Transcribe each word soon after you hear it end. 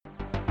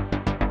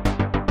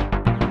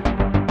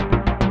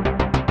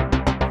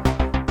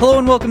Hello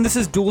and welcome. This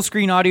is Dual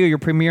Screen Audio, your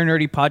premier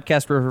nerdy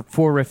podcast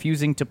for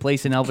refusing to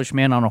place an elvish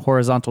man on a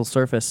horizontal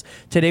surface.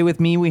 Today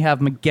with me we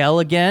have Miguel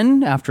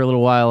again, after a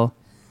little while.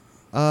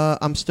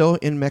 I'm still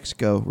in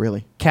Mexico,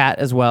 really. Kat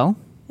as well.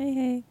 Hey,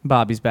 hey.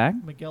 Bobby's back.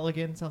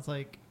 Magellan sounds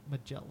like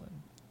Magellan.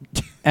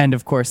 And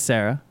of course,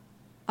 Sarah.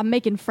 I'm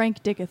making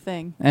Frank Dick a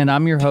thing. And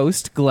I'm your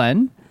host,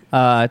 Glenn.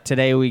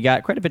 Today we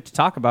got quite a bit to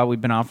talk about. We've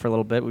been off for a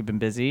little bit. We've been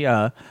busy.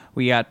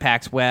 We got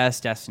PAX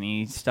West,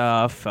 Destiny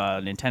stuff,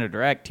 Nintendo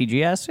Direct,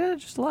 TGS. Yeah,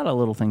 just a lot of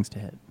little things to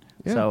hit.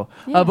 Yeah. So,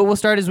 but we'll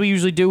start as we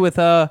usually do with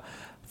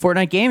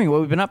Fortnite gaming.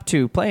 What we've been up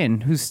to playing.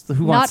 Who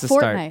wants to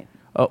start? Not Fortnite.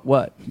 Oh,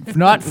 what?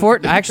 Not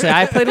Fortnite. Actually,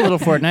 I played a little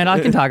Fortnite. I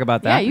can talk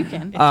about that. Yeah, you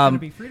can. It's gonna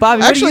be free. Bobby,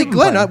 what Actually, have you been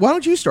Glenn, playing? why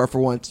don't you start for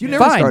once? You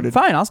never started.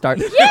 Fine, I'll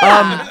start.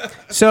 Yeah.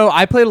 So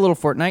I played a little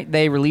Fortnite.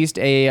 They released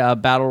a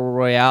Battle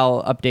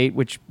Royale update,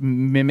 which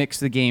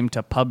mimics the game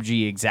to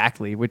PUBG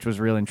exactly, which was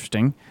real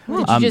interesting.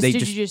 Did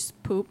you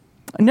just poop?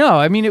 No,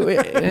 I mean,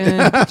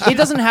 it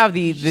doesn't have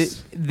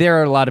there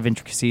are a lot of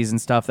intricacies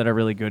and stuff that are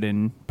really good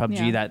in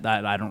PUBG Yeah.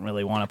 that I don't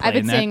really want to play I've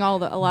been in that. seeing a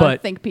lot But-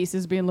 of think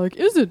pieces being like,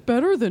 is it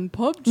better than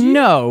PUBG?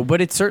 No, but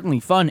it's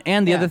certainly fun.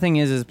 And the Yeah. other thing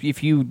is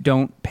if you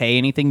don't pay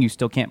anything, you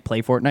still can't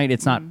play Fortnite.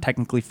 It's not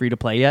technically free to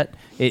play yet.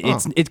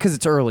 It's because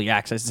it's early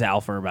access, it's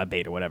alpha or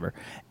beta, whatever.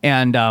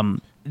 And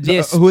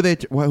this who they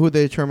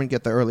determine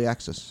get the early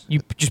access? you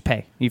just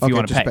pay if Okay, you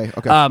want to just pay. pay,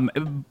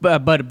 okay.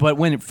 But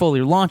when it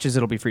fully launches,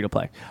 it'll be free to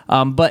play.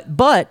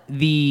 But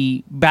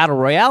the Battle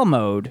Royale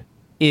mode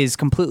is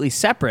completely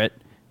separate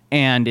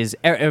and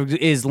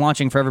is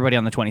launching for everybody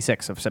on the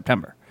 26th of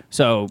September.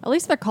 So At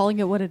least they're calling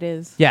it what it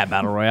is. yeah,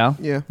 Battle Royale.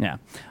 Yeah.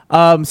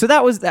 So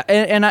that was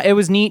and it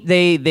was neat.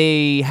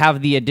 They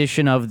have the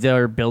addition of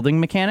their building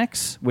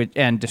mechanics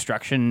and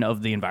destruction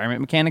of the environment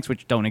mechanics,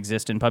 which don't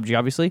exist in PUBG,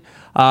 obviously.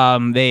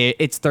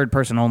 It's third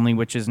person only,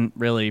 which isn't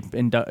really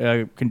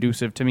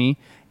conducive to me.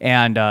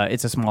 And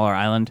it's a smaller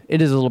island.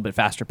 It is a little bit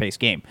faster paced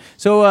game.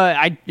 So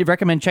I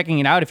recommend checking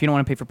it out if you don't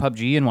want to pay for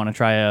PUBG and want to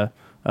try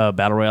a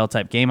Battle Royale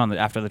type game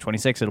after the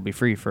 26th. It'll be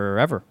free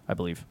forever, I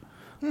believe.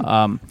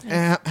 And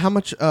how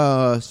much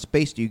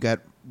space do you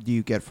get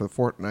for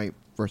Fortnite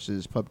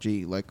versus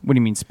PUBG? Like, What do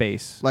you mean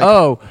space?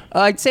 Like-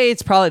 I'd say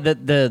it's probably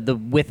the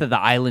width of the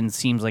island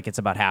seems like it's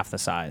about half the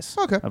size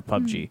of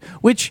PUBG,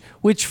 which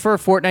for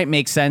Fortnite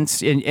makes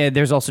sense.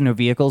 There's also no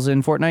vehicles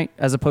in Fortnite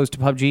as opposed to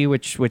PUBG,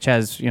 which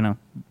has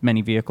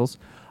many vehicles,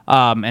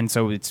 and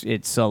so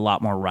it's a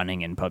lot more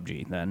running in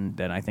PUBG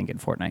than I think in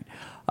Fortnite.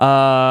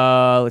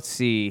 Let's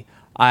see.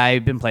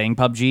 I've been playing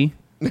PUBG.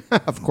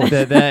 of course.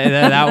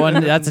 That one,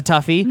 that's a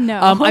toughie. No.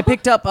 I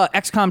picked up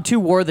XCOM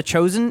 2 War of the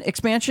Chosen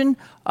expansion,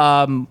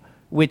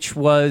 which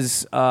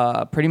was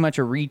pretty much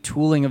a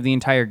retooling of the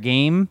entire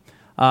game.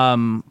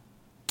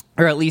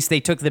 Or at least they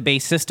took the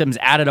base systems,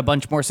 added a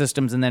bunch more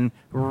systems, and then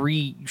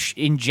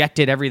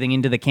injected everything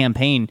into the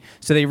campaign.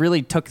 So they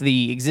really took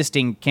the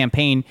existing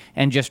campaign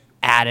and just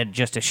added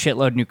just a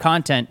shitload of new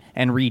content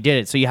and redid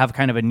it. So you have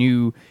kind of a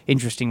new,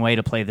 interesting way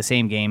to play the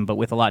same game, but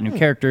with a lot of new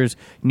characters,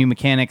 new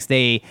mechanics.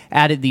 They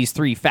added these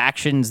 3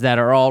 factions that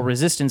are all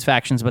resistance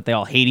factions, but they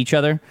all hate each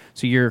other.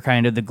 So you're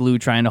kind of the glue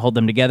trying to hold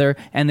them together.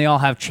 And they all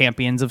have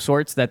champions of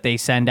sorts that they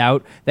send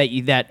out that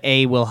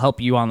will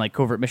help you on like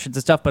covert missions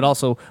and stuff, but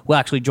also will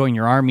actually join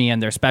your army, and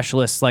they're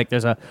specialists. Like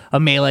there's a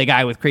melee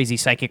guy with crazy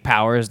psychic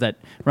powers that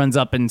runs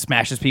up and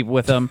smashes people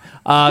with them.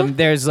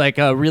 There's like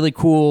a really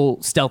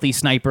cool stealthy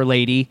sniper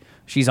lady.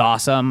 She's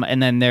awesome.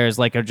 And then there's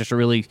like just a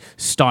really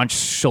staunch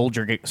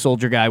soldier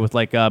guy with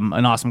like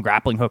an awesome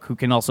grappling hook who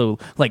can also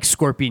like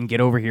scorpion get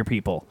over here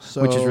people,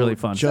 which is really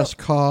fun. Just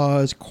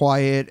Cause,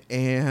 Quiet,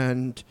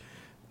 and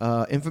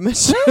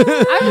Infamous.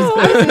 I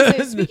was going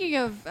to say, speaking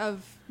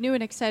of new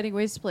and exciting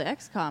ways to play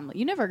XCOM,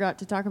 you never got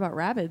to talk about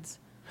Rabbids.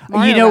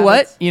 Mario You know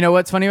what? Rabbids. You know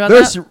what's funny about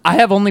There's- that? I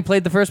have only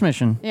played the first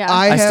mission. Yeah.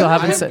 I still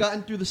haven't I have said-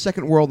 gotten through the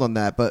second world on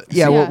that, but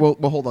yeah, Yeah.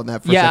 We'll hold on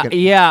that for a Yeah, second.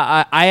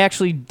 yeah. I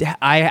actually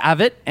have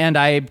it, and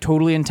I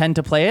totally intend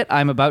to play it.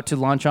 I'm about to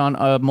launch on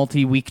a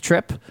multi-week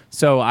trip,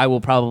 so I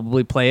will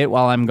probably play it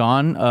while I'm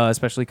gone,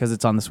 especially because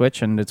it's on the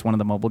Switch and it's one of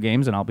the mobile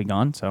games, and I'll be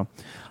gone. So,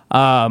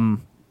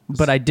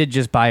 but I did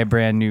just buy a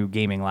brand new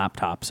gaming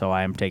laptop, so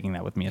I am taking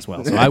that with me as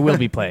well. So I will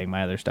be playing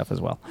my other stuff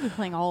as well, You're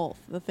playing all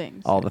the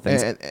things. all the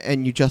things.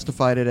 And you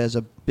justified it as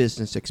a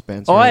business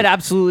expense. Oh, right? it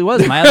absolutely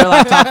was. My other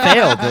laptop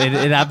failed.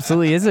 It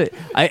absolutely is.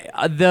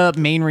 The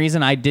main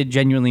reason I did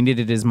genuinely need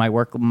it is my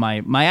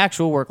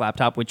actual work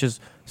laptop, which is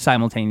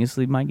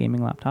simultaneously my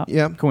gaming laptop.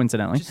 Yeah.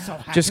 Coincidentally. Just so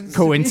happens Just to be.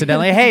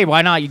 coincidentally. Hey,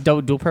 why not? You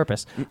don't dual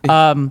purpose.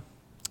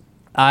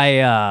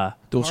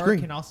 Dual Or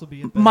screen. can also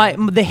be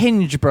The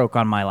hinge broke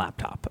on my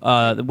laptop.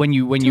 When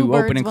you Two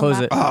open and birds,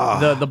 close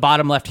one it, the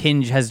bottom left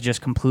hinge has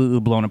just completely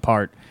blown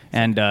apart,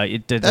 and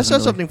it doesn't That says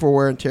really- something for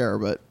wear and tear,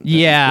 but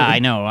Yeah, I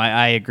know.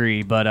 I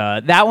agree.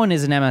 But that one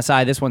is an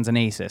MSI. This one's an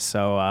Asus.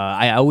 So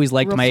I always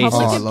liked my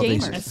Republic Asus. I of love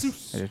Gamers.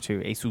 Asus. I do too.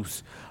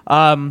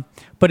 Asus.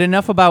 But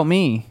enough about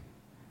me,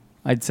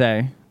 I'd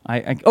say.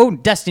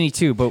 Destiny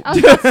 2. But I was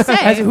about to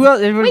say. who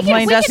else? Everyone We can-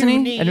 playing we can- Destiny?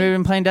 Anybody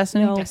been playing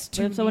Destiny? No,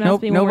 Destiny. if someone Nope,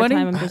 asks me one more nobody?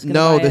 time, I'm just gonna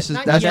no, buy this it.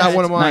 is that's not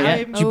one of Not mine.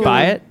 yet. Did you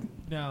buy it?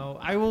 No,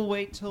 I will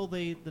wait till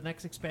the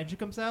next expansion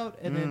comes out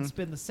and then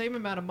spend the same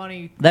amount of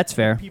money That's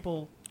fair.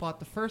 people bought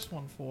the first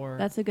one for.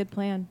 That's a good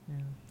plan. yeah.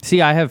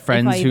 See, I have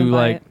friends even who buy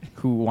like it.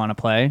 who want to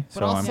play. But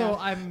So also,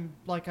 I'm, I'm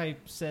like I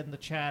said in the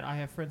chat, I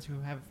have friends who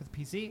have it for the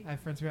PC. I have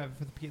friends who have it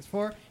for the PS4.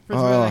 Friends who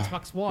have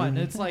Xbox One. And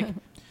it's like,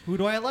 who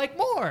do I like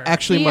more?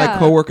 Actually, Yeah. my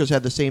coworkers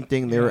had the same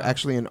thing. They were Yeah.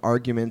 actually in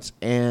arguments,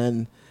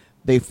 and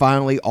they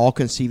finally all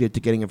conceded to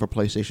getting it for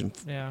PlayStation.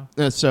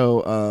 Yeah.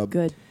 So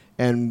Good.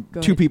 and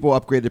Good. 2 people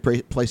upgraded to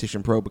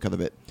PlayStation Pro because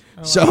of it.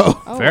 Oh, So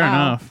wow. Oh, fair wow.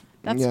 enough.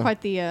 That's Yeah.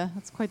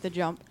 quite the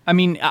jump. I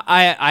mean,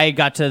 I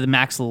got to the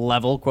max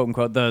level, quote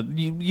unquote.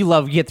 You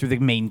get through the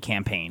main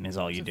campaign is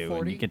all you it do,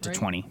 40, and you get to right?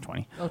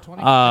 20. Oh,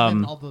 20. Um, and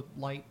then all the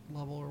light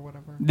level or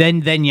whatever.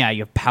 Then yeah,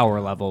 you have power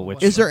level,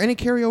 which is there any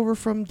carryover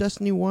from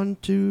Destiny 1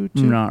 to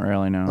 2? not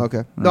really no.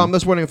 Okay. No, I'm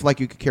just wondering if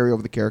like you could carry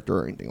over the character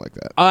or anything like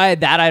that. I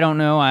don't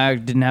know. I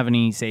didn't have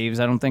any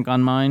saves, I don't think,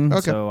 on mine.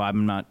 Okay. So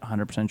I'm not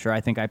 100% sure.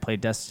 I think I played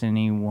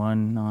Destiny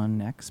 1 on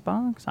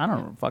Xbox. I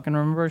don't fucking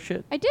remember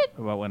shit I did.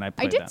 about when I I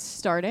played did that.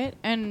 start it,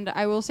 and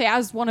I will say,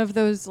 as one of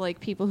those like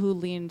people who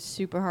leaned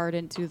super hard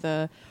into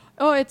the,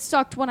 oh, it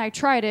sucked when I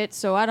tried it,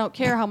 so I don't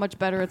care how much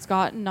better it's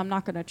gotten. I'm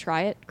not gonna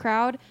try it.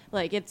 Crowd,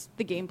 like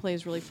the gameplay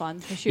is really fun.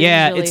 The shooting's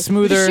Yeah, really, it's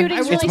smoother, The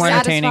shooting's it's really more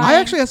entertaining. satisfying. I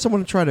actually had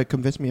someone try to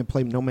convince me to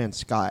play No Man's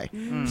Sky,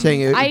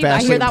 saying it I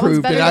vastly hear that one's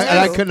improved, better and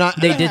I too. could not.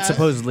 They did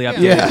supposedly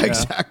update Yeah, it.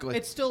 exactly.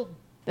 It's still.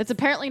 That's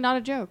apparently not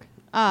a joke.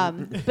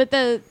 But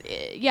the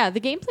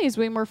gameplay is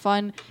way more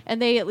fun,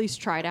 and they at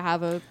least try to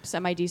have a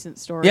semi decent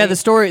story. Yeah, the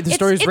story's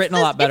It's written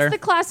a lot better. It's the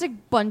classic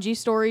Bungie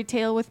story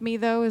tale with me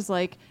though. Is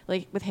like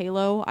with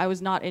Halo, I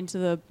was not into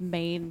the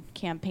main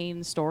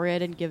campaign story. I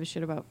didn't give a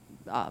shit about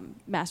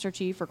Master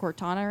Chief or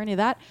Cortana or any of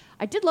that.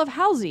 I did love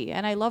Halsey,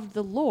 and I loved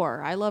the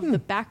lore. I loved the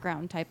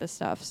background type of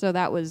stuff. So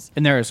that was.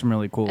 And there is some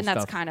really cool And stuff.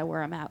 that's kind of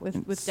where I'm at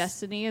with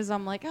Destiny. Is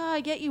I'm like,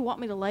 I get you want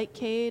me to like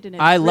Cade, and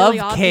it's I really love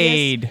obvious,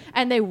 Cade.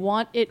 and they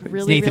want it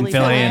really, Nathan really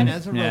Fillion. bad.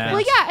 As a Yeah. robot.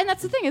 Well, yeah, and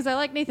that's the thing is I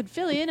like Nathan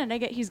Fillion, and I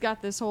get he's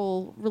got this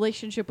whole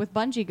relationship with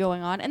Bungie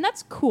going on, and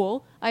that's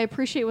cool. I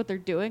appreciate what they're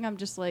doing. I'm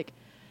just like,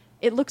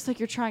 it looks like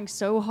you're trying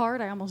so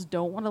hard. I almost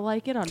don't want to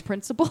like it on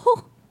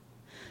principle.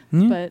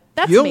 But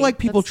that's You don't me. like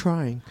people That's-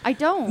 trying. I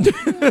don't.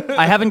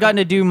 I haven't gotten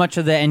to do much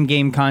of the end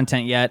game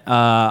content yet.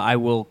 I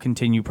will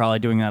continue probably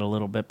doing that a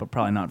little bit, but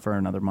probably not for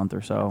another month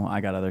or so.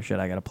 I got other shit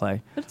I got to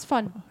play. But it's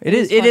fun. It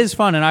is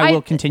fun, and I I-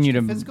 will continue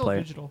to Physical, play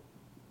it. digital.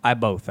 I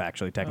both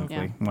actually, technically,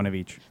 Yeah. one of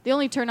each. The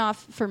only turnoff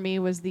for me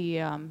was the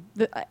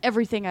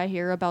everything I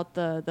hear about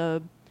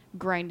the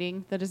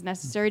grinding that is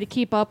necessary to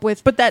keep up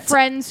with But that's-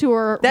 friends who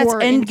are That's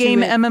into end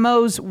game it.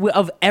 MMOs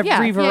of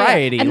every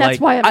variety. And that's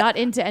Like, why I'm I- not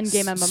into end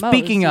game MMOs.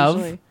 Speaking of,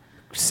 usually.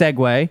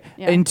 segue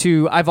Yeah.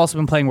 into, I've also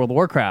been playing World of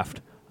Warcraft.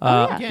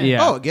 yeah. Again. Yeah.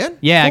 Oh, again?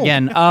 Yeah, Cool.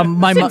 again.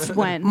 My Since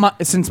when?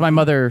 Since my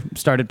mother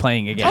started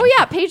playing again. Oh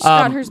yeah, Paige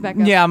got hers back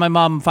up. Yeah, my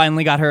mom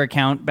finally got her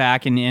account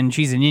back, and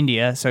she's in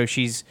India, so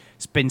she's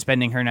been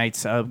spending her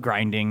nights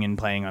grinding and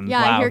playing on Yeah,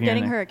 WoW I hear here and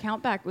getting there. her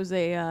account back was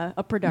a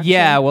production.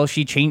 Yeah, well,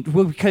 she changed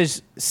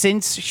because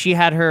since she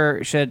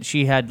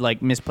had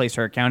like misplaced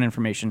her account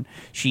information,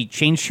 she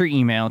changed her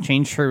email,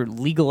 changed her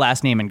legal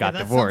last name, and got Yeah,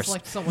 that divorced. sounds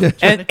like someone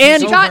trying to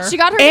And take she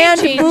got over. her name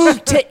and changed.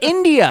 moved to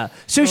India.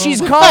 So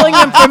she's calling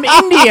them from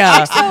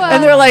India,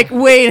 and they're like,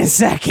 "Wait a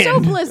second." So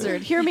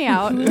Blizzard, hear me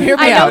out. Hear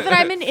me I know out. that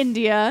I'm in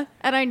India,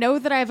 and I know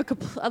that I have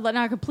not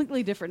a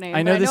completely different name.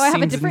 I know but this I know I have a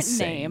seems different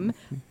insane. name,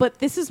 but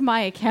this is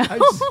my account.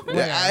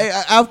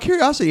 Out of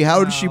curiosity,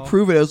 how did she Wow.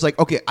 prove it? It was like,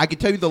 okay, I can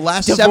tell you the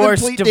last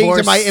divorce 7 things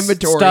in my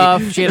inventory.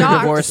 stuff. She had her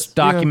Docs. divorce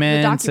Yeah.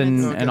 documents The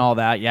documents. and all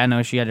that. Yeah,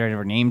 no, she had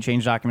her name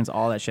change documents,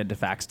 all that. She had to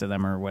fax to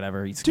them or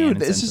whatever. He scanned Dude,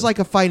 and this sent is to like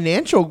a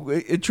financial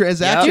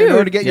transaction Yep. in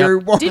order to get Yep. your.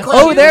 Did them.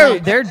 Oh, you,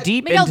 they're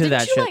deep Miguel, into didn't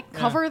that you shit. like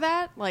cover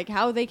that, like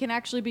how they can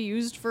actually be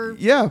used for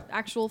Yeah.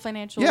 actual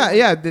financial?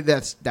 Yeah.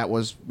 That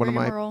was one of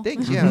my Rigmarole.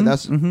 things. Mm-hmm. Yeah,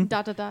 that's.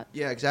 Dot dot dot.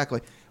 Yeah, exactly.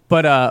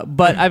 But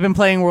I've been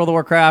playing World of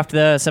Warcraft.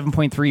 The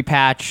 7.3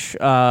 patch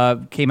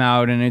came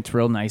out, and it's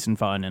real nice and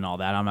fun and all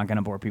that. I'm not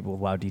gonna bore people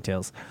with WoW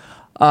details.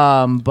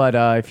 But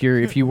if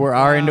you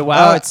are into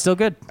WoW, it's still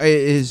good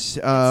Is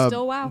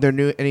still WoW.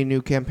 there any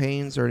new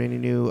campaigns or any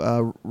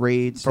new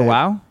raids for that-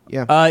 WoW.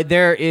 Yeah.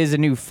 There is a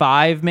new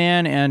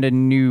 5-man and a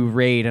new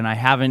raid,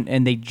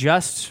 and they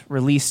just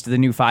released the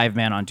new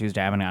 5-man on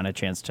Tuesday. I haven't had a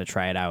chance to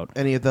try it out.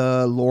 Any of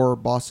the lore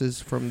bosses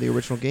from the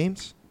original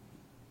games?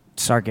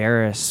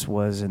 Sargeras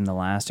was in the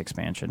last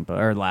expansion,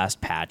 or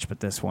last patch,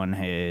 but this one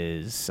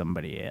is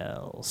somebody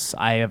else.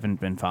 I haven't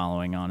been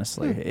following,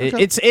 honestly. okay.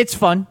 It's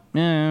fun.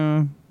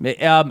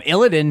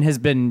 Illidan has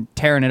been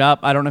tearing it up.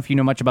 I don't know if you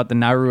know much about the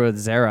Naru of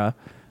Zera,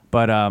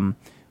 but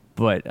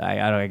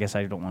I guess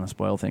I don't want to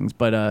spoil things.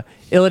 But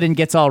Illidan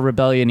gets all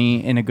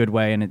rebellion-y in a good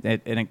way, and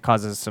it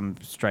causes some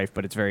strife,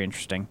 but it's very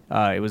interesting.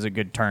 It was a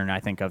good turn, I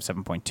think, of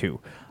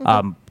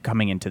 7.2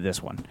 coming into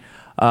this one.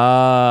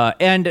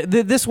 And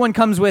this one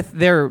comes with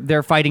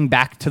they're fighting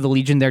back to the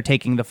Legion. They're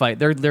taking the fight.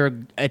 They're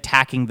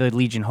attacking the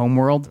Legion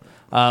homeworld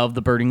of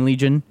the Burning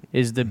Legion.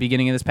 Is the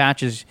beginning of this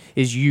patch is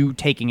you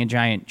taking a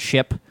giant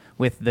ship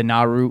with the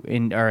Naru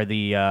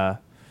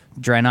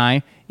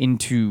Draenei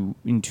into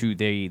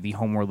the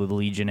homeworld of the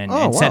Legion and,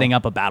 Oh, and wow. setting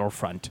up a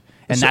battlefront.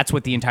 And So- that's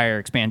what the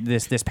entire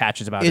this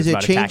patch is about. Is is it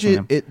about change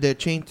attacking them. They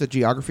change the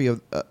geography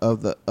of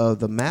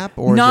the map,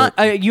 or Not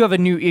is it, you have a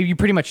new. You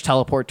pretty much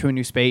teleport to a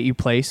new space. You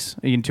place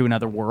into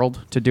another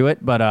world to do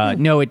it. But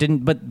no, it didn't.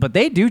 But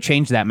they do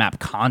change that map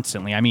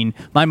constantly. I mean,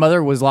 my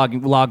mother was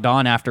logged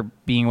on after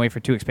being away for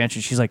 2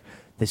 expansions. She's like,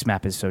 this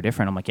map is so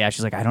different. I'm like, yeah.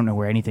 She's like, I don't know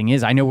where anything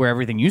is. I know where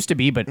everything used to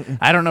be, but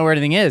I don't know where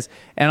anything is.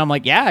 And I'm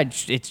like, yeah,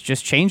 it's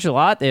just changed a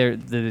lot. The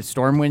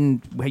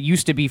Stormwind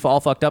used to be all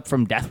fucked up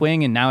from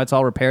Deathwing, and now it's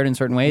all repaired in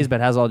certain ways,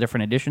 but has all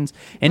different additions.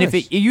 And if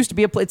Nice. it used to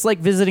be it's like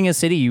visiting a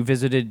city you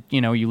visited,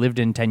 you lived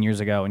in 10 years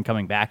ago and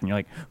coming back, and you're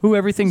like,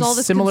 everything's There's all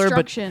this similar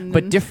construction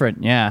but and-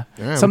 different. Yeah,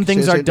 Yeah, some which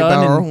things is are into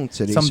done our in own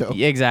city, some so.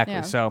 yeah, exactly.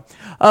 Yeah. So,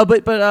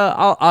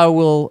 I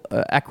will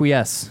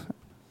acquiesce.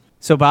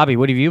 So, Bobby,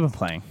 what have you been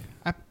playing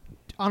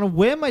On a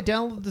whim, I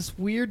downloaded this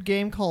weird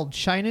game called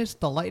Shyness: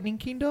 The Lightning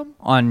Kingdom.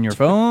 on your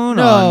phone?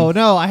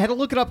 No, I had to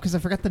look it up because I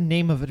forgot the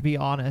name of it, to be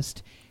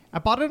honest. I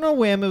bought it on a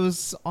whim. It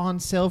was on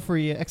sale for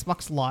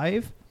Xbox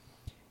Live.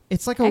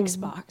 It's like a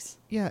Xbox.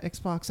 Yeah,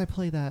 Xbox. I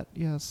play that.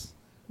 Yes,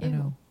 I Ew.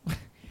 know.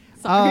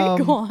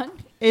 Sorry, go on.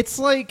 It's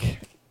like,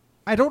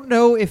 I don't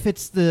know if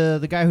it's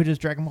the guy who does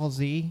Dragon Ball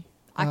Z.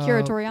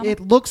 Akira Toriyama? It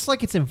looks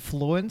like it's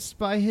influenced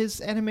by his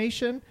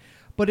animation,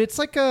 but it's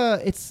like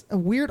it's a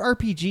weird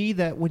RPG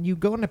that when you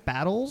go into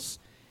battles,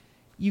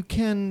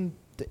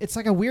 it's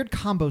like a weird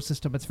combo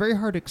system. It's very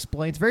hard to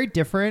explain. It's very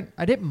different.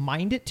 I didn't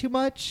mind it too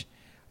much.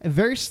 A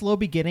very slow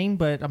beginning,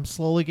 but I'm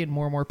slowly getting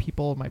more and more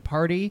people in my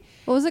party.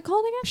 What was it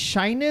called again?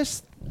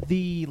 Shyness,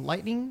 the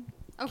Lightning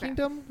Okay.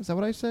 Kingdom. Is that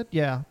what I said?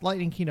 Yeah,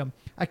 Lightning Kingdom.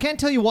 I can't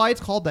tell you why it's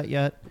called that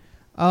yet.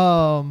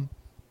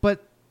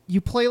 But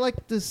you play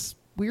like this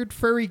weird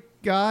furry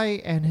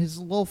guy and his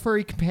little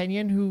furry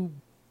companion who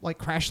like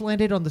crash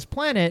landed on this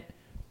planet.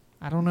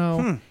 I don't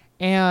know.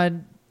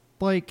 And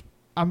like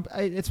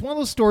it's one of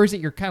those stories that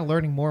you're kind of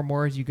learning more and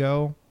more as you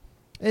go.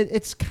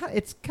 It's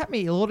kept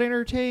me a little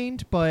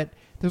entertained, but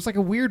there's like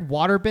a weird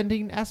water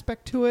bending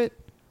aspect to it,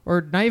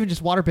 or not even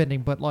just water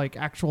bending, but like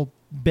actual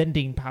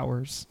bending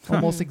powers,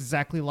 almost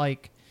exactly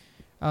like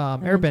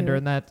Airbender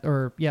and that,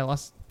 or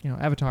less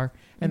Avatar,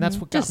 and that's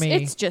what got me.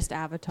 It's just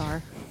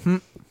Avatar.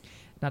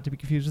 Not to be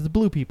confused with the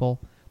blue people,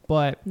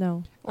 but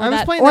No, Or I was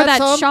that, playing or that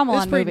that some. It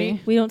was Shyamalan pretty movie.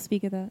 neat. we don't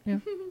speak of that. Yeah,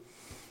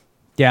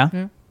 Yeah.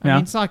 Yeah. I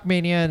mean Sonic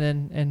Mania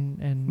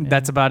and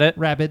that's about it.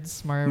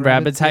 Rabbids, Mario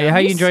Rabbids, how yeah.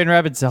 you enjoying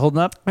Rabbids? Holding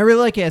up? I really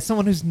like it. As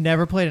someone who's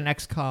never played an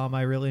XCOM,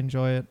 I really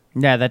enjoy it.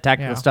 Yeah, that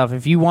tactical Yeah. stuff.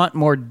 If you want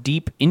more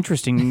deep,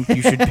 interesting,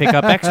 you should pick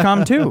up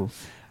XCOM 2.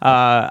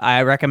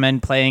 I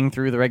recommend playing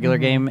through the regular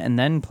game and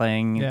then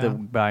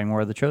buying War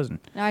of the Chosen.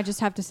 Now I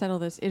just have to settle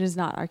this. It is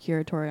not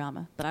Akira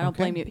Toriyama, but I don't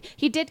Okay. blame you.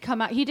 He did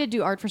come out. He did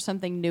do art for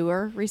something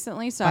newer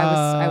recently, so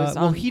I was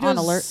well, on, he on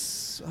does,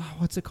 alert.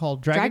 What's it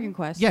called? Dragon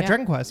Quest, Yeah, yeah.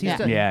 Dragon Quest. He's Yeah.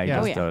 done- Yeah, he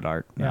does yeah. the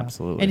art. Yeah.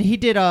 Absolutely. And he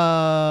did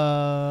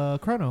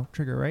Chrono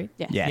Trigger, right?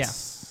 Yes.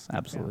 Yes,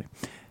 absolutely.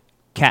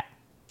 Kat,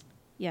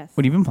 Yes,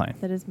 what have you been playing?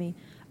 that is me.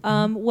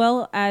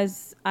 Well,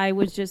 as I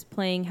was just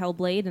playing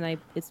Hellblade, and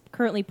it's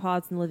currently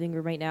paused in the living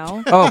room right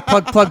now. Oh,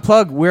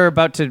 plug. We're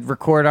about to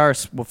record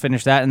we'll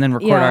finish that and then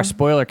record Yeah. our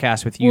spoiler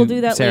cast with you, We'll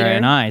do that Sarah later.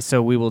 and I.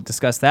 So we will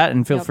discuss that,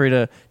 and feel Yep. free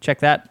to check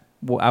that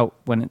out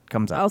when it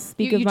comes I'll out.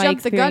 speak You, of you my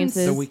jumped the guns.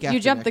 experiences. The week after You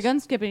jumped the next. gun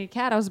skipping a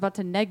cat. I was about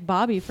to neg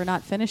Bobby for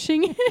not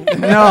finishing,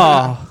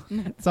 No.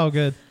 It's all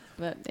good.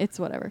 but it's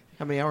whatever.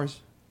 how many hours?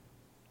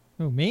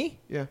 Oh, me?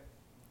 Yeah.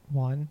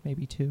 1,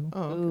 maybe 2.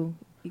 Oh, okay. Ooh,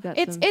 you got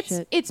It's some it's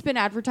shit. it's been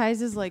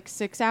advertised as like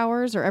 6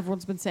 hours, or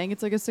everyone's been saying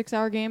it's like a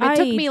 6-hour game. It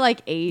took I- me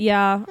like 8.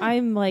 Yeah,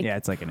 I'm like Yeah,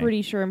 it's like an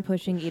pretty sure I'm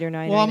pushing 8 or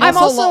 9. Well, right I'm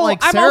now. also a lot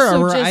like I'm Sarah,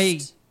 also where I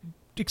just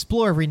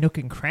explore every nook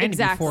and cranny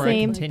exactly. before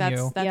Same. I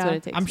continue. That's Yeah. what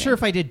it takes. I'm me. sure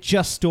if I did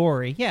just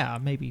story,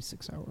 maybe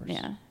 6 hours.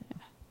 Yeah.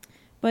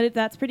 But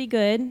that's pretty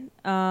good.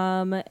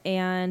 And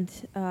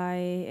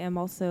I am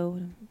also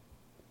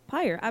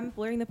Pyre. I'm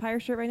wearing the Pyre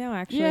shirt right now,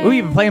 actually. Yay. Ooh,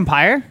 you've been playing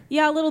Pyre?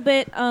 Yeah, a little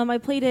bit. I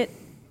played it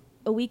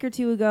a week or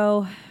 2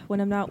 ago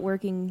when I'm not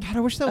working. God, I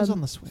wish that was Um,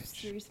 on the Switch.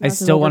 serious I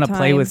amounts of still want to play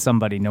overtime. with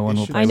somebody. No one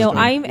will should play I know. with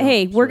me. I'm. Yeah,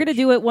 Hey, we're gonna Switch.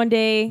 do it one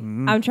day.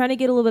 Mhm. I'm trying to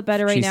get a little bit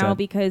better right She now said.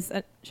 because.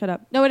 Shut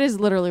up. No, it is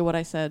literally what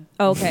I said.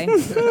 Oh, okay.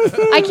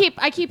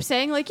 I keep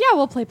saying like, yeah,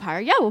 we'll play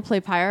Pyre. Yeah, we'll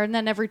play Pyre, and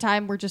then every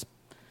time we're just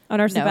On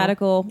our No.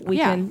 sabbatical, we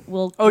Yeah. can.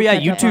 We'll. Oh we'll yeah,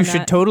 catch you up two on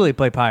should that. totally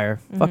play Pyre.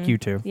 Fuck Mhm. you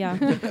two. Yeah.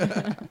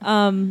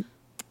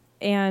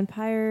 And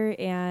Pyre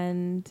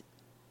and.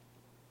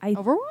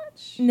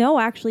 Overwatch. No,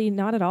 actually,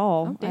 not at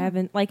all. Oh, I damn.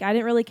 haven't. Like, I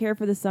didn't really care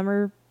for the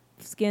summer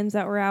skins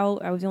that were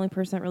out. I was the only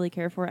person that really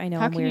cared for it. I know.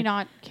 How I'm can weird. you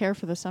not care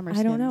for the summer?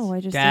 I don't skins? know. I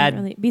just Dad.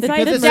 didn't really. Because Besides,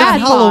 Because it's dad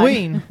bod.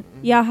 Halloween.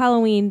 yeah,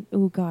 Halloween.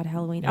 Oh God,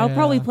 Halloween. I'll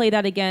probably Yeah. play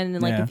that again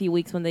in like Yeah. a few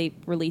weeks when they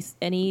release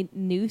any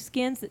new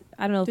skins.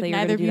 I don't know if Did they are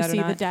neither going of to do you that or see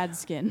not. the dad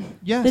skin?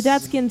 Yes. The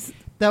dad skins.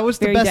 That was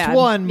the Very best dad.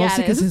 one, Yeah,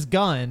 mostly it because is. his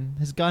gun.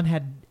 His gun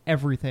had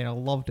everything. I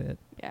loved it.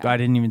 Yeah. I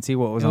didn't even see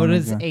what was It on it.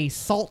 was a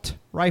salt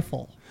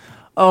rifle.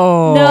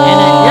 Oh. No.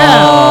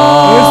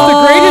 Yeah. It was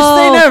the greatest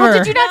thing ever. Well,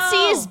 did you not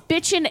see his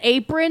bitchin'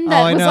 apron Oh,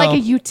 that I was like know. a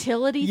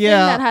utility thing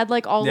Yeah. that had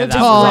like all Yeah, of that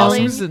his was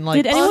grilling. awesome. and like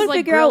Did anyone like,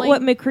 figure out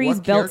what grilling- McCree's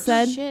What belt character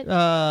said? Shit.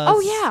 oh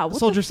yeah, what the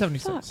Soldier fuck?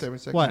 76.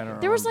 76. What? I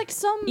don't There was know. like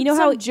some You know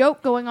some how-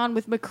 joke going on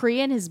with McCree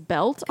and his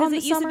belt Because on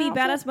it the used to be summer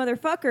badass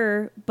outfit.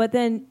 motherfucker, but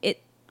then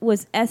it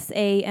was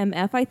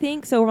SAMF, I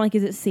think. So we're like,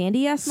 is it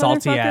sandy ass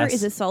Salty motherfucker? ass.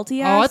 Is it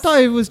salty Oh, ass? I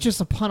thought it was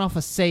just a pun off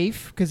a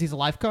safe because he's a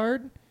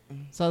lifeguard.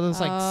 So it was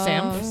like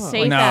Sam.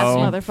 Safe No. ass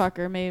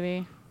motherfucker,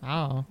 maybe.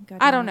 Oh, God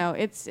I damn don't it.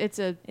 know. It's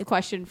a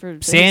question for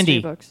the Sandy.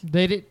 history books.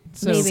 they did.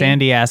 So Maybe.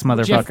 Sandy ass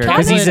motherfucker.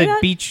 Because he's Kaplan-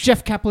 a beach.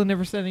 Jeff Kaplan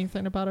never said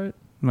anything about it.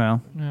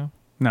 Well, No.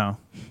 no.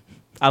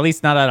 At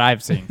least not that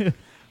I've seen.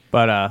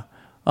 But,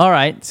 all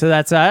right. So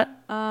that's that.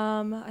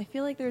 I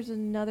feel like there's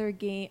another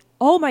game.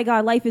 Oh my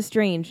god, Life is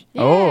Strange.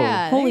 Oh.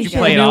 Yeah, Holy there you shit. go.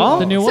 Play it all?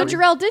 The new So one.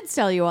 Jarrell did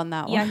sell you on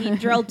that one. Yeah,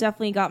 Drell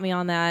definitely got me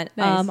on that.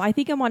 Nice. I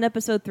think I'm on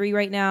episode 3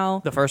 right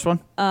now. The first one?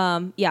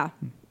 Yeah.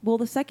 Well,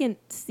 the second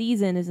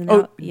season isn't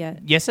Oh, out yet.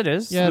 yes, it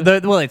is. Yeah.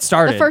 Well, it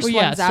started. The first Well,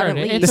 yeah, one's it out at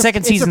started. least. The It's second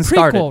it's season a prequel,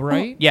 started.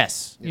 right?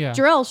 Yes. Yeah.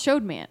 Jarrell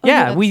showed me it.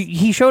 Yeah,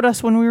 he showed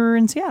us when we were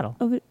in Seattle.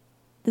 Oh,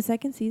 the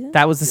second season?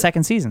 That was the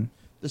second season.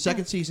 The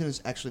second season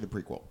is actually the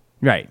prequel.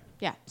 Right.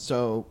 Yeah.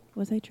 So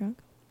Was I drunk?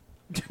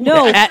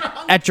 No.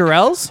 At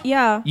Jarrell's,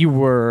 Yeah. you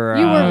were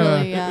You were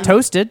really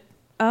toasted.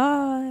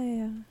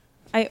 Yeah.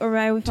 I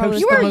Toast probably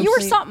you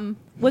were something,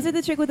 Was it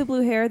the chick with the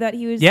blue hair that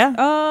he was? Yeah.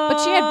 Oh.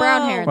 but she had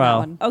brown hair in Well.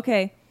 that one.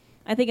 Okay.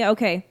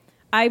 Okay.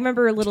 I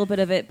remember a little bit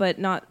of it, but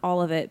not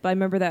all of it. But I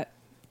remember that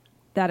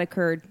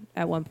occurred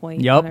at one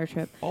point Yup. on our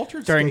trip.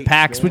 Altered During States,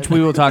 PAX, man. which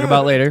we will talk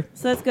about later.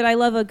 So that's good. I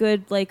love a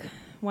good like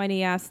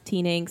whiny ass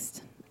teen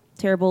angst,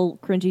 terrible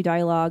cringy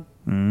dialogue,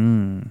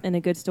 and a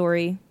good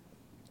story.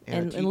 And,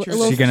 and a a teacher little-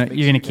 just You're gonna- makes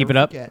you're gonna you keep never it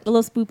up? forget. A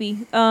little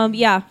spoopy.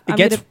 Yeah. It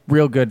gets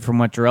real good from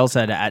what Jarrell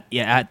said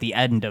at the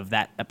end of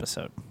that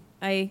episode.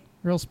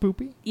 Real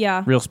spoopy.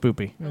 Yeah. Real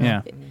spoopy.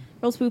 Yeah.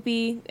 Real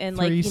spoopy and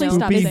like Three you Please know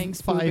stop spoopy, saying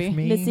 5 spoopy.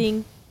 me.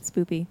 missing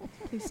spoopy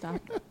Please stop.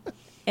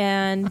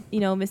 and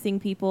missing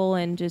people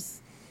and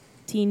just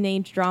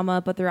teenage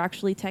drama, but they're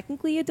actually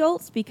technically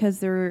adults because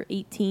they're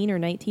 18 or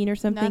 19 or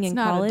something That's in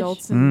not college.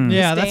 adults in this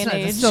Yeah, day that's and not.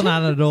 age. That's still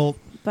not an adult.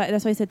 But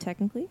that's why I said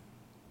technically.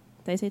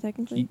 Did I say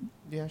technically?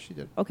 Yeah, she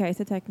did. Okay, I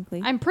said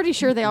technically. I'm pretty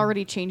sure they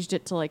already changed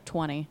it to like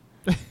 20.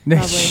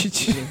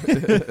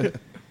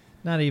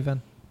 Not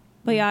even.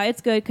 But yeah,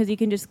 it's good because you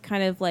can just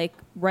kind of like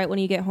right when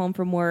you get home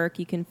from work,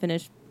 you can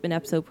finish an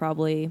episode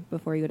probably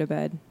before you go to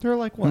bed. They're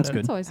like what? That's an good.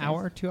 That's always nice.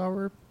 hour, 2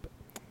 hour.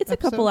 It's a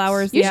couple Episodes?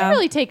 hours. You yeah. should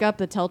really take up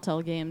the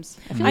Telltale games.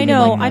 I, feel I like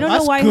know. you'd like I don't know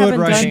That's why I good haven't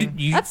writing.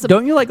 done. That's some-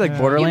 Don't you like Yeah.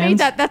 Borderlands? You made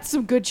that. That's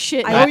some good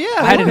shit. Oh, yeah.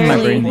 I had it in my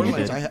barely- brain.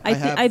 Borderlands.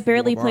 I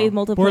barely played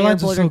multiplayer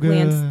Borderlands is so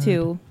Borderlands good.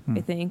 2,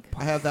 I think.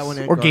 I have that one.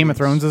 and Or Game of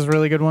Guardians. Thrones is a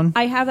really good one.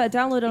 I have that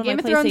downloaded on Game my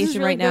of Thrones is PlayStation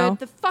really right good. now.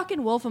 The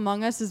fucking Wolf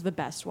Among Us is the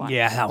best one.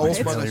 Yeah, that Oh, one's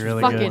it's really,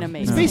 really fucking good.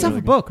 amazing. It's based off a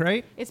Really book,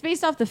 right? It's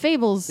based off the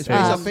Fables, It's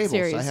based off Fables.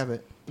 series. I have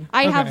it.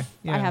 I Okay, have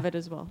yeah. I have it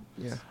as well.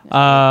 Yeah.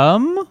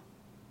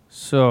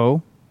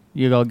 So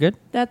you all good?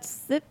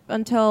 That's it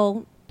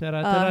until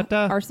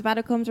Da-da-da-da-da. our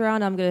sabbatical comes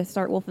around. I'm going to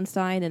start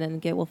Wolfenstein and then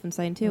get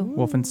Wolfenstein 2.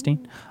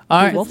 Wolfenstein.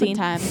 All right, Wolfen-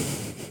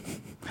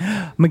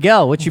 Wolfenstein.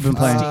 Miguel, what you been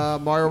playing?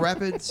 Mario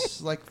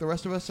Rapids, like the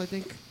rest of us, I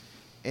think,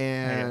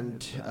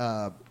 and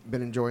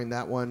been enjoying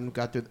that one.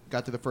 Got to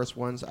the first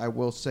ones. I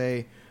will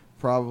say,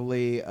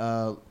 probably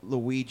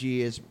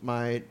Luigi is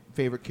my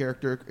favorite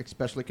character,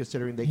 especially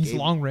considering they He's gave.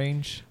 long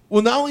range.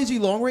 Well, not only is he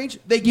long range,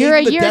 they gave You're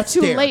him a the year death too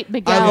stare. late,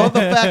 Miguel. I love the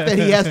fact that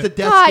he has the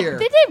death God, stare.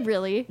 did they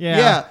really?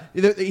 Yeah.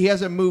 He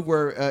has a move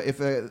where if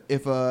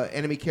a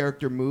enemy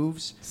character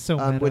moves So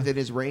meta. within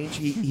his range,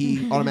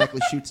 he automatically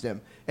shoots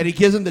them, and he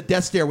gives him the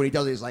death stare when he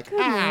does it. He's like,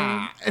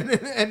 ah, and But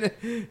it's-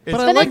 I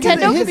The like that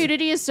Nintendo his-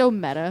 community is so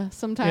meta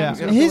sometimes.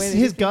 Yeah. with the way His they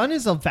his do gun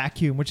is a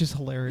vacuum, which is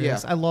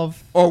hilarious. Yeah. I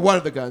love. or one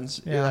of the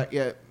guns. Yeah.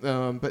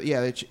 But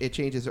yeah, it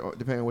changes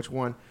depending on which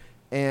one.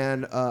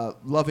 And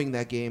loving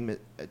that game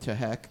to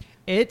heck.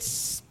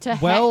 It's To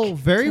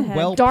very To heck.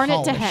 well Darn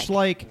it to polished. heck.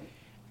 Like,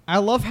 I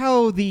love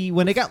how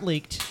when it got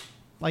leaked,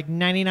 like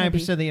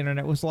 99% of the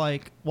internet was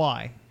like,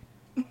 "Why?"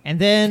 And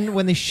then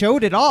when they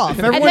showed it off, And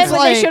everyone's then when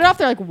like, they showed it off,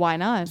 they're like, "Why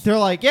not?" they're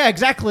like, "Yeah,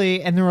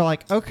 exactly." And they were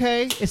like,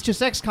 "Okay, it's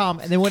just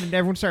XCOM." And then when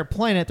everyone started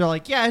playing it, they're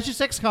like, "Yeah, it's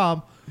just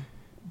XCOM."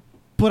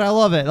 But I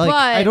love it. Like, But-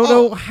 I don't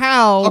know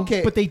how,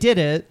 Okay. but they did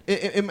it.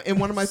 In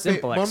one of my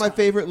Simple one of my XCOM.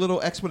 favorite little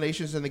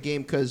explanations in the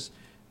game, because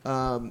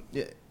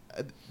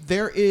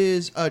there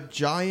is a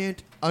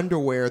giant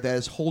underwear that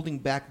is holding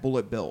back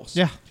bullet bills.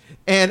 Yeah.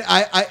 And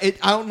I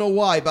don't know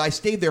why, but I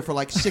stayed there for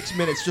like 6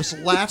 minutes just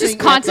laughing. Just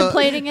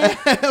contemplating it.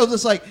 I was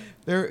just like,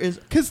 there is.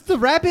 Because the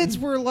rabbits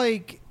were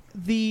like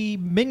the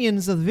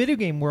minions of the video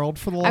game world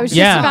for the longest I was just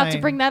Yeah. about to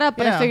bring that up,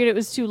 but Yeah. I figured it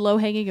was too low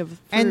hanging of fruit.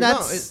 And No,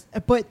 that's,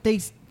 but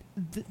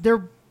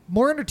they're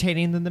more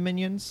entertaining than the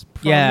minions.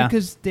 Probably, Yeah.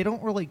 because they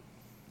don't really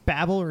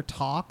babble or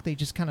talk. They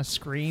just kind of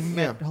scream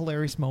Yeah. at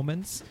hilarious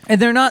moments.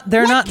 And they're not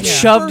What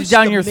shoved first,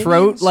 down the your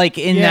throat minions? like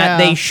in Yeah.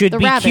 that they should The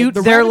be rabbit. cute.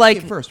 The They're rabbits like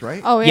came first,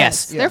 right? Oh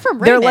yes. They're from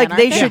Rayman, They're like aren't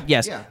they they? should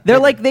yes. Yeah. They're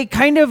Rayman. like they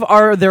kind of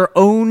are their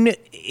own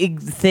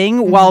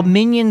thing while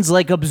minions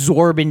like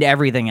absorb into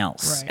everything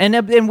else. Right.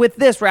 And with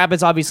this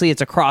rabbits obviously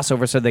it's a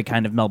crossover so they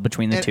kind of meld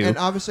between the two. And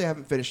obviously I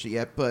haven't finished it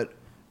yet, but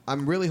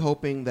I'm really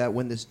hoping that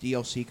when this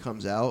DLC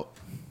comes out,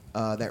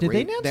 that Did they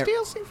Ray- announce that-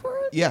 DLC for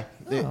it? Yeah,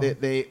 Oh.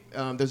 they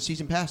there's a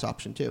season pass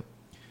option too.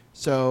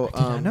 So I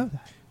did not know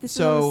that. This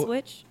is on So- the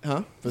Switch.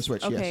 Huh? For the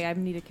Switch, Okay, yes. I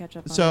need to catch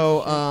up. on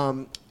So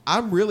this shit.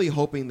 I'm really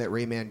hoping that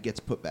Rayman gets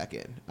put back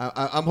in.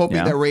 I'm hoping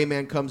Yeah. that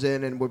Rayman comes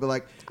in and we'll be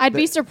like, I'd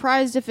be that-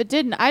 surprised if it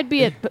didn't. I'd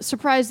be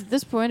surprised at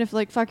this point if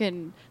like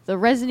fucking the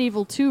Resident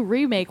Evil 2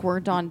 remake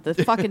weren't on the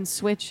fucking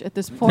Switch at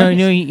this point.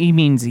 no, he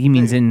means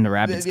in the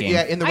rabbits game.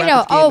 Yeah, in the I know.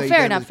 Rabbids game, Oh, they fair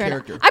get enough. his Fair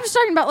enough. character. I'm just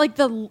talking about like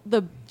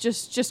the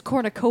just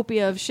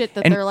cornucopia of shit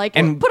that And- they're like,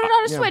 and- put it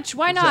on a Yeah, Switch.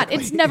 Why not? exactly.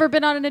 It's never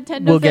been on a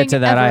Nintendo. We'll get thing to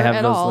that. I ever have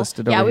at those all.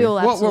 listed Yeah, over we here. will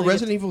Well, absolutely.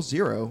 Resident Evil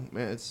Zero.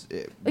 Man, was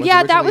Yeah,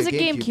 that originally was a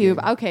GameCube GameCube.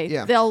 game. Okay,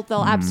 Yeah. they'll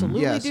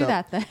absolutely Yeah, do so-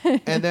 that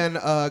then. And then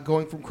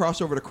going from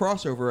crossover to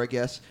crossover, I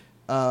guess,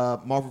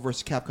 Marvel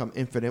vs. Capcom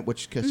Infinite,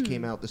 which just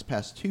came out this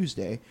past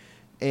Tuesday,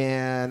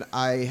 and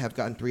I have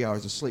gotten 3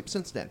 hours of sleep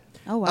since then.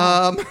 Oh,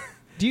 wow.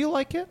 Do you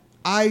like it?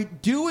 I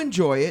do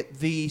enjoy it.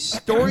 The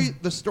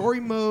story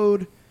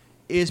mode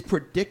is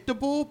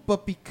predictable,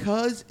 but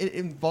because it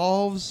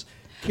involves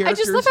I characters.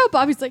 just love how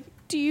Bobby's like,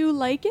 "Do you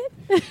like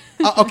it?"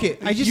 Okay,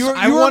 I you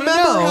wanna remember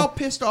know. how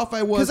pissed off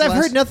I was Because I've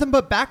last- heard nothing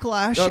but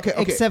backlash, Okay.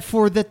 except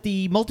for that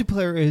the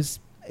multiplayer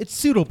it's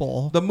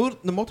suitable. The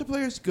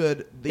multiplayer is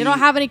good. They don't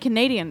have any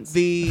Canadians.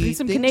 The Need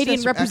some things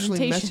Canadian that's actually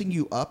representation. messing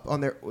you up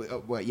on their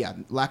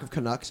lack of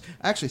Canucks.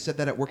 I actually said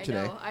that at work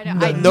today. I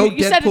know. Deadpool.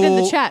 You said it in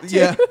the chat, too.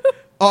 Yeah.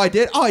 Oh, I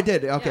did.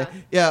 Okay.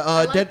 Yeah.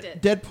 I liked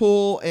it.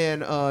 Deadpool and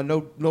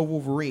no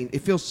Wolverine.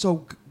 It feels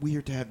so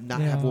weird to have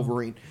not have Yeah.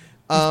 Wolverine.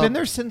 He's been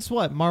there since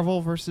what?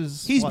 Marvel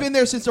versus. He's what? been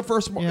there since the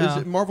first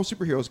Yeah. Marvel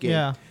superheroes game.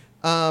 Yeah.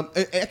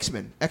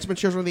 X-Men. X-Men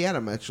Children of the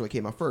Atom actually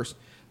came out first.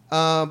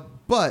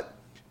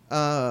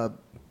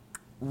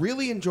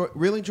 Really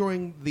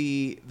enjoying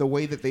the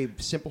way that they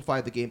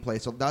simplified the gameplay.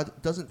 So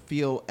that doesn't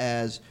feel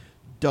as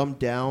dumbed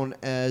down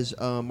as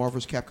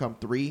Marvel's Capcom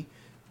 3.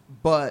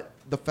 But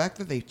the fact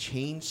that they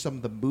changed some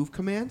of the move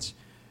commands,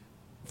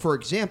 for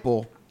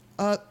example,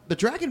 the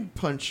Dragon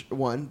Punch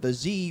one, the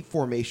Z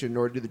formation in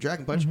order to do the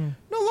Dragon Punch,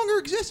 no longer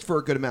exists for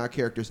a good amount of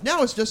characters.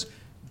 Now it's just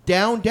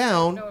down,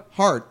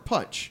 hard,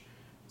 punch.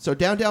 So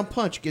down,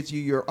 punch gives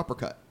you your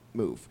uppercut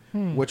move,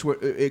 which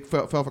it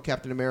fell for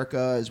Captain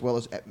America as well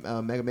as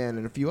Mega Man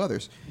and a few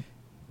others.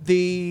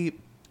 The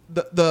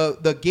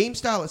game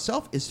style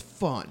itself is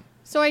fun.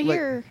 So I Like-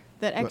 hear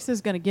that X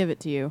is going to give it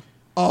to you.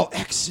 Oh,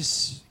 X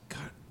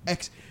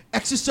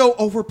is so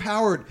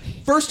overpowered.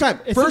 First time.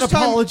 It's first an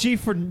time. apology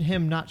for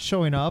him not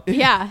showing up.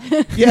 Yeah.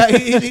 Yeah.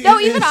 No,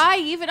 even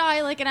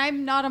I, like, and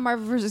I'm not a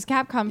Marvel vs.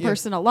 Capcom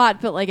person a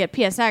lot, but like at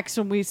PSX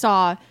when we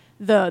saw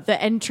the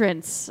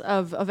entrance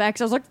of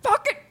X, I was like,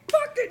 fuck it.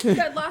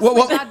 I lost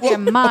my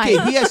goddamn mind.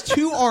 Okay, he has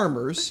two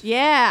armors.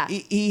 Yeah.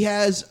 He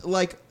has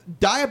like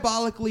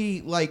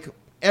diabolically like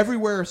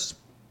everywhere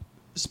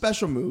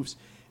special moves,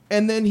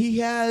 and then he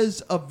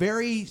has a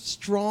very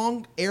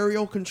strong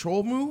aerial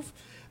control move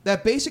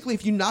that basically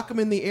if you knock him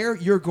in the air,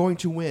 you're going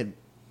to win.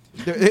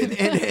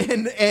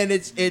 and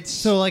it's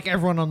So like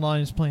everyone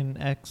online is playing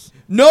X.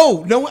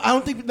 no, I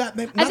don't think that.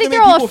 I think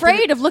they're all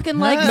afraid of looking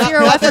like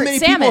zero not that effort many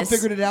people have Samus.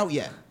 figured it out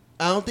yet.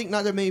 I don't think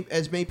not that many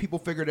as many people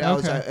figured it out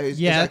Okay. as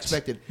I Yet.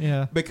 expected.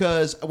 Yeah.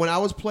 Because when I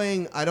was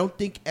playing, I don't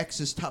think X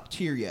is top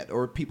tier yet,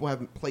 or people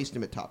haven't placed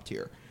him at top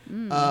tier.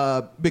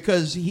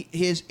 Because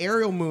his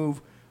aerial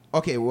move.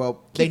 Okay,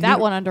 well, Keep that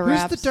one under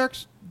Who's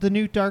wraps. the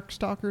new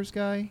Darkstalkers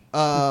guy?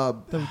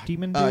 The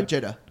demon dude.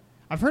 Jeddah.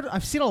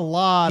 I've seen a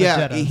lot of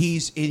Jeddah.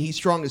 he's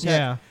strong as heck.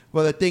 Yeah.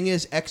 Well, the thing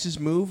is, X's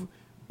move.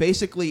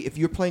 Basically, if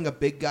you're playing a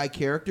big guy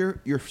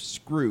character, you're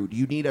screwed.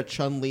 You need a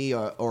Chun-Li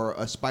or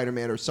a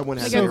Spider-Man or someone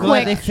has Like so a aerial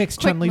glad quick- they fixed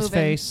quick Chun-Li's moving.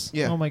 face.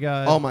 Yeah. Oh my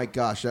god. Oh my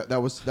gosh,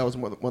 that was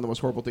one of the most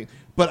horrible things.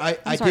 But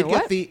I sorry, did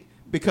get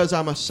what? because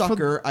I'm a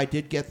sucker. I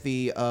did get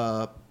the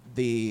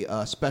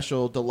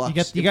special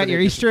deluxe. You got your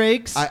Easter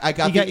eggs. I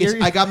got You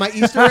I got my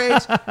Easter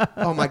eggs.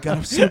 Oh my god,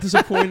 I'm so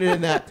disappointed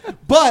in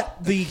that.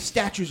 But the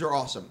statues are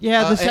awesome.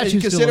 Yeah, the and statues do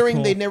look considering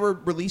cool. they never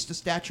released a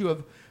statue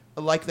of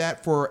like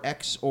that for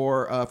X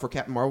or for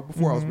Captain Marvel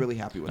before, I was really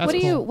happy with That's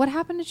it. cool. What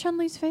happened to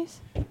Chun-Li's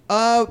face?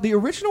 The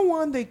original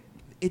one,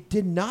 it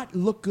did not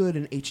look good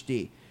in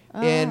HD,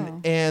 Oh.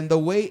 and the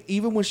way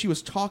even when she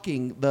was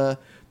talking, the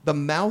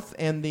mouth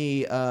and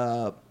the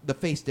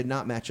face did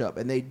not match up,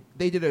 and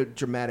they did a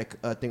dramatic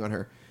thing on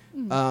her.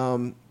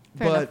 Fair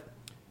But enough.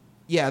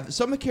 yeah,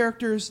 some of the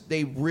characters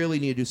they really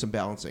need to do some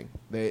balancing.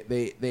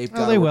 They've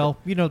got they will.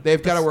 You know, they've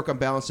got to that's- work on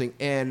balancing.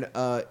 And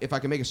if I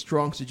can make a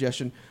strong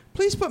suggestion,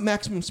 please put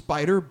Maximum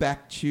Spider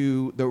back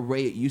to the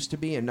way it used to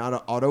be and not an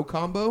auto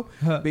combo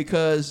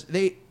because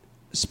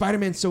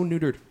Spider-Man's so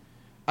neutered.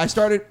 I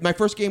started my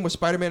first game was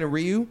Spider-Man and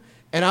Ryu,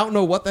 And I don't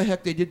know what the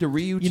heck they did to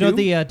Ryu. You know too.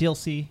 the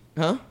DLC.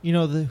 Huh? You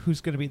know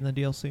who's going to be in the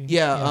DLC.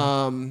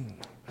 Yeah.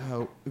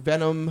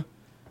 Venom.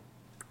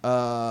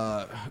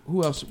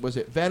 Who else was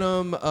it?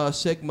 Venom.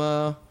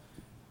 Sigma.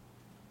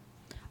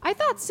 I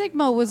thought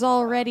Sigma was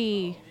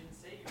already.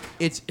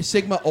 It's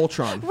Sigma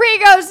Ultron.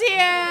 Rigo's here!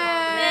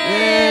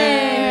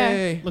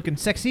 Yay! Looking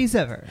sexy as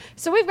ever.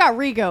 So we've got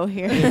Rigo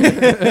here.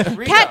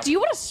 Kat, do you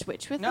want to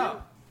switch with him?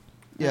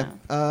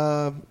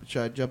 Yeah.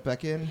 Should I jump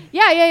back in?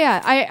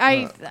 Yeah.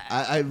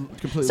 I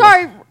completely.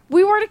 Sorry,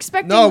 we weren't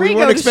expecting No, we Rigo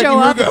weren't to show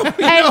up.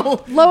 expecting Rigo. And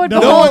No. lo and No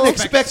behold, one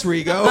expects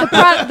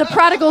Rigo. the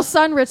prodigal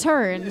son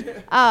returned.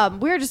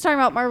 We were just talking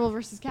about Marvel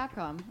vs.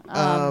 Capcom.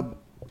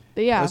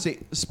 But yeah. Let's see.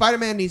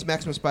 Spider-Man needs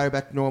maximum spider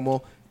back to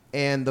normal,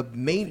 and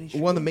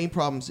one of the main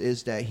problems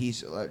is that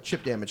he's a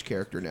chip damage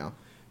character now.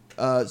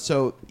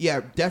 So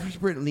yeah,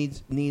 definitely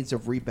needs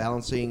of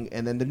rebalancing,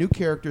 and then the new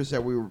characters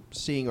that we were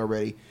seeing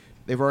already.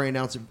 They've already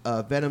announced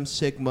Venom,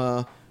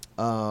 Sigma.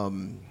 I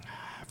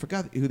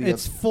forgot who the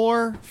It's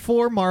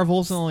four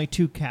Marvels and only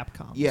 2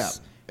 Capcoms.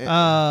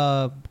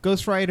 Yeah.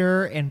 Ghost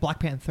Rider and Black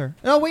Panther.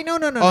 Oh wait, no.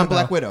 and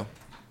Black Widow.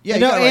 Yeah,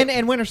 no, you got it right.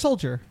 and Winter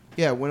Soldier.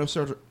 Yeah, Winter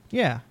Soldier.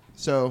 Yeah,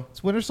 So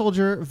it's Winter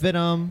Soldier,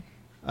 Venom,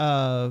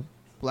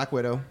 Black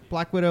Widow.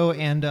 Black Widow,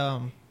 and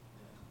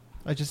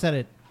I just said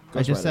it.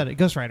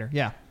 Ghost Rider.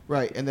 Yeah,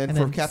 Right, and then And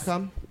for then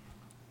Capcom.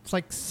 it's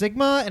like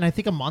Sigma and I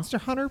think a Monster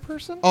Hunter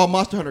person. Oh,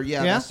 Monster Hunter.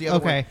 Yeah, Yeah? that's the other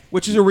one. Okay.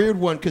 Which is a weird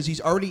one because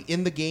he's already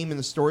in the game in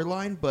the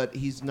storyline, but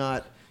he's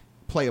not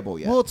playable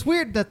yet. Well, it's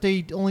weird that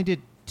they only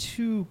did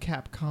 2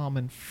 Capcom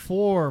and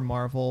 4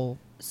 Marvel.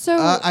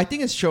 So, I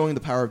think it's showing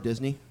the power of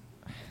Disney.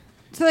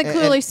 so then and-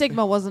 clearly and-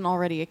 Sigma wasn't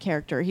already a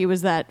character. He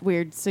was that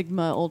weird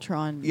Sigma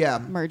Ultron Yeah.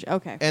 merge.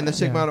 Okay. And the fine.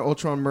 Sigma Yeah. and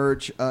Ultron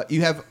merge.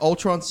 You have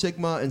Ultron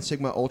Sigma and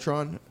Sigma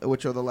Ultron,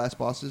 which are the last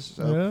bosses.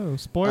 So. Oh,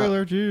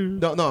 spoiler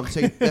juice. No, I'm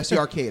saying that's the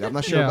arcade. I'm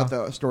not sure Yeah. about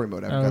the story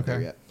mode. I haven't Oh, got there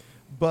okay. yet.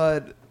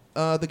 But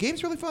the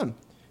game's really fun.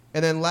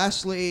 And then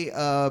lastly,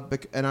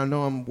 and I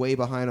know I'm way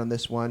behind on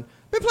this one,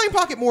 been playing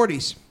Pocket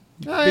Mortys.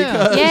 Oh, yeah.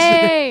 Because-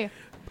 Yay!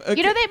 Okay.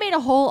 You know, they made a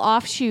whole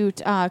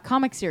offshoot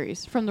comic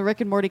series from the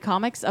Rick and Morty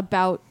comics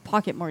about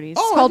Pocket Mortys.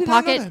 Oh, It's I called did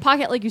not know Pocket that.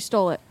 Pocket Like You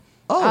Stole It.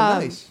 Oh,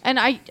 nice. And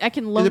I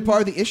can loan. Is it part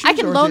of the issues? I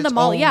can or is loan it them its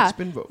all. own Yeah,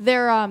 spin vote?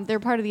 they're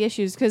part of the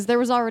issues because there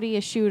was already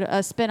a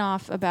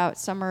spin-off about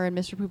Summer and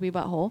Mr. Poopy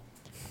Butthole,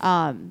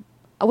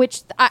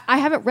 which I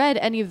haven't read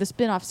any of the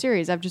spin-off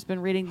series. I've just been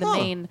reading the Huh.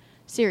 main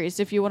series.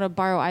 If you want to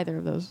borrow either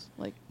of those,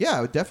 like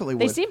Yeah, I definitely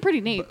they would. seem pretty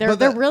neat. But They're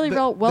the- really the-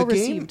 well the game-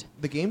 received.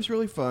 The game's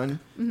really fun.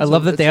 I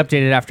love that they it's-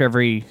 updated after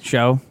every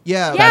show.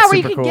 Yeah, Yeah, That's where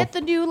you super can cool. get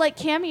the new like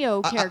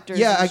cameo characters.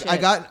 Yeah, and I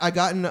shit.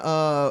 gotten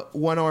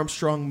One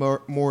Armstrong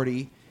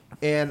Morty,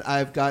 and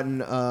I've gotten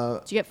Did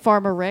you get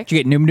Farmer Rick? Did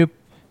you get Noob Noob?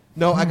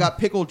 no, I got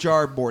Pickle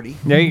Jar Morty,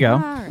 There you go.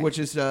 Alright. which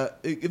is the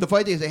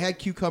funny thing is they had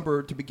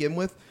Cucumber to begin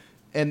with,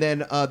 and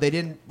then they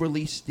didn't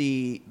release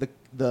the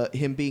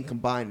him being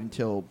combined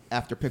until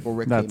after Pickle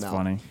Rick That's came out.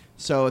 funny.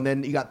 So and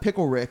then you got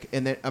Pickle Rick,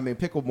 and then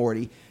Pickle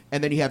Morty,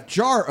 and then you have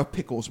Jar of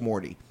Pickles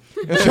Morty.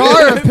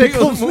 Jar of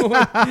Pickles.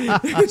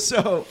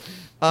 So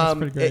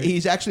pretty great.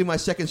 he's actually my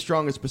second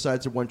strongest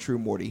besides the One True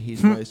Morty.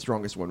 He's my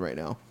strongest one right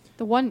now.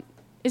 The one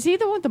is he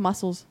the one with the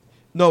muscles?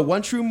 No,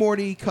 One True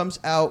Morty comes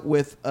out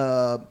with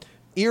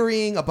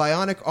earring, a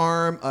bionic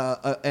arm,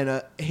 and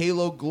a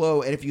halo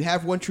glow. And if you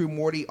have One True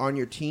Morty on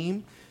your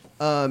team,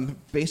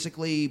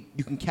 basically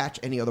you can catch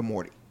any other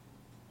Morty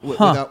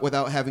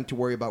without having to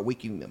worry about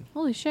weakening them.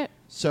 Holy shit!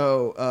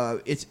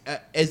 So it's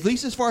at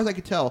least as far as I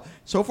can tell.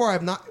 So far,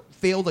 I've not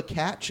failed a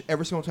catch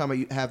every single time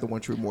I have the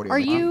One True Morty. Are on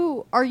my team.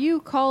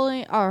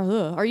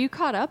 you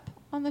caught up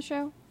on the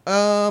show?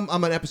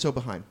 I'm an episode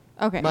behind.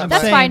 Okay, My-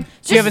 that's my- fine.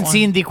 So you haven't one.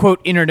 seen the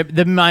quote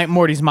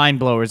Morty's Mind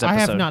Blowers I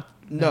episode? have not.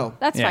 No,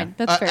 That's Yeah. fine.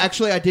 That's fair.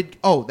 actually, I did.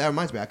 Oh, that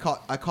reminds me. I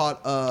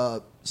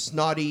caught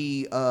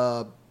snotty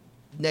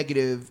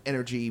negative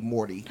energy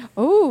Morty.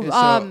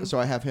 Oh, So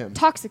I have him.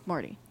 Toxic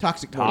Morty.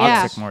 Toxic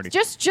Toxic Morty.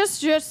 Yeah. Morty.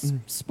 Just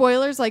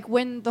spoilers. Like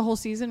when the whole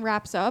season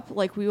wraps up,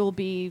 like we will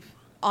be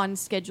on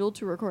schedule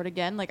to record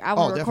again. Like I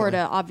will Oh, record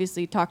definitely.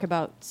 obviously talk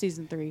about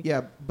season 3.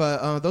 Yeah,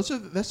 but that's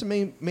the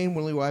main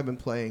really what I've been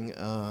playing.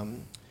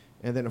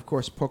 And then of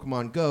course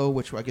Pokemon Go,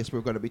 which I guess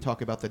we're going to be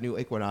talking about the new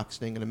Equinox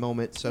thing in a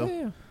moment.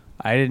 So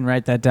I didn't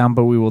write that down,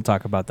 but we will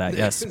talk about that.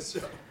 Yes.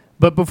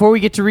 But before we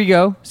get to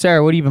Rigo,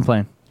 Sarah, what have you been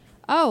playing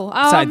Oh,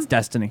 besides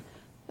Destiny?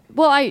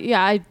 well,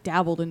 I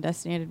dabbled in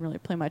Destiny. I didn't really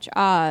play much.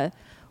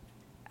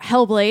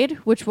 Hellblade,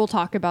 which we'll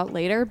talk about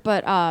later,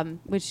 but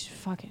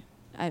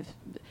that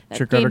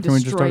Trick game Rider, can we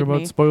just talk destroyed about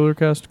me. spoiler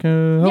cast?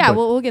 Yeah,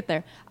 we'll get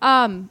there.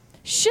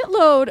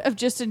 Shitload of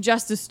just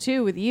Injustice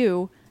 2 with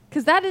you,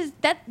 because that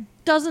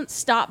doesn't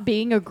stop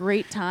being a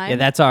great time. Yeah,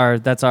 that's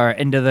our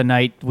end of the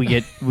night. We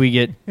get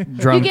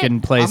drunk get-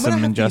 and play I'm gonna some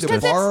have to either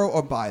Injustice. borrow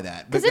or buy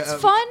that because it's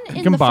fun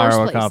in can the borrow a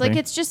first place. copy.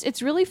 Like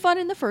it's really fun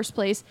in the first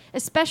place,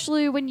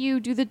 especially when you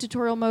do the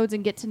tutorial modes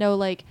and get to know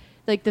like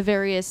the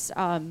various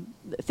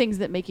things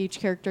that make each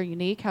character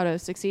unique, how to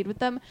succeed with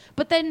them.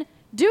 But then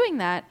doing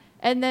that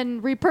and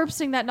then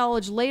repurposing that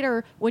knowledge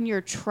later when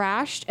you're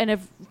trashed and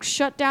have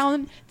shut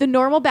down the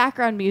normal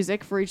background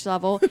music for each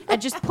level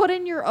and just put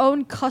in your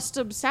own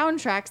custom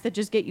soundtracks that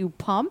just get you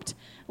pumped.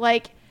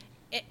 Like,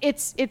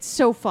 it's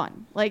so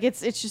fun. Like,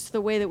 it's just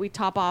the way that we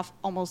top off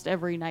almost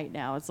every night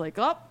now. It's like,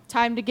 oh,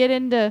 time to get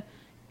into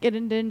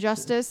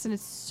Injustice, and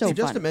it's so And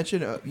just fun. to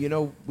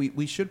mention,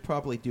 we should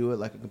probably do it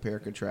like a compare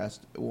and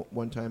contrast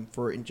one time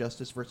for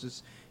Injustice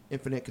versus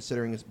Infinite,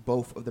 considering it's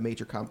both of the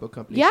major comic book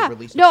companies that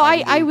released No, a I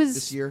fighting game was.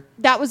 this year.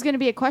 That was going to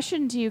be a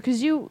question to you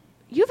because you've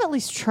at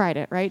least tried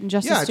it, right?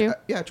 Injustice 2?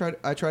 I tried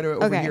it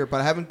over Okay. here,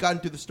 but I haven't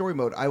gotten to the story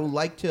mode. I would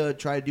like to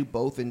try to do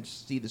both and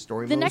see the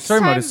story The mode. next Story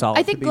mode time, is solid,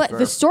 I to think be Glenn, fair.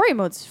 the story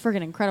mode's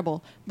friggin'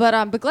 incredible.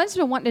 But Glenn's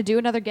been wanting to do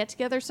another get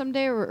together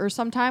someday or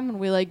sometime when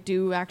we like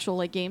do actual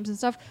like games and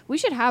stuff. We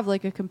should have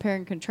like a compare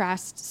and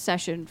contrast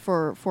session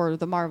for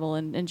the Marvel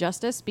and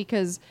Injustice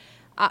because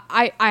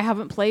I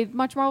haven't played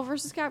much Marvel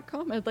vs.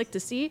 Capcom. I'd like to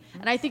see,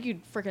 and I think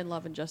you'd freaking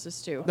love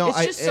Injustice too. No,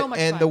 it's just so much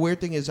and fun. the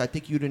weird thing is, I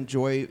think you'd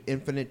enjoy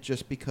Infinite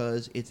just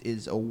because it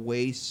is a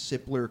way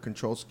simpler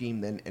control scheme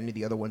than any of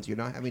the other ones. You're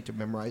not having to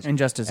memorize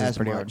Injustice is as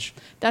pretty hard. much.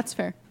 That's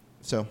fair.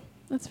 So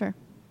That's fair.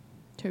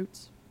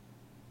 Totes.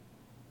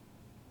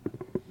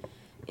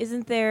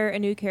 Isn't there a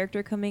new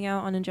character coming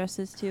out on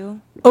Injustice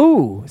 2?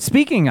 Oh,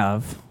 speaking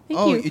of,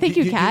 Thank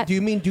you, Kat. Do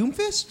you mean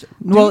Doomfist?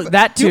 Well,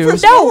 that too.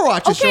 Doomfist No,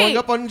 Overwatch is okay. showing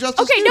up on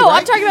Injustice Okay, 2, no, I'm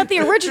right? talking about the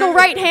original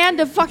right hand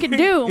of fucking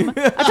Doom. I'm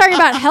talking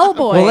about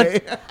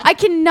Hellboy. Well, I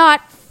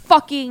cannot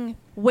fucking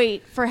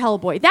wait for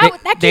Hellboy. That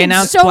they game's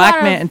announced so Black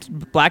out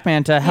of Black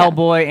Manta,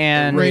 Hellboy,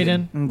 and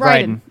Raiden.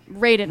 Raiden.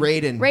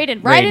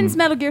 Raiden. Raiden's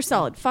Metal Gear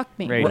Solid. Fuck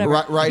me. Raiden. Whatever.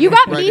 Raiden- You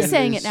got me Raiden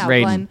saying is- it now,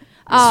 Raiden. Glenn.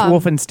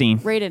 Wolfenstein.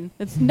 Raiden.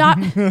 It's not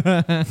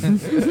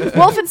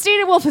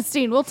Wolfenstein and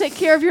Wolfenstein. We'll take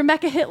care of your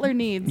Mecha Hitler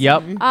needs.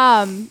 Yep.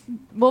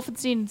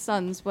 Wolfenstein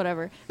Sons,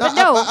 whatever. No, But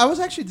no, I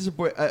was actually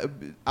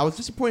disappointed. I was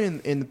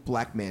disappointed in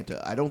Black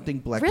Manta. I don't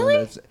think Black Really?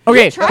 Manta is...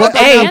 Okay, You tried well,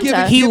 Black A,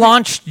 Manta. he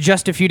launched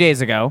just a few days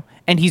ago,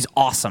 and he's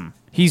awesome.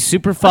 He's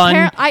super fun.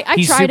 I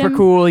he's tried super him.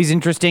 cool. He's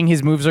interesting.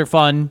 His moves are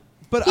fun.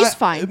 But He's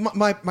fine.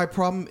 My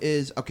problem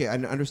is, okay, I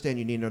understand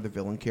you need another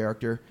villain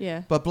character.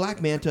 Yeah. But Black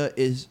Manta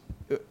is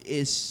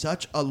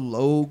such a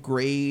low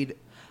grade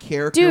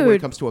character when it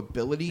Dude. comes to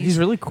abilities. He's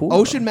really cool,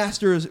 Ocean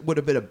Masters would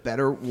have been a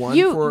better one.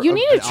 You for need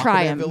an to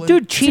try Aquaman him. villain.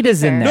 Dude,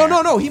 Cheetah's in fair.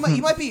 there. No. He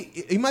might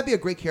be a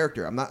great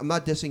character. I'm not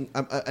dissing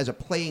as a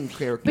playing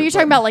character. But you're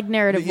talking about, like,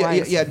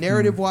 narrative-wise. Yeah,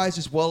 narrative wise,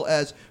 as well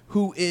as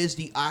who is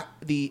the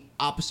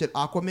opposite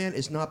Aquaman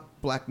is not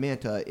Black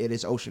Manta. It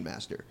is Ocean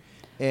Master.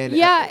 And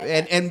Yeah.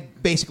 and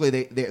basically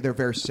they're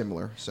very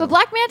similar. So but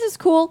Black Manta's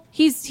cool.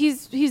 He's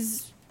he's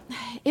his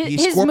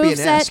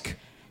Scorpion-esque.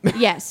 moveset.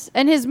 Yes,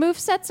 and his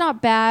moveset's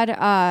not bad.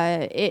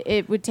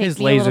 It would take His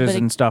me a little lasers bit of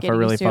and stuff are getting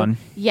really used to. fun.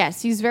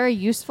 Yes, he's very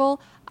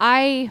useful.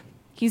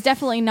 He's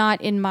definitely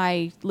not in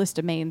my list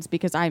of mains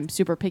because I'm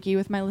super picky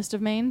with my list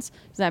of mains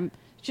because I'm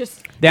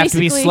just They have to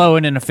be basically- slow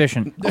and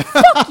inefficient.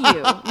 Fuck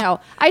you. No,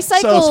 I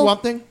cycle. So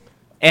Swamp Thing.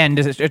 And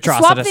Swamp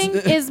Atrocitus. Thing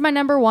is my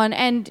number one,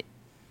 and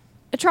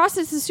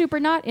Atrocitus is super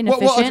not Well,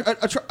 inefficient.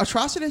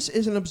 Atrocitus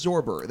is an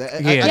absorber.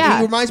 Yeah.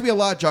 He reminds me a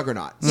lot of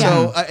Juggernaut.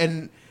 Yeah. So,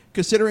 and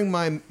considering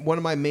one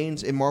of my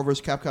mains in Marvel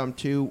vs. Capcom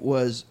 2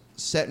 was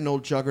Sentinel,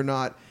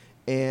 Juggernaut,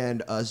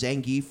 and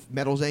Zangief,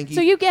 Metal Zangief.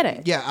 So you get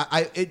it. Yeah,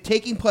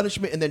 taking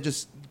punishment and then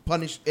just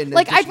punish. And then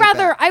Like dishing it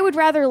back. I would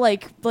rather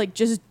like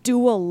just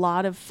do a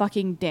lot of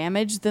fucking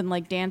damage than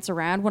like dance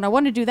around. When I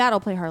want to do that, I'll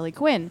play Harley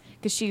Quinn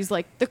because she's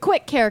like the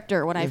quick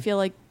character when I feel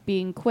like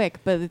being quick.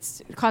 But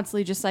it's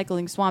constantly just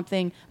cycling Swamp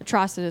Thing,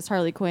 Atrocitus,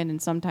 Harley Quinn, and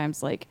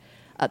sometimes like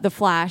the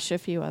Flash, a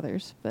few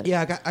others. But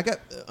Yeah, I got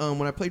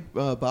when I played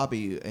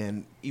Bobby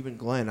and even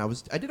Glenn,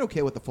 I did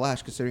okay with the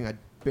Flash considering I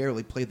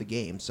barely played the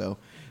game. So,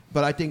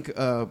 but I think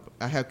I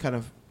have kind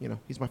of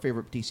he's my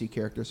favorite DC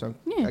character, so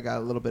Yeah. I got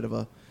a little bit of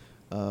a.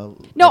 No,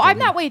 edge on I'm him.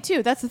 that way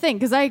too. That's the thing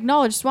because I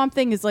acknowledge Swamp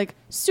Thing is like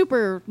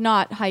super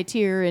not high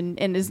tier and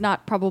is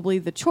not probably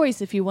the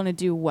choice if you want to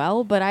do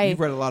well. But You've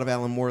read a lot of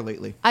Alan Moore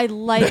lately. I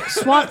like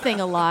Swamp Thing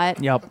a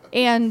lot. Yep.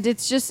 And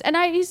it's just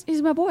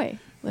he's my boy.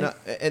 Like, No,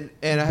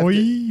 and I have Boy.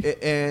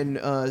 to,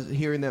 and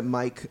hearing that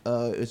Mike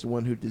is the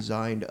one who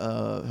designed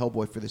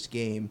Hellboy for this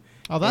game.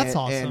 Oh, that's and-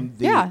 awesome. and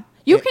yeah,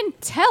 you can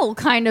tell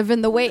kind of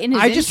in the way in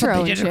his I just intro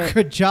thought they and did a shit.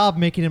 good job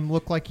making him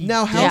look like he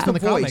Now, how's Yeah. the from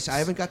voice? comics. I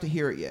haven't got to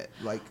hear it yet.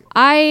 Like,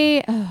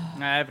 I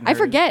haven't I heard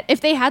forget if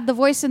they had the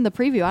voice in the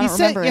preview. I He don't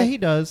said, remember yeah, it. he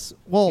does.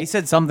 Well, He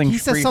said something He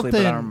said briefly, something. but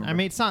I don't remember. I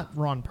mean, it's not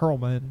Ron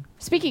Perlman.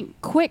 Speaking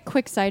quick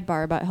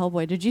sidebar about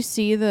Hellboy. Did you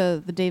see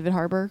the David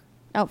Harbour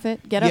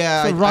outfit? Get up.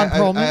 yeah, So Ron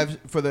Perlman? I have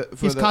for the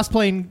He's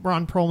cosplaying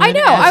Ron Perlman. I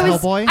know. As I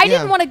was. Hellboy. I Yeah.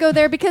 didn't want to go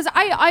there because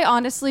I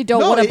honestly don't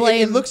No, want to it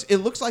blame.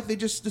 looks like they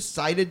just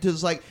decided to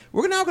like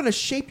we're now going to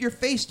shape your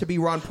face to be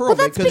Ron Perlman well,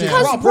 that's it's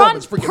because Ron Ron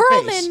Perlman's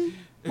freaking face. Perlman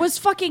was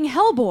fucking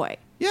Hellboy.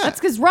 Yeah. That's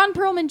because Ron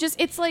Perlman just.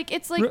 It's like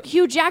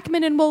Hugh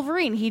Jackman and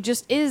Wolverine. He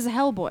just is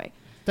Hellboy.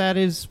 That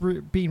is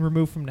being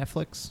removed from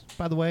Netflix,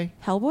 by the way.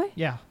 Hellboy.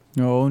 Yeah.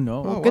 No,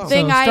 no. Oh, Good wow.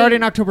 thing so I-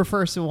 starting October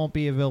 1st, it won't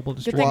be available to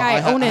Good stream. thing Well,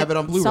 I own have it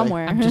on Blu-ray.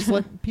 somewhere. I'm just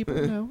letting people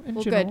know in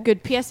well, general.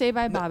 good PSA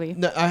by Bobby.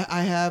 No,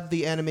 I have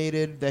the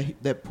animated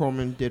that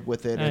Perlman did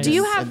with it. And Do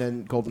you then- have and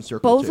then Golden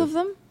Circle Both too. of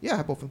them? Yeah, I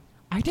have both of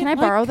them. Can I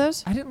borrow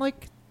those? I didn't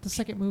like the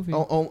second movie.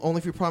 Only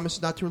if you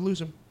promise not to lose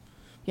them.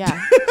 Yeah.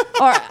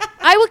 Or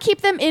I will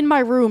keep them in my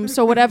room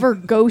so whatever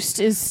ghost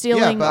is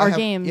stealing but I our have-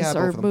 games yeah,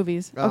 both or of them.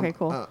 movies. Okay,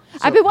 cool. So-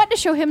 I've been wanting to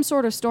show him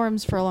Sword of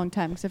Storms for a long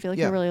time because I feel like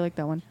Yeah. he really liked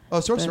that one.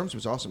 Oh, Sword of But- Storms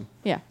was awesome.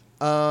 Yeah.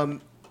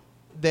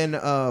 Then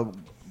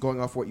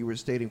going off what you were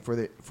stating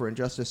for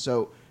Injustice,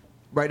 so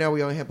right now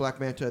we only have Black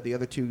Manta. The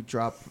other two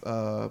drop.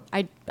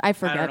 I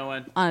forget. know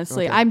when.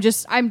 Honestly, Okay. I'm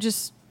just.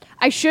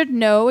 I should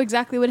know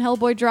exactly when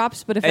Hellboy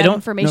drops, but if I that don't know if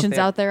information's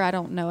they- out there, I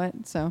don't know it.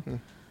 So.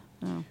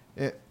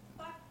 eh.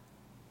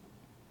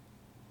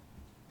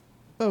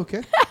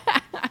 Okay.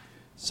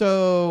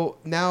 So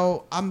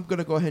now I'm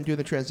gonna go ahead and do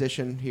the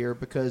transition here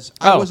because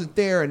I Oh. wasn't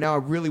there, and now I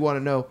really want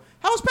to know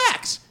how's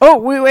PAX. Oh,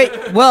 wait.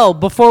 Well,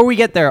 before we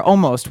get there,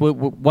 almost,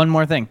 one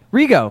more thing.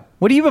 Rigo,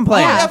 what have you been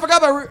playing? Oh, Yeah. yeah, I forgot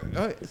about.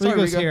 Sorry,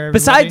 Rigo's Rigo. here, everybody.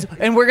 Besides,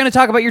 and we're going to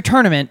talk about your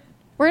tournament.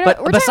 We're But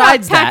talking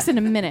besides about PAX that- in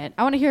a minute.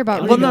 I want to hear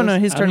about. Well, no, Rigo's. no,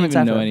 his I don't tournament's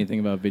even know after. anything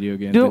about video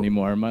games Do-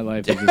 anymore. My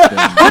life has just been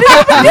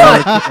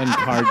work and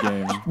card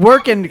games.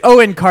 Work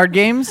and card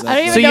games. I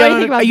don't even so know you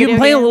anything about you've been video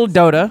playing a games.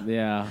 little Dota,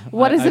 Yeah.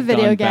 What is a I've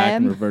video gone back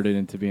and game? reverted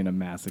into being a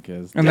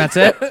masochist. and that's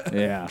it.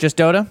 Yeah. Just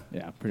Dota.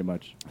 yeah, pretty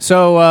much.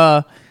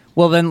 So,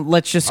 well, then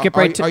let's just skip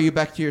right to. Are you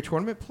back to your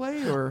tournament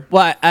play or?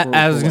 Well, I For- was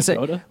for going to say,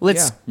 what, Dota?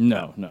 let's.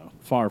 Yeah. No,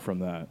 far from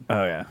that.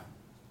 Oh yeah.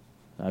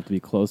 I have to be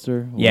closer.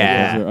 A little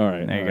Yeah. closer? All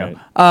right. There you all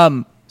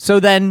right. go. So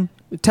then,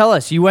 tell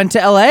us, you went to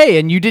LA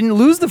and you didn't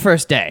lose the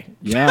first day.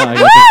 Yeah, I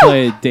got to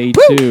play day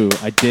 2.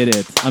 I did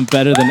it. I'm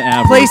better than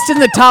average. Placed in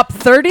the top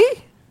 30.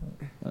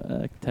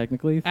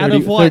 Technically, Out 30,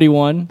 of what?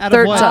 31. Out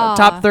of what?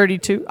 Top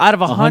 32 out of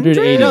 100.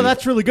 180. No,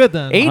 that's really good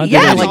then. 80, 100.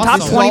 yeah, That's like top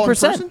awesome. All in 20%.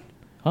 person?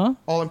 Huh?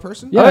 All in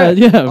person? Yeah, right.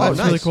 yeah. Oh, That's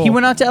nice. really cool. He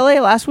went out to LA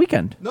last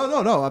weekend. No.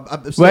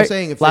 I'm still Right.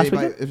 saying if Last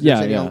anybody, weekend? if Yeah,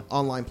 there's any yeah.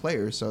 online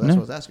players, so that's what I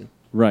was asking.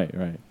 Right.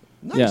 Nice,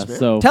 yeah. man.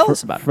 So Tell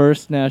us about it.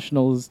 first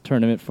nationals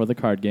tournament for the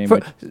card game. For,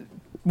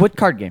 what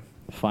card game?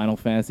 Final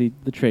Fantasy,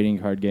 the trading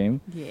card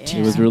game. Yeah.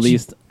 It was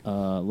released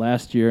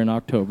last year in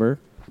October,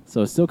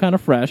 so it's still kind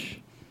of fresh.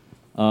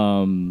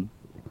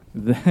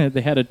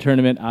 They had a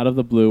tournament out of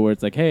the blue where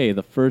it's like, hey,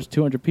 the first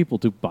 200 people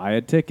to buy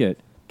a ticket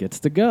gets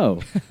to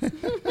go.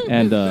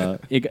 And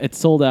it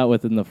sold out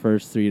within the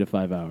first 3 to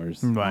 5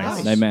 hours. Nice.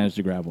 And I managed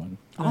to grab one.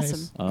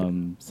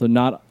 Awesome. So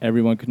not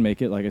everyone could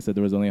make it. Like I said,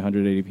 there was only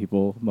 180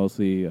 people,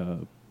 mostly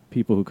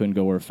people who couldn't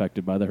go were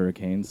affected by the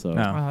hurricane. So,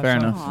 No, Wow, fair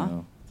that's enough. Aw.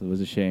 so it was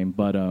a shame.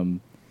 But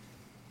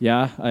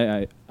yeah,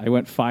 I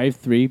went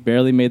 5-3,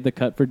 barely made the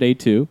cut for day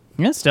 2.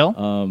 Yeah, still.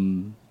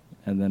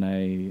 And then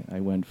I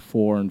went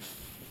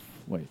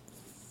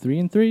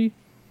 3-3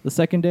 the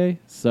second day.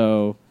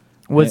 So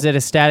Was it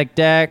a static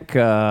deck?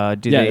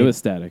 it was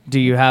static. Do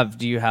you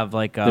have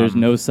like There's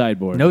no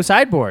sideboard. no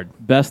sideboard?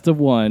 Best of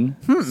 1,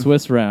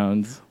 Swiss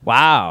rounds.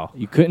 Wow.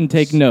 You couldn't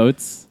take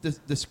notes.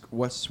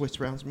 What Swiss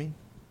rounds mean?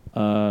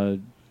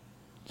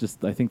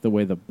 Just I think the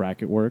way the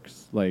bracket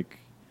works, like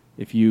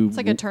if you It's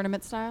like a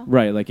tournament style.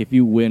 right, like if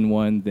you win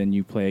one, then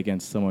you play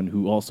against someone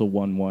who also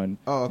won one.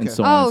 Oh, okay. And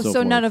so on Oh, and so so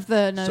forth. none of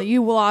the So-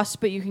 you lost,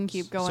 but you can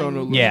keep going. So no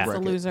against Yeah. the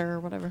bracket. loser or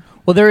whatever.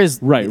 Well, there is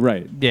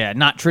Right. Yeah,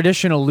 not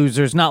traditional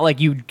losers. Not like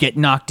you get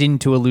knocked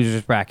into a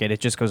loser's bracket. It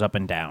just goes up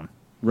and down.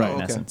 Right. Oh,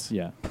 In okay. essence.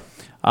 Yeah.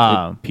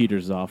 Um, It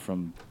peters off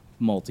from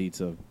multi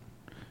to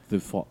the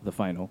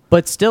final.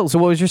 but still, so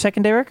what was your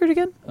second day record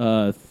again?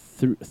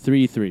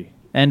 3-3.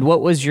 And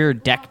what was your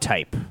deck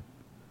type?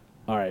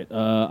 All right.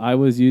 I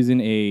was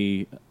using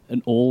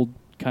an old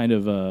kind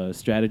of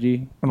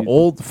strategy. An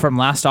old from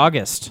last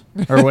August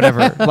or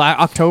whatever,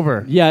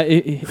 October. Yeah,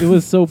 it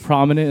was so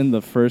prominent in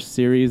the first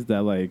series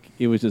that like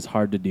it was just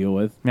hard to deal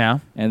with. Yeah.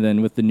 And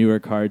then with the newer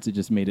cards, it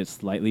just made it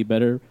slightly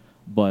better,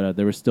 but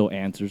there were still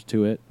answers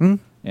to it.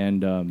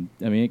 And I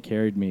mean, it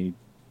carried me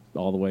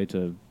all the way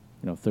to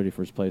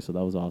 31st place, so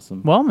that was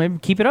awesome. Well, maybe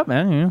keep it up,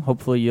 man.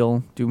 Hopefully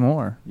you'll do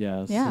more.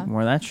 Yeah. Yeah.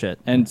 More of that shit.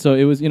 And so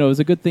it was, it was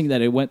a good thing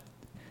that it went.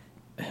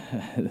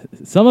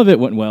 Some of it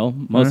went well,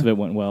 most of it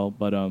went well,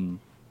 but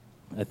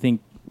I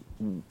think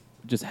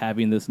just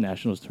having this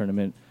nationals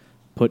tournament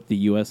put the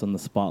U.S. on the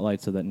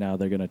spotlight, so that now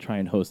they're going to try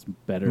and host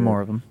better,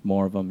 More of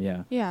 'em.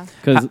 yeah. Yeah.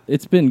 Because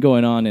it's been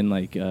going on in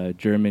like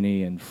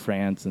Germany and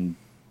France and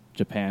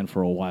Japan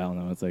for a while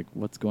now. It's like,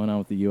 what's going on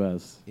with the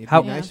U.S.? It'd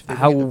How be nice if they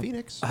how could get the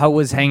Phoenix. how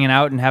was hanging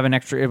out and having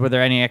extra? Were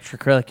there any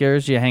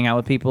extracurriculars? Do you hang out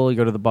with people? You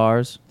go to the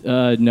bars?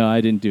 No,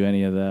 I didn't do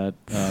any of that.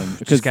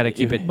 Just got to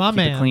keep it My keep it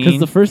man. clean. Because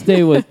the first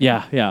day was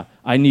yeah.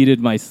 I needed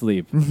my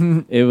sleep.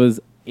 It was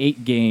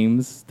 8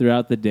 games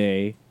throughout the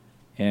day,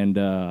 and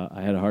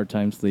I had a hard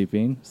time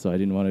sleeping, so I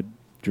didn't want to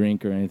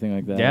drink or anything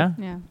like that. Yeah?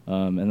 Yeah.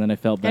 And then I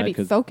felt Gotta bad be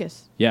because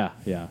focused. yeah.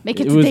 Make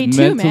it it to was day 2,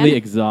 mentally man.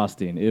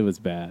 exhausting. It was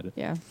bad.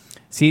 Yeah.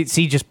 See,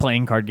 just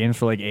playing card games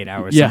for like 8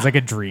 hours Yeah. sounds like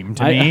a dream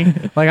to I- me.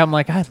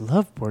 Like I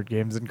love board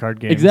games and card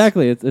games.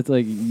 Exactly. It's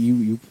like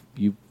you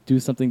do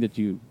something that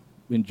you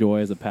enjoy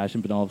as a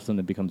passion, but all of a sudden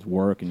it becomes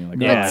work, and you're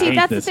like, Yeah. oh, But I see, hate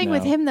that's the this thing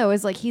with now. him though,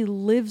 is like he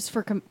lives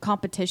for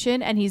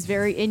competition, and he's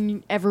very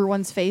in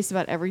everyone's face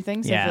about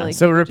everything. So I feel Yeah. like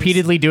So he would just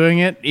repeatedly doing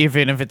it,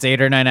 even if it's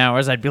 8 or 9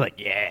 hours, I'd be like,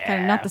 yeah.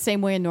 kind of not the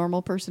same way a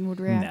normal person would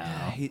react.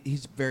 No.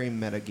 He's very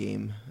meta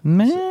game.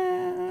 Meh.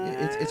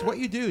 It's what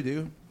you do,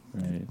 dude.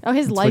 Right. Oh,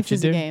 his That's life what you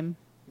is a do. game.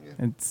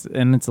 It's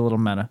a little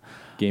meta.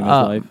 Game is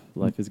Uh, life.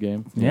 Life is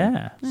game.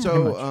 Yeah. pretty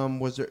So,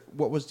 much.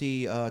 what was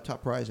the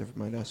top prize, if I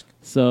might ask?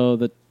 So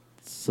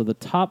the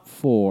top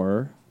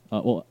 4,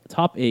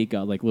 top 8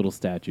 got like little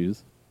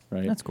statues,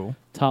 right? That's cool.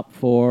 Top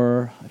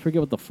 4, I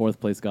forget what the 4th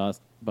place got,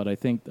 but I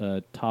think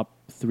top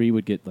 3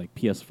 would get like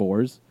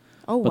PS4s.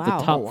 Oh But wow.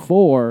 the top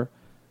 4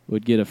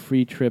 would get a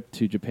free trip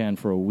to Japan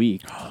for a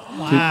week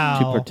Wow.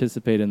 to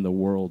participate in the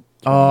world.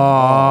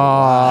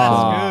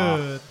 That's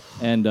good.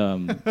 And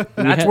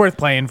That's worth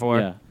playing for.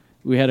 Yeah,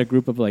 we had a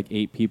group of like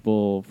 8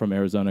 people from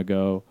Arizona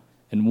go,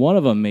 and one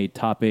of them made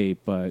top 8,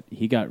 but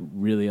he got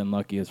really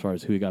unlucky as far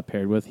as who he got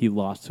paired with. He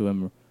lost to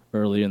him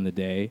earlier in the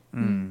day,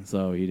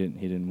 so he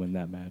didn't win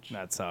that match.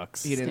 That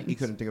sucks. He Stinks.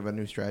 couldn't think of a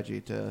new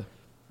strategy to.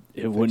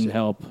 It wouldn't it.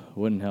 help.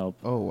 Wouldn't help.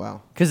 Oh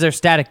wow. Because they're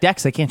static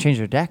decks. They can't change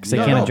their decks. They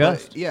No, can't no,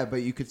 adjust.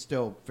 But you could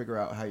still figure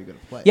out how you're gonna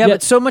play. Yeah, Yeah.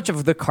 but so much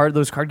of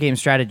those card game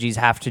strategies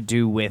have to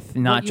do with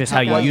not you just pick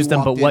how you up. use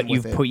them, but Walked in what with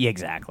you've it. put. Yeah,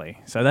 exactly.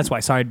 So that's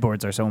why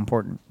sideboards are so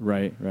important.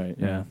 Right.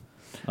 Yeah.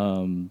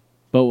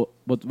 But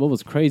what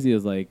was crazy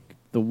is like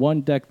the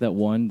one deck that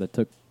won, that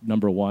took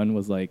number 1,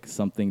 was like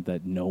something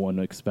that no one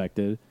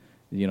expected.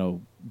 You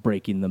know,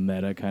 breaking the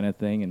meta kind of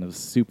thing, and it was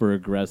super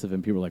aggressive.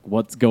 And people were like,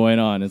 "What's going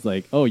on?" It's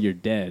like, "Oh, you're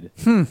dead."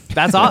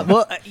 That's all.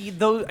 Well,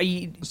 those.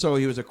 So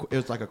it was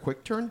like a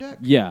quick turn deck.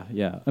 Yeah.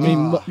 I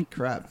mean,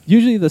 Crap.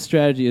 usually the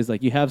strategy is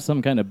like you have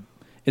some kind of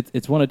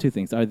it's one of two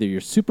things: either you're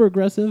super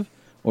aggressive,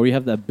 or you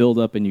have that build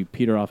up and you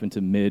peter off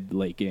into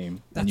late game.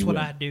 and That's you what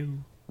win. I do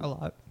a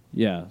lot.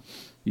 Yeah,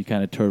 you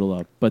kind of turtle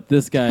up. But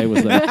this guy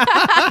was like,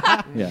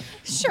 yeah,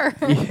 Sure.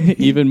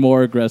 even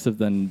more aggressive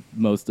than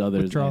most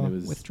others. Withdraw, and it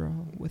was, withdraw.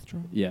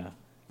 Yeah,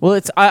 Well,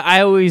 it's. I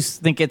always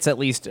think it's at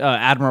least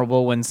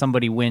admirable when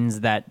somebody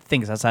wins that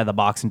thinks outside the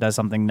box and does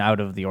something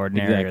out of the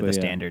ordinary or Exactly, the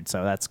yeah. standard.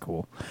 So that's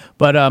cool.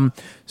 But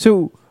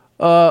so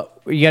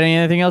you got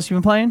anything else you've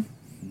been playing?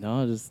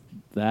 no, just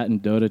that and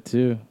Dota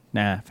 2.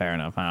 Nah, fair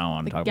enough. I don't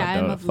want to The talk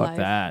game about Dota. of Fuck life.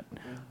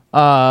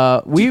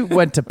 that. We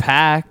went to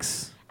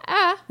PAX.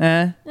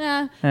 Yeah.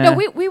 Eh. No,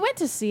 we went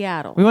to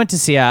Seattle. We went to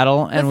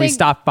Seattle and we thing-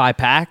 stopped by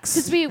PAX.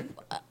 Because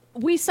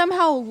we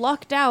somehow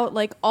lucked out.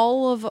 Like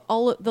all of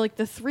like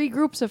the 3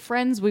 groups of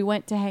friends we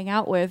went to hang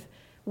out with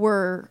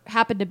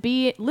happened to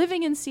be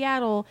living in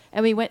Seattle,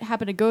 and we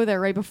happened to go there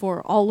right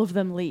before all of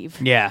them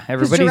leave. Yeah, Because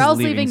everybody's Jarrell's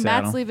leaving Matt's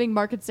Seattle. leaving,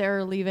 Mark and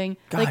Sarah are leaving.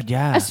 God, like,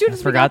 yeah. As soon I as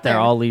we forgot got they're there,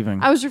 all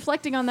leaving. I was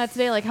reflecting on that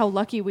today, like how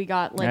lucky we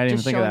got, I like didn't even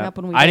just think of showing that. up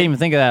when we. I did. didn't even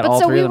think of that. But All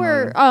so three we of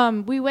them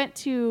were, we went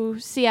to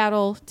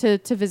Seattle to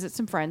visit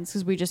some friends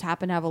because we just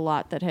happened to have a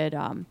lot that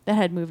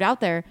had moved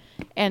out there,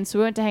 and so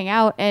we went to hang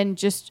out and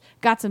just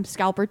got some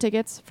scalper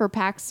tickets for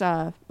PAX.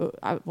 I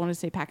want to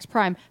say PAX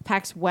Prime,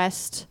 PAX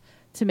West,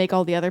 to make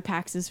all the other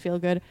PAXs feel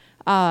good.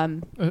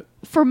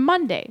 For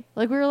Monday,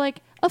 like we were like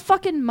a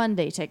fucking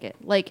Monday ticket.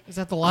 Like, Is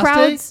that the last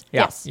crowds? day?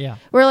 Yeah. Yes. Yeah.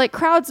 We're like,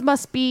 crowds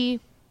must be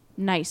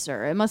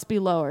nicer. It must be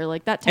lower.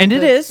 Like that type And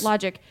of it is.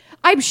 logic.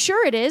 I'm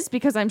sure it is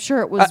because I'm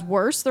sure it was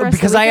worse the rest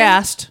because of the I weekend.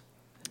 asked.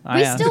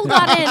 We still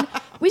got in.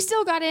 We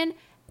still got in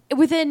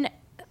within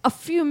a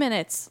few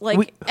minutes.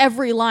 Like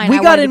every line. We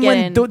I got wanted in to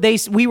get when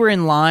in. we were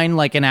in line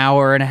like an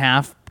hour and a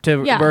half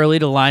Yeah. early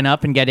to line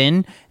up and get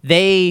in.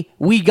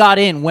 We got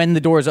in when the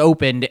doors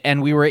opened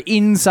and we were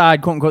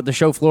inside quote unquote the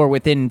show floor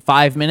within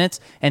 5 minutes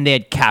and they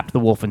had capped the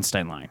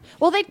Wolfenstein line.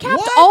 Well, they'd capped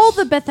What? all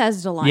the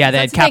Bethesda lines. Yeah, they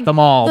That's had the capped thing. them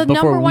all the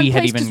before number one we had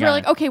place, even 'cause we're gotten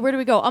like, in. okay, where do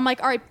we go? I'm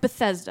like, all right,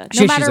 Bethesda. No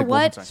She's matter like,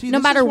 what, Wolfenstein. See, no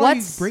this matter is why what.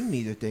 you bring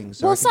me to things.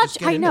 So Well, I can just such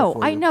get I in there know,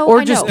 for I you. know, Or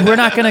I just know. we're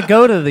not going to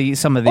go to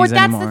some of these Or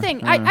that's anymore. the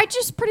thing. I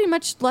just pretty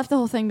much left the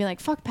whole thing being like,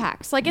 fuck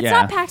PAX. Like, it's Yeah.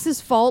 not PAX's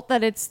fault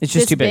that it's It's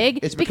this just too big.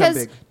 It's become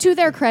because, big. to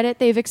their credit,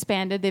 they've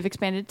expanded. They've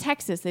expanded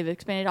Texas. They've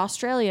expanded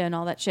Australia and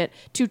all that shit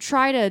to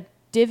try to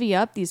divvy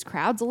up these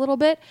crowds a little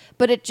bit.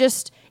 But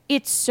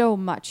it's so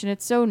much and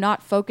it's so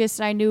not focused.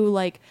 And I knew,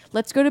 like,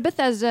 let's go to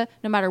Bethesda.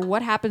 No matter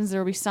what happens,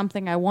 there will be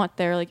something I want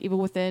there. Like, even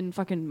within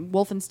fucking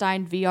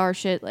Wolfenstein VR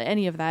shit, like,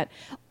 any of that,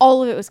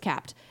 all of it was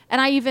capped. And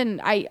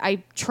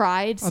I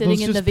tried Are sitting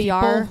those in the just people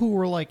VR. who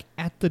were like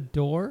at the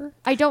door?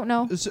 I don't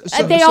know. So-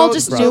 They all so-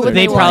 just so knew what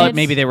they they probably wanted.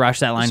 maybe they rushed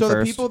that line So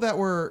first. the people that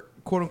were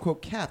quote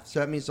unquote capped. So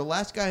that means the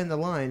last guy in the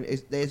line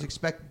is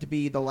expected to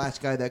be the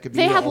last guy that could be.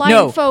 They had the- line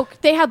No. folk.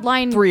 They had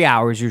line. 3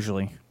 hours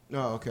usually.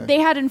 Oh, okay. They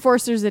had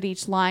enforcers at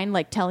each line,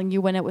 like telling you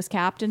when it was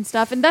capped and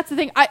stuff. And that's the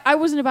thing. I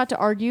wasn't about to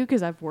argue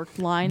because I've worked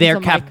lines. They're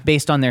I'm capped like,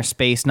 based on their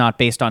space, not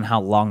based on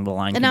how long the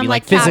line And can I'm be.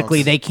 like, Like physically,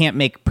 capped. they can't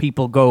make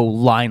people go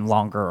line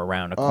longer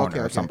around a corner okay,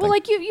 or okay. something. well,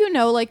 like you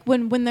know, like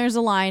when there's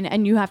a line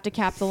and you have to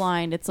cap the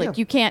line, it's like Yeah.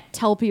 you can't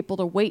tell people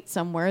to wait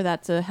somewhere.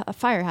 That's a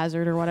fire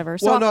hazard or whatever.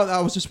 So well, no,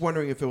 I was just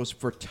wondering if it was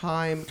for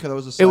time because it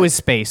was a. it was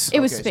space. it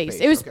was Okay, space.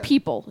 space, It was okay.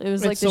 people. It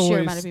was like It's the sheer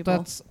always- amount of people.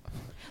 That's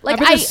Like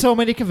I've been to so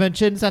many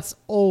conventions. That's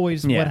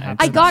always Yeah, what it's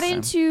happens. I got about them.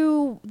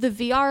 into the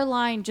VR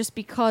line just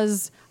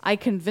because I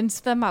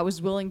convinced them I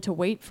was willing to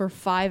wait for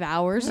 5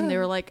 hours, and they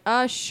were like,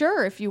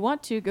 sure, if you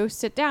want to, go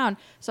sit down.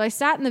 So I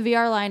sat in the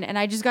VR line, and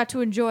I just got to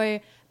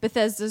enjoy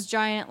Bethesda's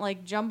giant,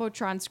 like,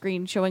 Jumbotron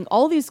screen showing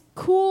all these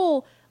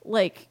cool,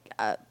 like,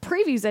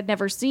 previews I'd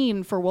never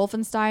seen for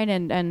Wolfenstein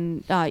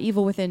and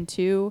Evil Within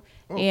 2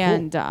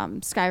 and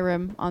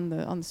Skyrim on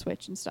the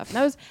Switch and stuff.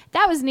 And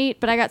that was neat,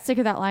 but I got sick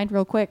of that line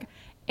real quick.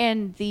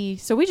 And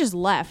so we just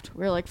left.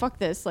 We were like, fuck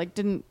this. Like,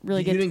 didn't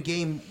really You get didn't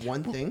game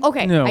one thing?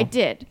 Okay, No. I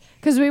did,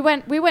 because we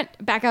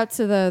went back out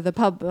to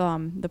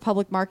the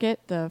public market,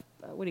 the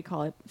what do you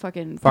call it?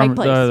 Fucking Pike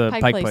Place, the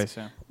Pike Place,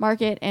 yeah.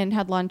 market, and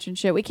had lunch and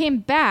shit. We came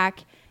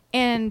back,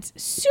 and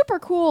super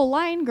cool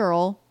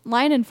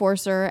line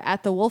enforcer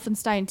at the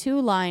Wolfenstein 2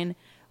 line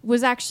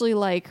was actually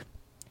like,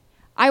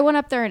 I went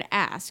up there and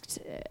asked,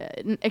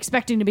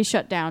 expecting to be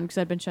shut down because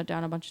I'd been shut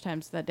down a bunch of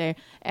times that day,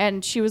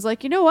 and she was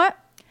like, you know what?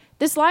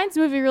 This line's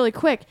moving really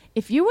quick.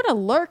 If you want to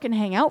lurk and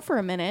hang out for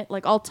a minute,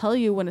 like, I'll tell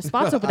you when a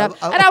spot's open up.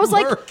 I'll And I was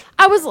like, lurk.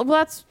 well,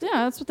 that's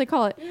what they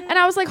call it. And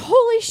I was like,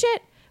 holy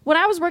shit. When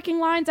I was working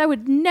lines, I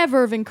would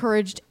never have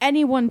encouraged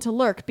anyone to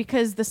lurk,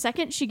 because the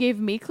second she gave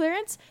me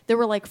clearance, there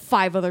were like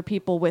 5 other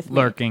people with me.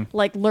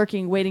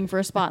 Lurking, waiting for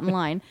a spot in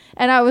line.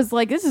 And I was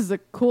like, this is the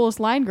coolest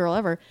line girl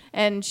ever.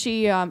 And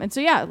she, and so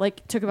yeah,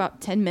 like, took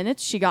about 10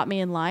 minutes. She got me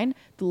in line.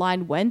 The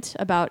line went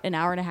about an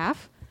hour and a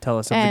half. Tell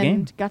us of the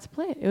And game. got to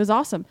play it. It was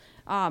awesome.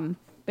 But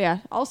yeah.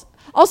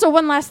 Also,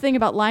 one last thing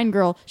about Line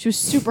Girl. She was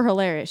super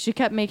hilarious. She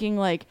kept making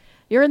like,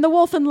 "You're in the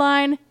Wolfen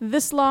line.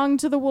 This long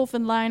to the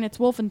Wolfen line. It's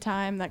Wolfen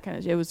time." That kind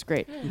of. It was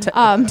great.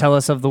 Tell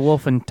us of the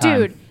Wolfen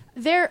time. Dude,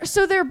 their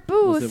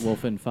booth. Was it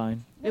Wolfen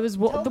fine? It was the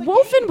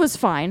Wolfen was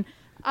fine.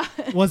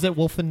 Was it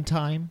Wolfen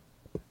time?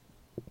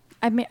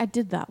 I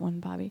did that one,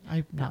 Bobby.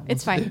 No,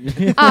 It's fine.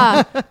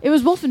 It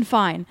was Wolfen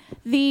fine.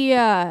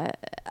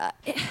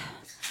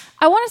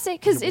 I want to say,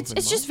 because it's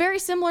just very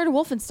similar to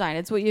Wolfenstein.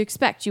 It's what you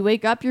expect. You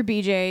wake up, you're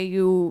BJ.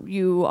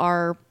 You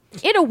are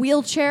in a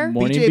wheelchair.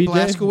 Morning BJ BJ?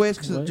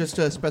 Blazkowicz, What? just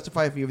to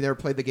specify if you've never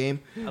played the game.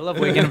 I love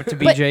waking up to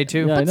BJ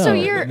too. Yeah, I But so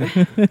know. you're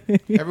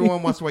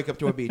Everyone wants to wake up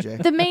to a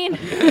BJ. the main.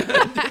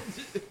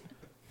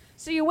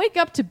 So you wake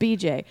up to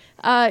BJ.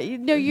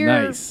 You're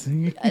Nice.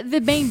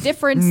 the main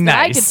difference that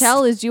I could Nice.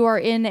 tell is you are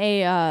in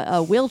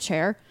a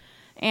wheelchair,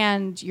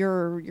 and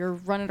you're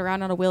running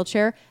around on a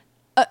wheelchair.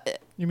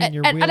 You mean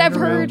you're and wheeling I've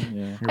around? heard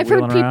Yeah. I've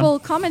heard wheeling around? people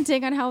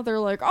commenting on how they're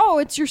like,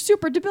 "Oh, you're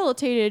super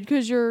debilitated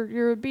because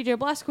you're BJ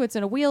Blazkowicz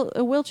in a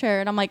wheelchair,"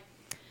 and I'm like,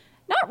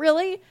 not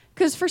really,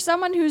 because for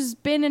someone who's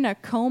been in a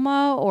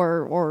coma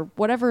or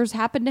whatever's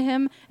happened to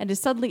him and is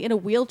suddenly in a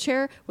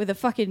wheelchair with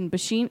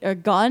a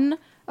gun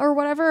or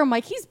whatever, I'm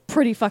like, he's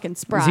pretty fucking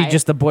spry. Is he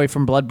just the boy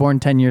from Bloodborne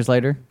 10 years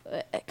later?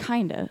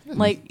 Kinda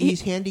like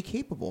He's handy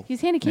capable.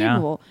 he's handy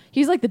capable.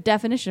 He's like the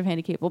definition of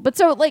handy capable. But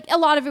so like a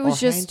lot of it was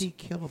just handy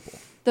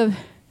killable.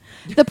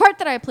 the part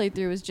that I played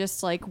through was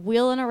just like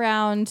wheeling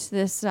around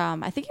this.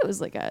 I think it was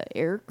like a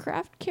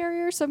aircraft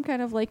carrier, some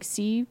kind of like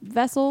sea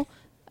vessel,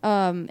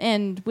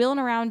 and wheeling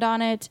around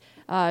on it,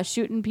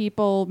 shooting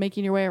people,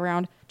 making your way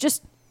around.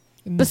 Just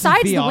And this is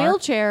besides the VR?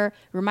 wheelchair,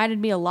 reminded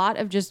me a lot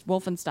of just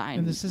Wolfenstein.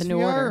 And this is the New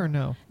VR Order. or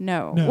no?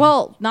 No. No.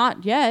 Well,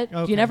 not yet.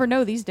 Okay. You never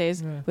know these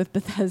days Yeah. with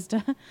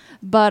Bethesda.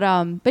 But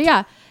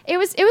yeah, it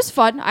was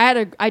fun.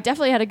 I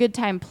definitely had a good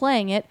time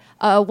playing it.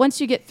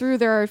 Once you get through,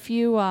 there are a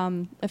few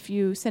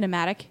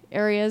cinematic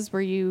areas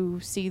where you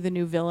see the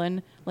new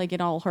villain like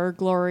in all her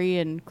glory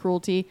and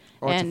cruelty.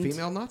 Oh, it's and a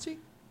female Nazi?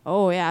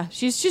 Oh yeah,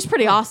 she's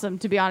pretty awesome,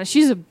 to be honest.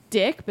 She's a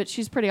dick, but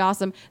she's pretty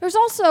awesome. There's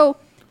also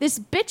this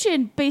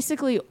bitchin'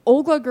 basically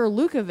Olga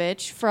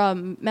Gurlukovich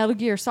from Metal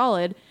Gear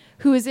Solid,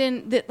 who is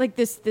in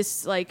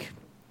this like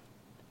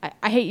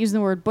I hate using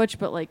the word butch,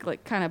 but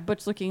like kind of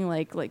butch looking,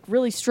 like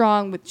really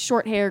strong with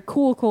short hair,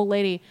 cool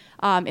lady,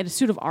 in a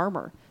suit of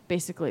armor,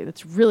 basically.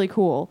 That's really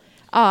cool.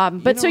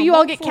 But so I'm you all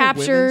all get for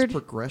captured. Women's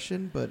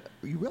progression, but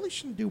you really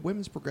shouldn't do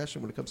women's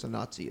progression when it comes to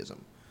Nazism.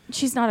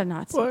 She's not a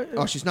Nazi.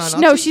 Oh, she's not a Nazi?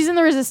 No, she's in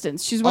the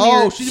Resistance. She's one of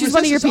your. She's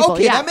one of your resistance. people.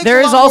 Okay, yeah. that makes There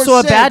a is lot more also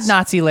a bad sense.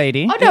 Nazi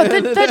lady. Oh no,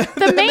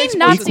 the main makes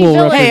Nazi Equal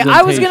villain. Hey,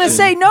 I was gonna representation.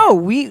 say no.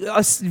 We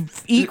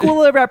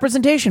equal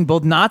representation.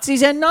 Both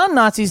Nazis and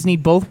non-Nazis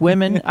need both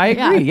women. I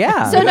Yeah. agree.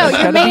 Yeah. So no,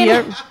 It's your gotta be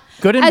main-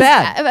 good and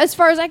bad. As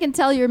far as I can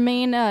tell, your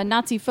main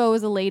Nazi foe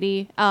is a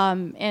lady,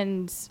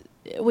 and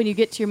when you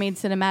get to your main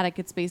cinematic,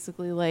 it's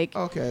basically like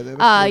Okay. that makes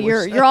a little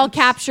more you're all sense.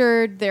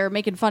 captured. They're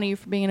making fun of you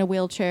for being in a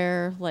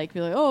wheelchair, like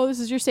be like, oh,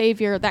 this is your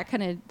savior, that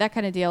kind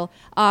of deal.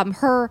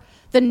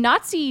 The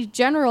Nazi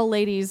general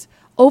lady's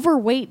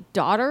overweight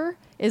daughter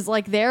is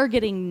like they're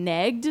getting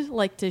negged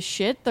like to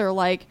shit.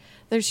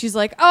 She's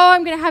like, oh,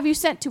 I'm gonna have you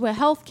sent to a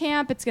health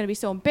camp. It's gonna be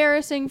so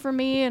embarrassing for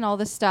me and all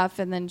this stuff.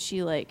 And then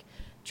she like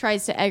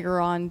tries to egg her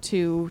on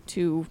to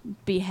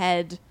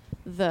behead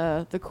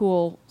the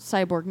cool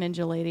cyborg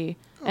ninja lady.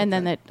 And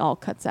then it all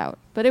cuts out.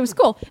 But it was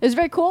cool. It was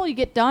very cool. You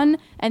get done,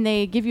 and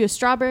they give you a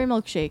strawberry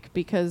milkshake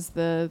because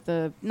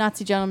the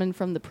Nazi gentleman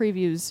from the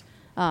previews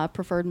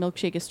preferred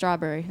milkshake as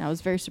strawberry. And I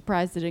was very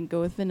surprised they didn't go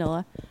with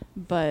vanilla.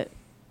 But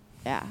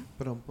Yeah.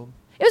 Ba-dum-bum.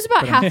 It was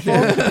about half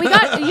full. We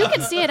got. You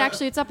can see it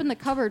actually. It's up in the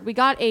cupboard. We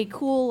got a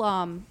cool,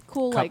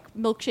 like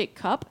milkshake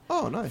cup.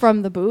 Oh, nice.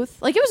 From the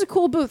booth. Like it was a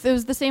cool booth. It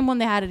was the same one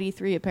they had at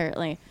E3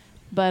 apparently.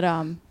 But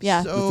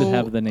yeah. So- Does it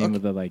have the name okay.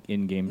 of the like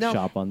in-game No.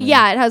 shop on there?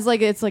 Yeah, it has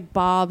like it's like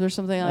Bob's or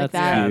something like That's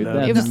that. cute. Yeah,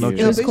 That's it was, cute.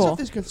 it was based cool. off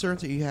these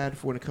concerns that you had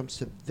for when it comes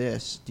to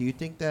this, do you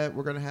think that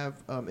we're going to have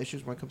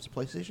issues when it comes to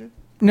PlayStation?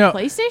 No.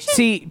 PlayStation?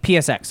 See,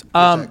 PSX.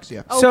 PSX,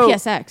 yeah. Oh, So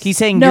PSX. he's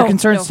saying No, your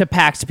concerns no. to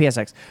PAX to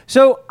PSX.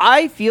 So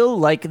I feel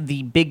like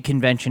the big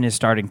convention is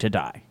starting to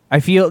die. I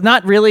feel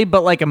not really,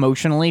 but like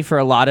emotionally for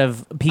a lot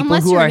of people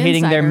Unless who you're are an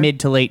hitting their insider. mid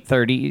to late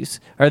 30s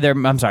or their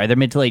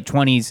mid to late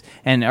 20s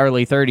and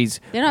early 30s.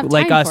 They don't have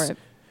like time us. for it.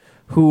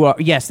 Who are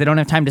they don't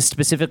have time to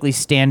specifically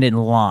stand in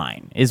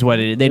line is what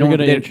it. They They're don't. going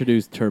to they-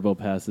 introduce turbo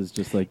passes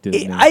just like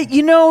Disney.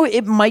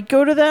 it might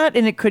go to that,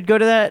 and it could go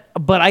to that.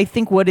 But I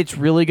think what it's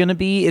really going to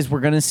be is we're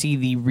going to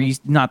see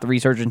not the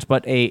resurgence,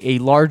 but a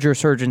larger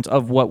surgence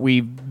of what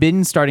we've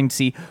been starting to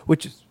see,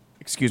 which is,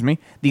 excuse me,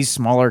 these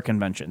smaller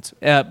conventions.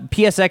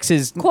 PSX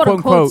is Quote, quote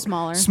unquote,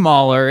 unquote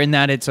smaller. in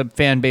that it's a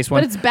fan based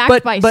one, But it's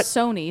backed by but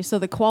Sony, so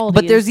the quality.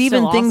 but there's is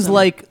even still things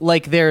awesome.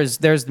 like there's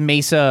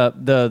Mesa,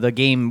 the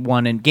game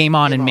one and Game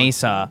On in On.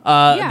 Mesa.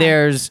 Yeah.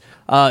 There's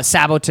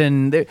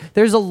Saboton.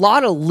 There's a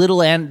lot of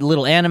little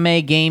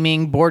anime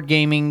gaming, board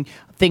gaming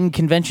thing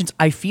conventions.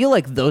 I feel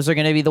like those are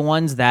going to be the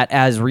ones that,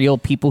 as real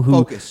people who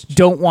Focused.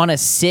 don't want to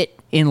sit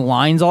in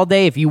lines all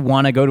day, if you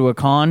want to go to a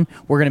con,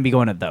 we're going to be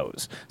going to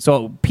those.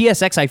 So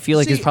PSX, I feel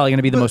like is See, probably going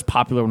to be the but- most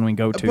popular one we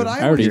go to. But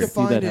I already already see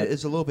define that it happen.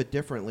 as a little bit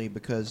differently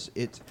because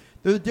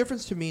there's a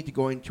difference to me to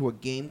going to a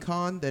game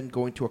con than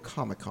going to a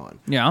Comic Con.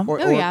 Yeah.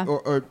 Or, Oh,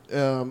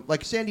 yeah.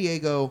 like San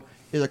Diego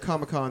is a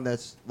Comic Con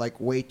that's like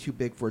way too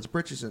big for its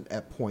britches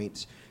at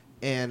points,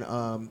 and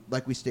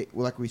like we stated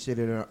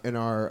in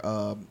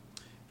our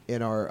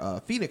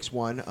Phoenix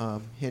one,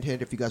 hint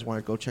hint, if you guys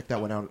want to go check that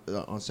one out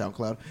on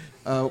SoundCloud,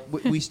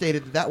 we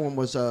stated that one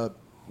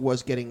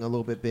was getting a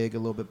little bit big, a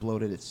little bit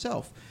bloated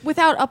itself.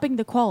 without upping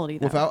the quality.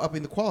 Though. Without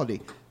upping the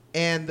quality.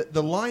 And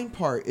the line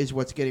part is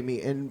what's getting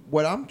me. And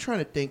what I'm trying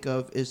to think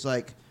of is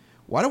like,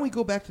 why don't we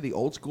go back to the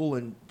old school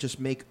and just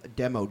make a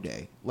demo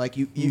day? Like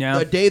Yeah.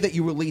 a day that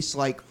you release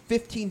like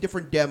 15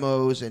 different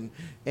demos and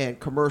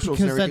commercials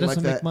Because and that everything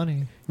doesn't like make that.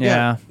 money.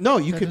 Yeah. No,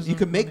 you That could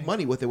doesn't make money.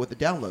 money with it with the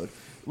download.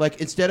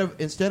 Like instead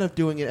of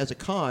doing it as a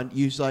con,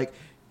 use like,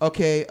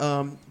 okay,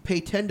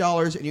 pay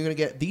 $10 and you're gonna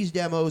get these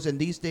demos and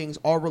these things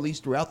all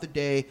released throughout the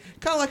day,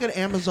 kind of like an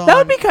Amazon. That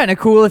would be kind of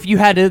cool if you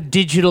had a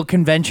digital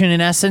convention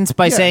in essence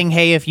by Yeah. saying,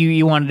 hey, if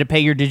you wanted to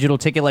pay your digital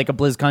ticket like a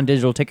BlizzCon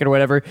digital ticket or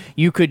whatever,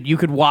 you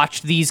could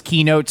watch these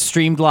keynotes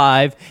streamed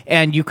live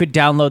and you could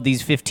download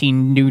these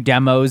 15 new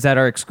demos that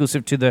are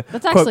exclusive to the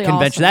That's quote actually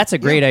convention. awesome. That's a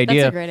great Yeah.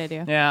 idea. That's a great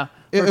idea. Yeah.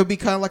 It would be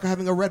kind of like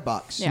having a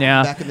Redbox.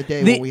 Yeah. Back in the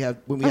day The- when we had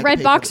A to red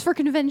pay box the- for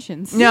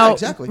conventions. Now,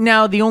 exactly.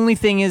 Now the only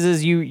thing is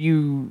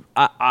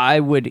I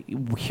would.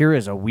 Here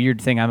is a weird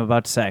thing I'm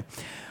about to say.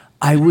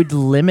 I would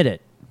limit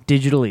it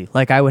digitally.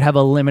 Like I would have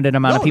a limited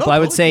amount of No, people. no, I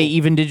would totally say cool.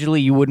 even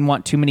digitally, you wouldn't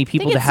want too many I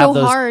people think to it's have so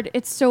those. hard.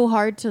 It's so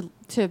hard to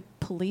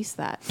police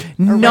that.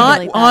 or Not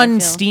regulate that, I on feel.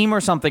 Steam or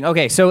something.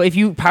 Okay, so if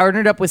you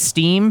partnered up with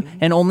Steam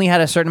and only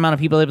had a certain amount of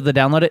people able to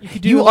download it, You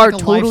could do like are a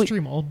live totally.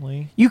 stream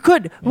only. You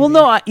could. Well,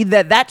 no,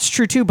 that's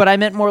true too. But I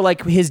meant more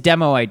like his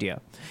demo idea.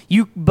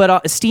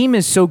 But Steam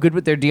is so good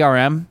with their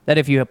DRM that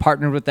if you had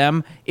partnered with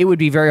them, it would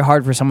be very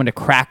hard for someone to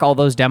crack all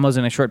those demos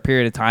in a short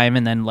period of time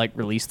and then like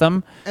release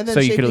them. And then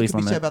so same you could at thing least could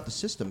be limit said it. about the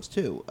systems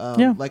too.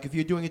 Yeah. Like if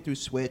you're doing it through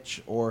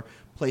Switch or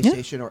Yeah,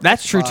 PlayStation or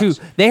that's true Xbox,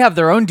 too. They have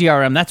their own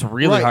DRM. That's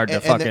really right, hard to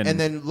and, fucking. And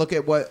then look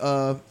at what,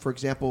 for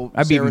example,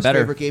 That'd be even Sarah's better.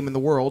 favorite game in the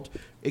world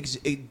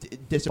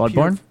disappeared.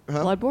 Bloodborne?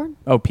 Huh? Bloodborne.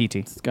 oh,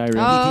 PT. Skyrim.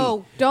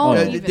 Oh, don't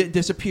Uh, even.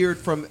 disappeared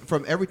from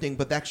everything,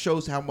 but that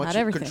shows how much Not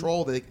everything.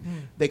 control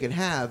they can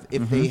have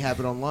if they have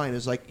it online.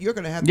 It's like you're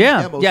going to have Yeah,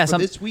 these demos yeah, for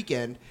some- this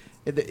weekend.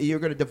 And you're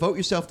going to devote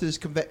yourself to this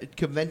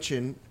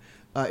convention,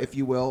 if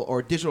you will,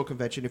 or digital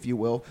convention, if you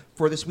will,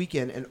 for this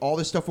weekend, and all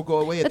this stuff will go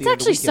away at That's the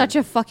end of the actually weekend. such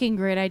a fucking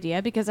great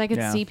idea because I could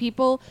Yeah. see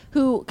people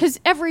who, because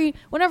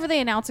whenever they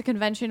announce a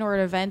convention or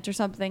an event or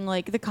something,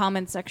 like the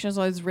comment section is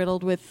always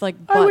riddled with like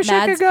I butt wish I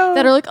could mads go.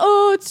 that are like,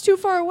 oh, it's too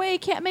far away,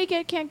 can't make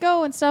it, can't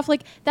go, and stuff.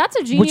 Like that's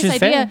a genius is idea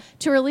fair.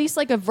 to release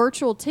like a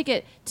virtual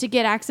ticket to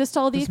get access to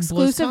all the Doesn't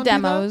exclusive BlizzCon do that?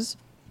 demos.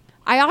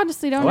 I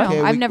honestly don't Okay,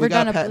 know. I've we never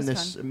done a gotta patent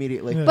this BlizzCon.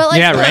 immediately. Yeah. But like,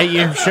 Yeah, right.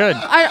 You should.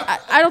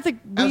 I don't think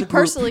As we a group.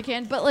 personally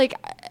can, but like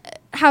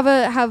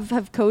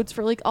have codes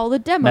for like all the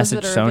demos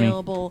Message that are Sony.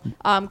 available,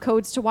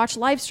 codes to watch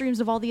live streams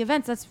of all the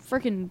events. That's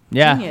freaking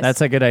Yeah, genius.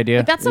 that's a good idea.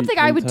 Like, that's something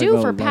Are I you would talking do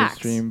about for a live PAX.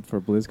 stream for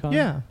BlizzCon?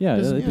 Yeah. Yeah.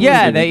 Does- that-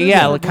 yeah, They do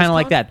that for kind of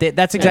like BlizzCon? that.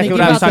 That's they exactly give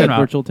what I out was that talking about.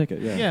 virtual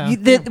ticket. Yeah. Yeah.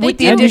 With They the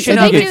do. addition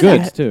They of do get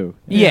goods too.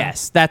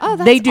 Yes, that Oh,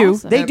 they that's do.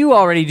 awesome. They do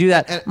already do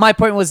that. My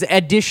point was,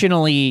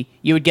 additionally,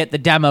 you would get the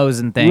demos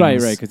and things. Right,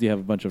 because you have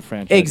a bunch of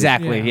franchises.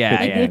 Exactly. Yeah. Yeah.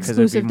 Like yeah, the 'cause it'd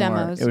be exclusive more-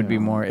 demos. It would be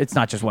more. It's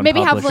not just one. Maybe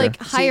have publisher. like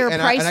higher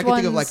and price I can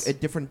ones. think of like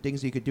different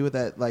things you could do with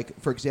that. Like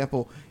for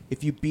example,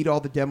 if you beat all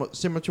the demos,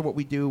 similar to what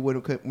we do when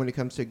it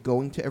comes to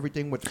going to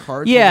everything with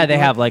cards. Yeah, when you they do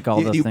have, it, like, all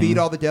you, the you things. beat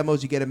all the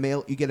demos. You get a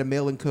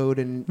mail-in code,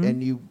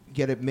 and you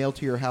get it mailed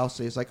to your house.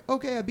 So it's like,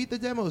 okay, I beat the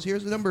demos.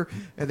 Here's the number,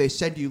 and they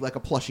send you like a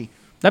plushie.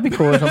 That'd be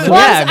cool. Or something.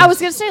 Well, Yeah, I was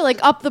gonna say like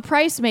up the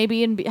price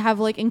maybe and have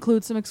like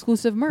include some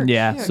exclusive merch.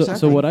 Yeah. Yeah. So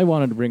Exactly. what I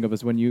wanted to bring up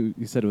is when you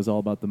said it was all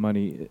about the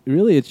money.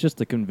 Really, it's just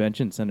the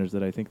convention centers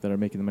that I think that are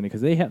making the money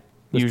because the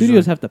Usually.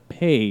 studios have to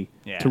pay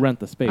Yeah. to rent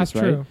the space, That's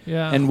right? true.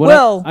 Yeah. And what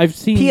Well, I've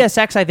seen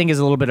PSX, I think, is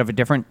a little bit of a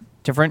different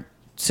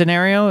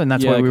scenario, and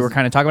that's Yeah, why we were 'cause-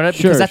 kind of talking about it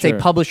Sure, because that's a sure.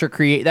 publisher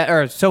create that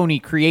or a Sony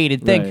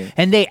created thing, Right.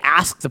 and they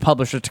ask the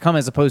publisher to come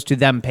as opposed to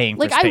them paying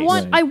Like for space.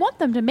 Right. I want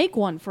them to make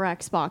one for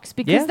Xbox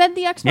because Yeah. then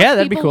the Xbox Yeah,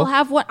 that'd be people will cool.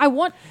 have one. I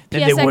want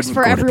Then they PSX wouldn't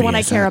for go to everyone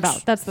I care PSX.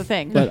 about. That's the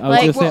thing. But I was like,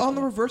 gonna say- Well, on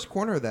the reverse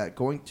corner of that,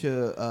 going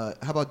to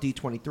how about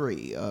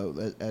D23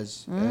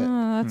 as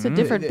that's a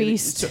different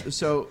beast.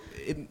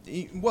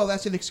 Well,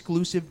 that's an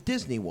exclusive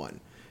Disney one,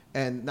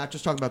 and not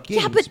just talking about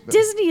games. Yeah, but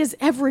Disney is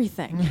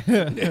everything.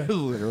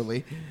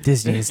 literally.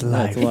 Disney is Yeah, it's a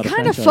live. lot of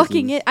Kind of franchises.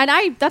 fucking it.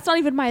 And that's not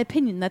even my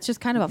opinion. That's just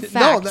kind of a No,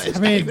 fact. that's I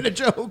not mean- even a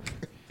joke.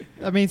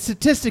 I mean,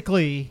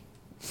 statistically,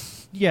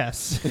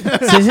 yes.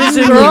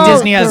 Statistically, They're all-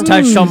 Disney has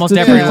touched almost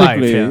every life.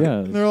 Statistically,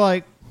 Yeah. They're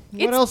like,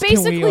 what it's else can we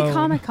basically own?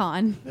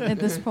 Comic-Con at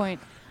this point.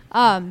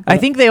 I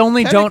think they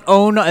only don't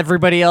own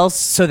everybody else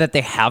so that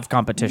they have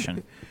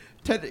competition.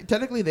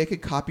 Technically, they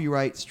could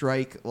copyright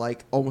strike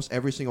like almost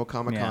every single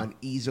Comic Con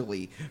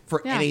easily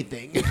for Yeah.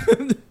 anything.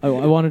 I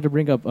wanted to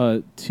bring up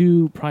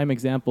two prime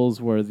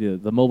examples where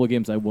the mobile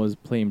games I was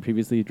playing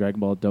previously, Dragon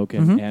Ball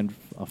Dokkan and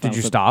Final Did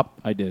you Fan- stop?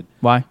 I did.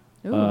 Why?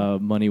 Ooh.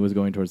 Money was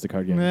going towards the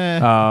card game. Meh.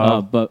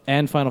 But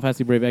Final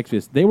Fantasy Brave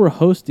Exvius, they were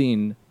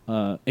hosting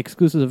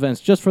exclusive events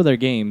just for their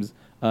games.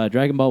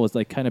 Dragon Ball was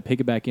like kind of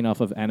piggybacking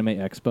off of Anime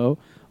Expo,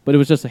 but it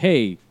was just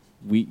hey,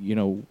 we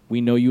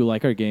know you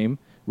like our game.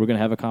 We're gonna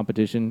have a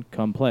competition.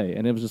 Come play,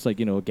 and it was just like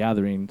a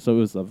gathering. So it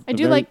was. I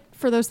do like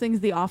for those things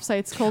the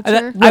offsites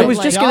culture. I was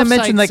Like- just The going to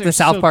mention offsites like the are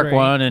South so Park great.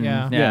 one, and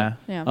Yeah. yeah.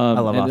 Yeah. I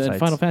love and offsites.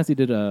 Final Fantasy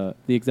did the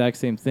exact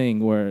same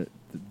thing where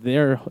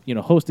they're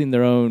hosting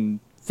their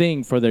own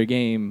thing for their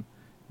game,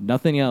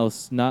 nothing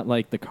else. Not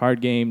like the card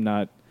game,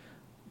 not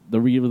the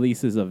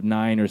re-releases of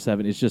 9 or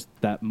 7. It's just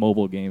that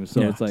mobile game.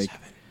 So Yeah. it's like,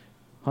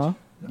 huh?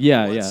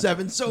 Yeah, yeah.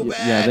 7 so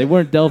bad. Yeah, they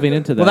weren't delving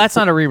into that. Well, that's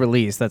not a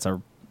re-release. That's a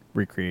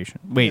recreation.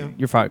 Wait, Yeah.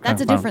 you're fine.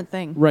 That's a different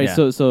thing. Right.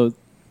 Yeah. So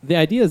the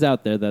idea is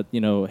out there that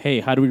hey,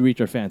 how do we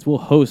reach our fans? We'll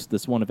host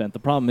this one event. The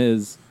problem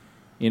is,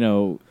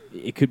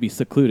 it could be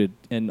secluded,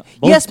 and most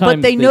Yes, but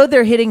times they know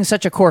they're hitting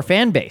such a core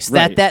fan base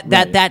Right,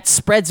 that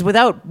spreads spreads It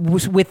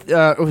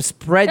also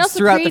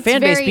throughout the creates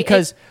fan base very-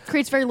 because it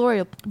creates very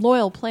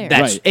loyal players.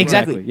 that's Right, exactly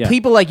exactly, yeah.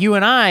 people like you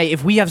and I.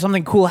 If we have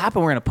something cool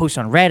happen, we're going to post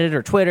on Reddit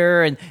or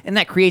Twitter, and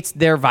that creates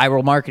their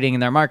viral marketing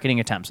and their marketing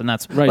attempts, and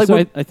that's Right. Like, So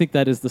when- I think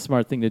that is the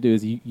smart thing to do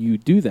is you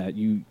do that.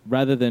 You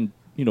rather than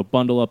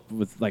bundle up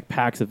with like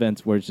PAX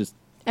events where it's just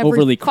Every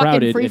overly fucking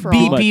crowded. and free-for-all.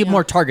 too be much- Yeah.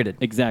 more targeted.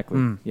 Exactly.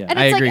 Yeah. And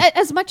I it's agree. like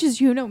as much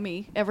as you know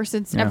me, ever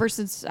since Yeah.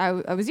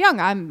 I was young,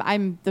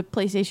 I'm the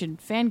PlayStation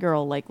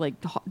fangirl, like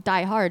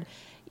die hard,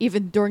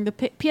 even during the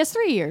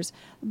PS3 years.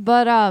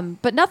 But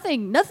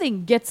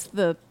nothing gets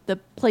the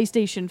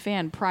PlayStation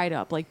fan pride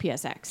up like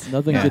PSX.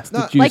 Nothing Yeah. gets the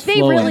No, juice like, they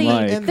flowing really-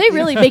 right. And- They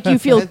really make you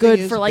feel And the thing good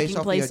is, for liking based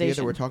off the idea that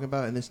PlayStation. we're talking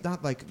about, and it's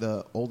not like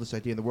the oldest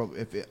idea in the world.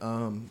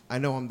 I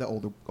know I'm the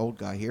old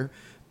guy here,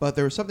 but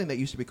there was something that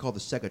used to be called the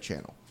Sega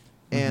Channel,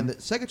 and the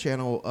Sega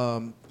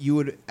Channel, you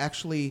would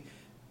actually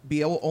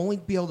only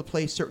be able to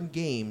play certain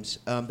games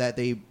that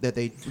they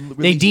They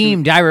released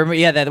deemed I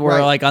remember that were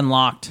Right. like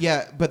unlocked.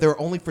 Yeah, but they were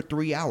only for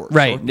 3 hours.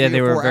 Right. or Yeah, 3 they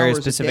or were a 4 very hours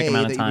a specific day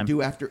amount of that time. you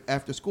would do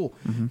after school.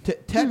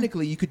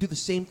 Technically, you could do the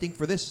same thing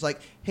for this. It's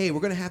like, hey, we're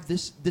going to have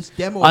this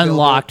demo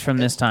Unlocked available from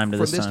this time to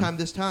from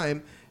this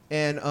time.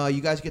 and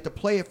you guys get to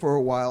play it for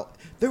a while.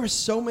 There are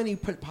so many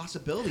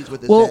possibilities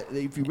with this Well, that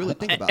if you really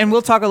think about and it.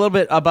 we'll talk a little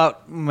bit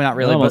about not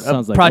really, It but almost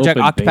sounds like Project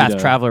open Octopath beta.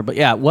 Traveler. But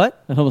yeah,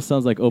 what? It almost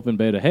sounds like open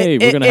beta. Hey,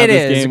 we're gonna have It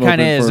this is. game It kind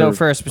of open is for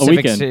for a specific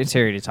weekend.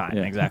 period of time.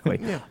 Yeah. Exactly.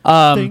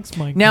 Yeah. Thanks,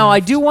 Minecraft. Now, I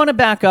do want to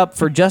back up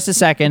for just a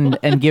second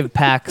and give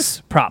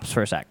PAX props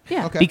for a sec.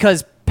 Yeah. Okay.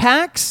 Because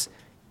PAX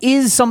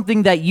is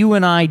something that you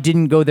and I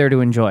didn't go there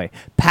to enjoy.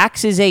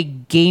 PAX is a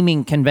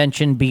gaming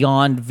convention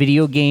beyond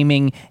video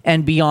gaming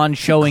and beyond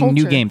showing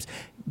new culture. games.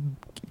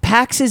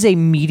 PAX is a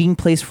meeting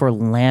place for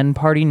LAN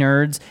party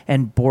nerds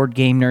and board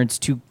game nerds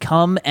to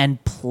come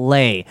and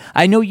play.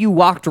 I know you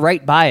walked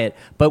right by it,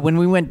 but when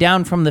we went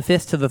down from the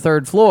 5th to the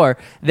 3rd floor,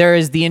 there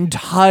is the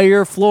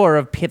entire floor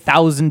of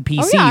 1,000 PCs.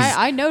 Oh, yeah,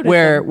 I noticed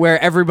where them.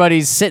 where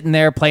everybody's sitting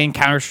there playing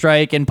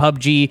Counter-Strike and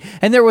PUBG,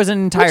 and there was an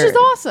entire Which is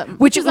awesome.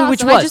 Which is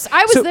awesome. was.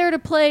 I was So, there to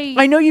play.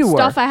 I know you were.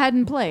 stuff I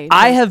hadn't played.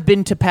 I have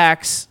been to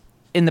PAX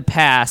in the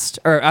past,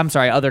 or I'm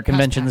sorry, other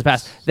conventions in the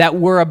past that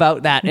were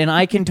about that, and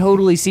I can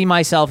totally see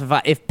myself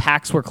if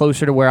PAX were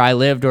closer to where I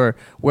lived or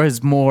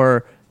was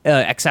more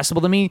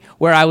accessible to me,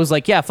 where I was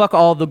like, yeah, fuck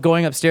all the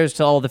going upstairs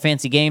to all the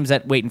fancy games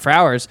that waiting for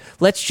hours.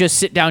 Let's just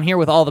sit down here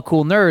with all the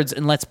cool nerds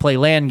and let's play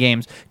LAN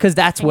games, because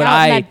that's Hang what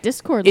out in I that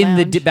Discord in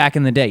the lounge. back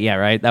in the day. Yeah,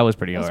 right. That was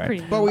pretty That's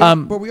alright.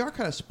 pretty But we are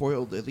kind of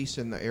spoiled, at least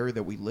in the area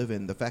that we live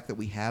in. The fact that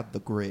we have the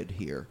grid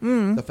here,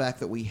 the fact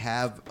that we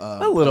have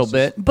A little places-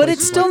 bit, but it's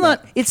places still like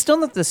not. that. It's still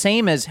not the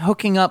same as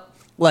hooking up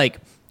like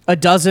a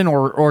dozen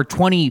or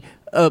 20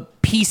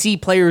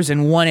 PC players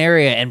in one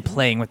area and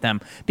playing with them.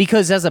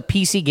 Because as a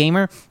PC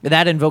gamer,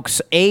 that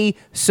invokes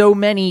so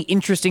many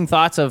interesting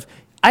thoughts of.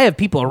 I have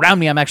people around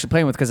me I'm actually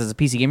playing with, because as a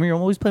PC gamer, you're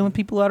always playing with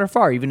people that are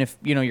far, even if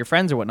your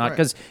friends or whatnot. Right.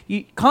 Because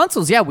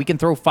consoles, yeah, we can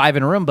throw 5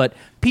 in a room, but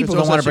people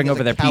There's don't no want to such bring thing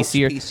over as their a couch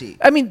PC. PC.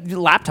 I mean,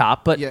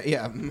 laptop, but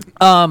Yeah.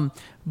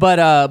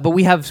 But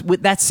we have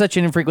that's such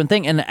an infrequent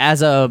thing, and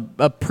as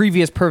a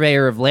previous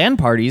purveyor of LAN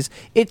parties,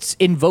 it's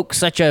invoked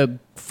such a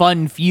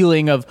fun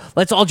feeling of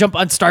let's all jump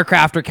on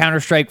StarCraft or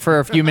Counter-Strike for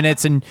a few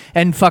minutes and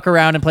fuck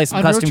around and play some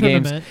Unreal custom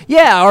games. Tournament.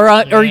 Yeah,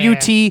 or Yeah.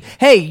 UT.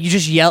 Hey, you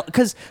just yell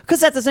because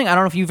that's the thing. I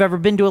don't know if you've ever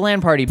been to a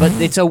LAN party, but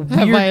it's a Have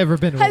I weird, ever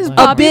been to Has one? a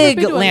Bob- Have you ever big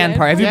been to a LAN LAN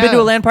party. Have you party? been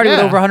to a LAN party with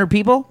Yeah. over 100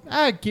 people?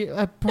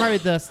 Probably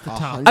that's the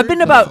top. 100? I've been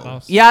to That's about the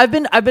most.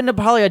 I've been to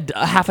probably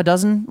a half a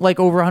dozen, like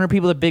over 100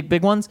 people, the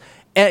big ones.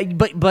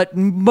 But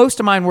most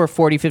of mine were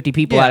 40, 50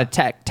 people Yeah. out of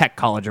tech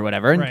college or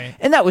whatever, and, Right.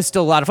 and that was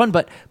still a lot of fun.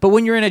 But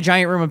when you're in a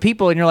giant room of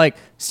people and you're like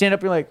stand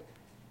up, you're like,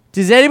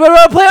 does anybody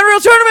want to play Unreal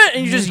Tournament?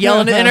 And you just yell,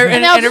 and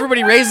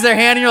everybody raises their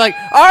hand, and you're like,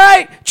 all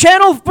right,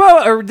 channel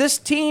bro, or this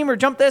team, or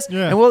jump this,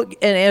 Yeah.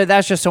 and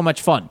that's just so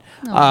much fun.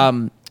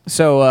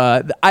 So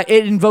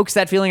it invokes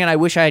that feeling, and I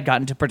wish I had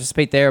gotten to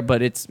participate there,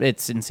 but it's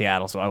in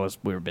Seattle, so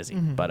we were busy.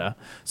 Mm-hmm. But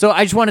so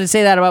I just wanted to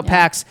say that about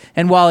PAX,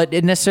 and while it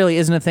necessarily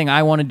isn't a thing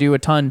I want to do a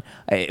ton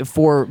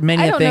for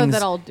many I don't things, know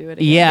that I'll do it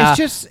again. Yeah, It's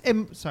just,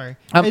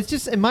 it's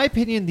just in my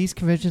opinion, these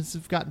conventions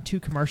have gotten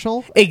too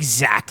commercial.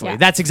 exactly. Yeah.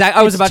 That's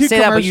exactly. I was It's about to too say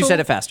that, but you commercial. said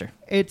it faster.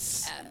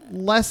 It's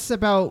less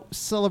about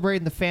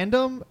celebrating the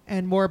fandom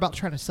and more about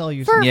trying to sell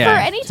you For, something. Yeah. for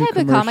any Too type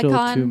of commercial, too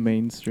Comic-Con,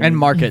 mainstream. And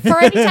market. for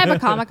any type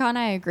of Comic-Con,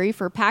 I agree.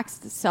 For PAX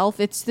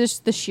itself, it's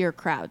just the sheer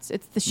crowds.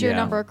 It's the sheer Yeah.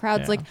 number of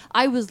crowds. Yeah. Like,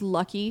 I was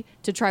lucky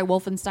to try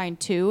Wolfenstein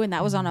 2, and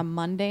that was on a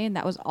Monday, and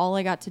that was all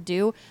I got to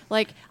do.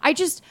 Like,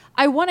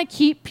 I want to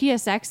keep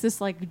PSX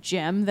this, like,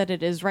 gem that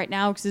it is right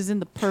now, because it's in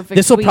the perfect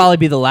This will sweet- probably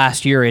be the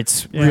last year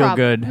it's real Prob-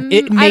 good. Mm,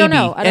 It I don't maybe,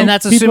 know. I don't- and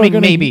that's People are assuming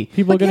gonna- maybe.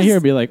 People are going to hear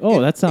and be like, oh,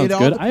 It- that sounds it all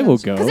good. I will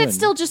depends. go. Because it's and-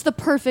 still just the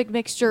perfect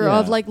mixture Yeah.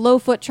 of, like, low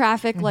foot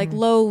traffic, like,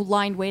 low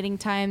line waiting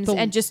times, The-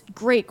 and just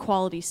great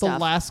quality The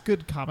stuff. last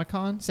good Comic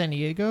Con, San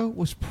Diego,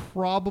 was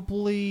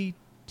probably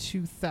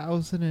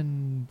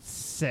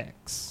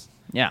 2006.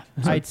 Yeah,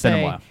 so I'd it's been a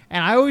say. while.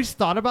 And I always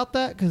thought about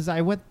that because I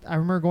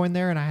remember going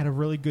there and I had a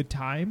really good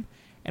time.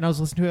 And I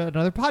was listening to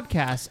another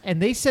podcast and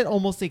they said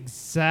almost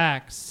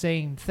exact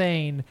same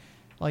thing,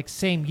 like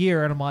same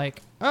year. And I'm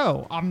like,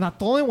 oh, I'm not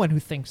the only one who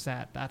thinks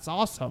that. That's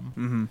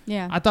awesome.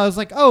 Yeah. I thought it was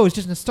like, oh, it's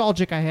just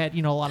nostalgic. I had,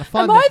 a lot of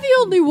fun. Am I the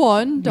only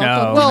one? Dun, No.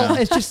 dun, dun. well,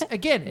 it's just,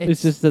 again,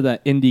 It's just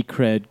that indie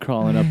cred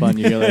crawling up on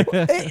you. You're like,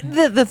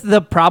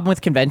 The problem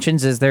with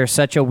conventions is there's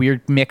such a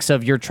weird mix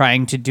of you're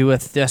trying to do a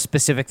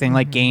specific thing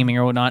like gaming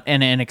or whatnot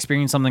and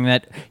experience something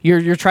that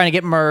you're trying to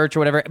get merch or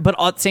whatever, but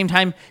at the same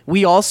time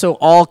we also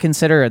all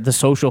consider the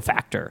social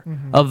factor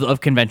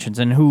of conventions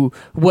and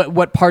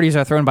what parties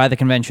are thrown by the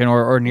convention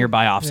or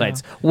nearby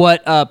offsites,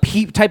 what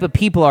type of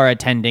people are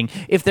attending,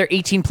 if they're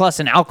 18 plus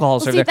and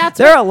alcohols Well, are see, there.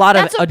 There are a lot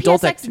of that's what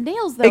adult PSX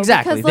nails, though.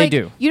 Exactly, because, they like,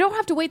 do. You don't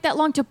have to wait that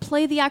long to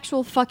play the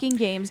actual fucking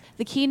games.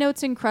 The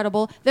keynote's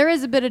incredible. There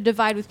is a bit of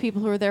divide with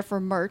people who are there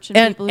for merch and,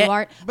 And- people who and-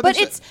 aren't. but But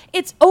there's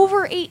it's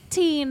over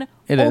 18.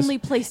 It is. Only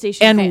PlayStation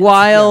And fans.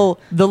 while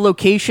the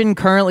location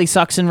currently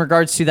sucks in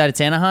regards to that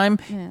it's Anaheim,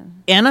 Yeah.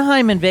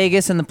 Anaheim and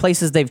Vegas and the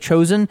places they've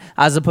chosen,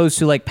 as opposed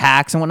to like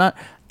PAX and whatnot,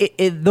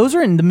 those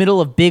are in the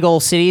middle of big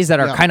old cities that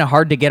are Yeah. kind of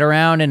hard to get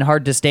around and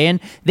hard to stay in.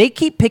 They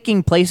keep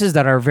picking places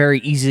that are very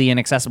easy and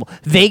accessible.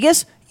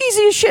 Vegas,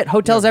 easy as shit.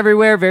 Hotels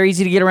everywhere, very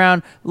easy to get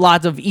around,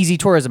 lots of easy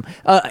tourism.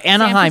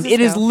 Anaheim, it is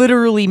Francisco.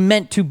 literally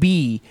meant to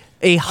be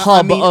a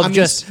hub of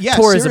just yeah,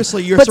 tourism.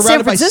 seriously, you're but San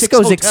surrounded by 6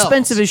 Francisco's hotels.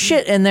 expensive as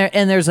shit, and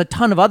there's a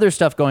ton of other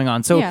stuff going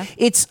on. So Yeah.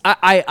 it's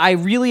I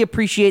really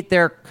appreciate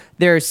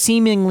their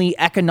seemingly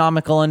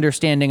economical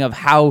understanding of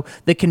how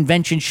the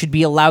convention should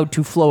be allowed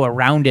to flow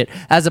around it,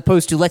 as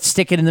opposed to let's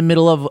stick it in the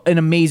middle of an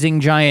amazing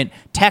giant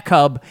tech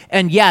hub.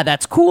 And yeah,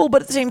 that's cool,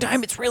 but at the same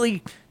time, it's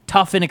really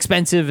tough and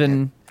expensive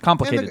and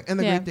complicated. And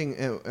the Yeah. great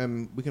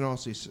thing, we can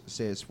also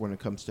say this when it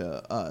comes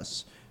to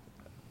us.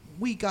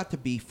 We got to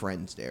be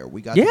friends there.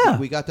 We got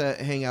we got to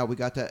hang out. We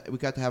got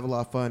to have a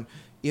lot of fun.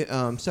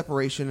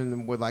 Separation, and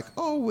then we're like,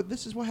 oh,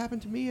 this is what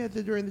happened to me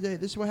during the day.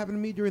 This is what happened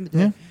to me during the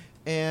day.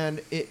 And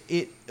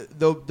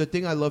the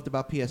thing I loved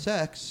about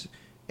PSX,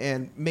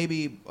 and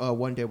maybe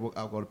one day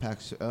I'll go to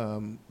PAX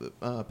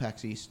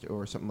East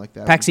or something like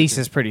that. PAX East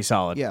is pretty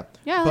solid. Yeah.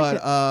 Yeah, I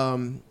like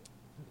but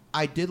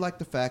I did like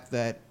the fact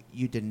that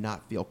you did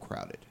not feel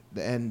crowded,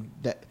 and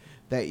that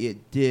that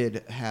it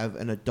did have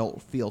an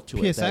adult feel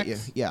to it. That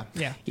PSX? yeah.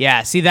 Yeah.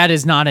 Yeah, see, that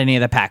is not any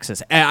of the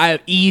PAXs.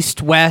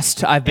 East,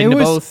 West, I've been It to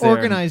was both. there.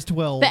 organized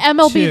well. The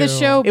MLB The too.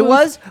 Show It booth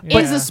was?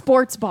 is Yeah. a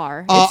sports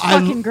bar. It's I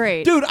fucking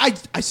great. dude. I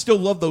still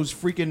love those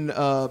freaking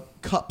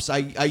cups. I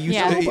use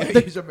Yeah. I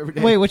use them every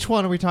day. Wait, which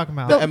one are we talking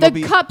about? The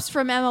MLB. cups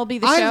from MLB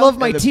The Show. I love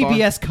my And the bar.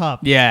 TBS cup.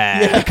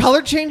 Yeah. The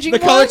color changing. The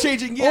color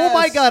changing, Oh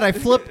my yes. god, I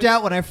flipped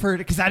out when I heard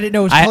it because I didn't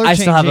know it was color I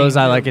changing. still have those.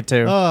 I like it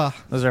too. Ugh.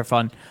 Those are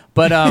fun.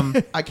 But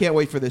I can't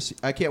wait for this.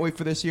 I can't wait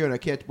for this year, and I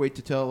can't wait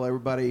to tell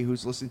everybody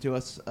who's listening to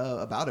us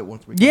about it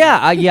once we. come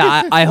yeah,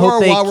 back. I or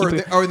hope they while keep we're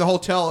it- or in the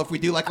hotel if we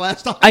do like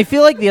last time. I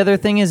feel like the other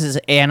thing is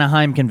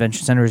Anaheim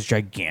Convention Center is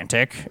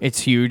gigantic.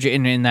 It's huge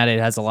in that it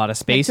has a lot of Like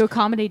space. to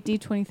accommodate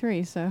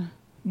D23. So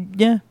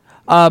Yeah.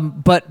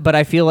 But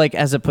I feel like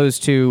as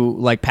opposed to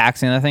like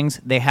PAX and other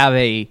things, they have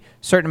a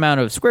certain amount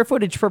of square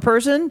footage per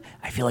person.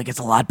 I feel like it's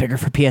a lot bigger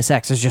for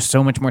PSX. There's just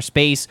so much more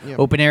space, Yeah.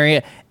 open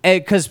area.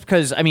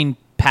 Because I mean,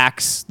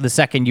 PAX, the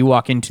second you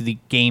walk into the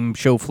game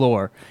show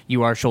floor,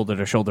 you are shoulder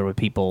to shoulder with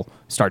people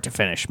start to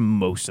finish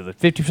most of the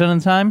 50% of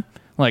the time,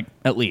 like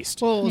at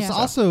least. Well, what's Yeah.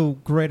 also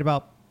great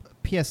about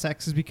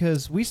PSX is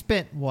because we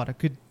spent a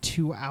good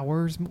 2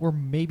 hours or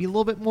maybe a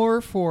little bit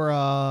more for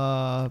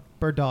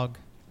Bird Dog.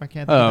 I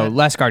can't. think of it.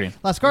 Last Guardian.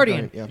 Last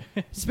Guardian. Yeah.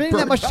 Spending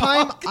that much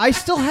time, I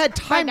still had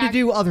time to Dog.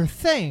 do other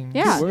things.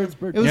 Yeah. Words,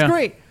 bird. It was Yeah.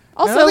 great.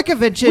 Also, Another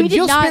convention, we did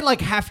you'll not- spend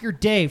like half your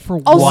day for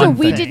also one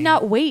we thing. did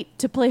not wait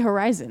to play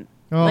Horizon.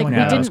 Oh like my we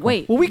God. that was didn't cool.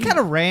 wait. Well, we kind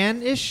of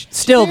ran-ish.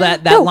 Still, there.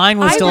 that No, line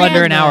was I still ran-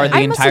 under an hour the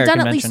I must entire have done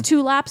convention. at least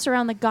 2 laps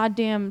around the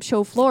goddamn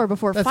show floor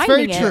before That's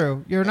finding very it.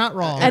 true. You're not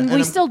wrong. And, And we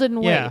I'm- still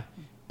didn't wait. yeah.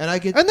 And I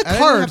get And the I didn't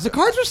cards. have The to-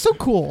 cards were so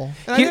cool.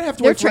 And I didn't have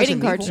to They're wait for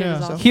trading Resident card Evil,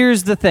 shows Yeah. also.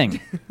 Here's the thing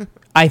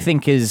I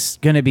think is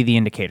going to be the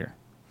indicator.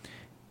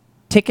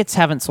 Tickets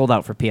haven't sold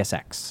out for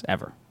PSX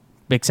ever,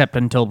 except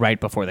until right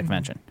before the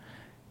convention.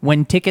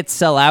 When tickets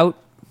sell out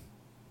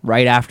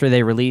right after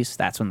they release,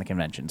 that's when the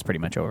convention's pretty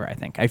much over, I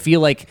think. I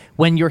feel like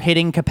when you're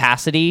hitting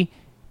capacity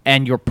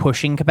and you're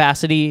pushing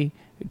capacity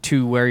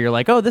to where you're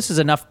like, oh, this is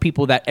enough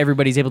people that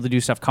everybody's able to do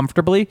stuff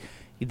comfortably,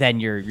 then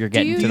you're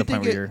getting you- to Do the you point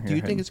think where you're do you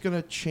hitting. think it's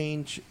going to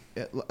change?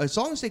 As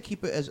long as they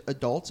keep it as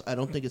adults, I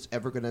don't think it's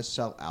ever going to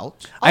sell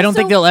out. I don't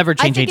think they'll ever I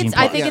change think 18 it's-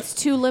 I plus. think Yeah. it's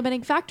 2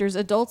 limiting factors: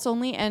 adults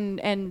only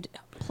and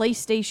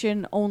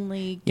PlayStation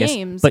only Yes,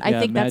 games. but I Yeah,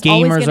 think that's Matt-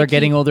 always Gamers gonna are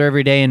getting keep- older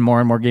every day, and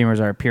more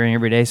gamers are appearing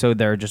every day. So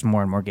there are just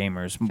more and more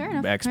gamers, Fair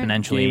enough,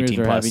 exponentially Gamers 18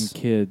 are plus. having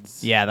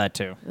kids. Yeah, that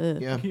too. Ugh.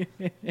 Yeah.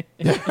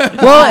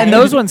 Well, and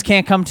those ones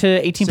can't come to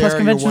 18 plus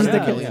Sarah, you're conventions. one They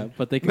of can- them.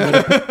 But they can go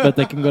to, but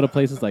they can go to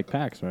places like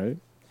PAX, right?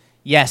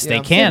 Yes, they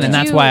Yeah. can, So and did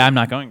that's you- why I'm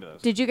not going to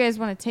those. Did you guys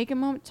want to take a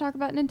moment to talk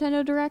about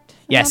Nintendo Direct?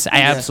 Yes, I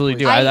Yes,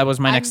 absolutely please. do. That was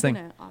my I'm next thing.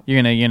 gonna opt-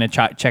 You're gonna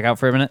check out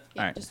for a minute.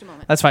 Yeah, All right, just a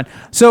moment. That's fine.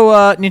 So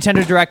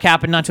Nintendo Direct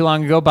happened not too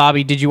long ago.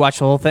 Bobby, did you watch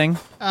the whole thing?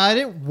 I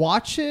didn't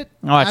watch it.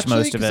 I watched actually,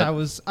 most of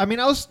 'cause it.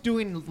 I was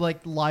doing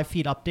like live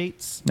feed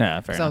updates. Yeah,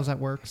 fair 'cause I enough. was at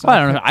work. So Well,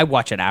 I don't know. I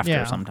watch it after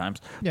Yeah. sometimes,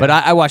 Yeah. but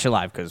I watch it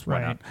live because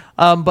why Right.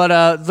 not? But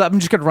I'm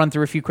just gonna run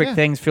through a few quick Yeah.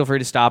 things. Feel free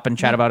to stop and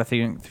chat about a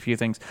few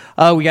things.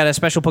 We got a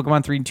special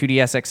Pokemon 3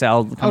 2DS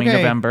XL coming Okay.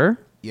 November.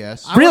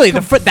 Yes. I Really,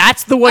 wanna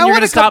that's the one I you're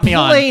wanna gonna stop me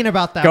on. complain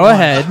about that Go one.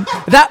 ahead.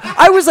 That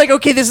I was like,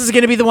 okay, this is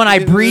gonna be the one I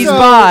breeze So-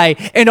 by,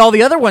 and all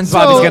the other ones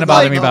Bobby's So, gonna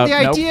bother like, me about.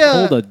 The Nope. idea,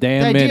 Hold a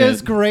damn the idea minute.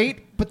 is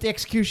great, but the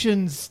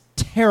execution's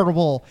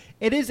terrible.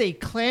 It is a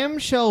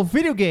clamshell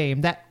video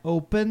game that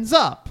opens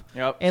up.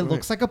 Yep. It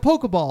looks like a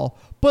Pokeball,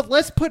 but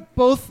let's put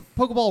both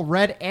Pokeball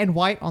red and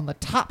white on the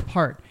top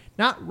part.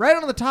 Not red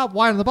on the top,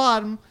 white on the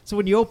bottom. So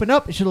when you open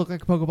up, it should look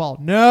like a Pokeball.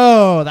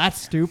 No,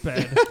 that's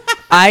stupid.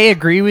 I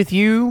agree with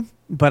you,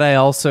 but I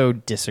also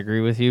disagree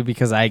with you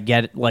because I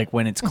get like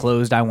when it's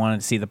closed, I want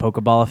to see the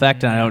Pokeball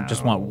effect, and I don't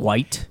just want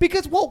white.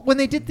 Because when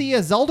they did the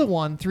Zelda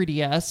one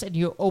 3DS and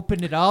you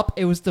opened it up,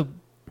 it was the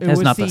That's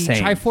not the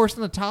same. Triforce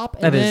on the top,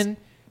 and That is- then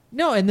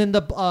and then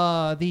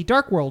the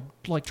Dark World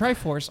like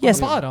Triforce Yes,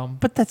 on the bottom.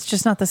 but that's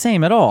just not the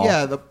same at all.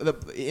 Yeah.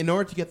 In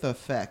order to get the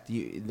effect,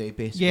 they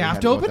basically You have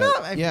had to go open with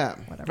up. that. Yeah.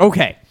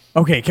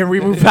 Okay. Can we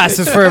move past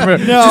this for a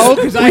minute? No,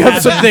 'cause I we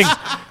have some things.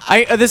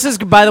 This is,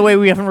 by the way,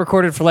 we haven't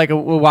recorded for like a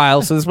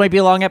while, so this might be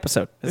a long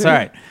episode. It's all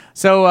right.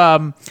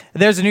 So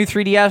there's a new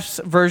 3DS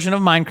version of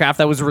Minecraft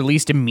that was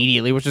released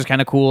immediately, which is kind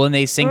of cool, and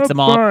they synced them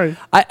all. boy.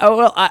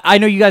 I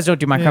know you guys don't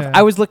do Minecraft. Yeah.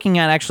 I was looking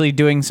at actually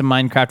doing some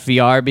Minecraft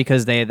VR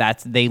because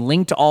they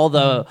linked all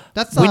the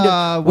That's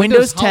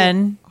Windows 10.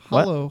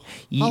 What? Hollow.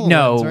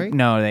 No, HoloLens, right?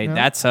 no,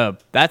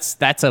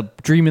 that's a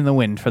dream in the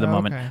wind for the Oh,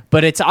 moment. okay.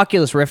 But it's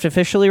Oculus Rift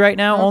officially right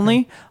now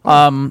only.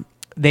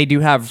 They do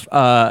have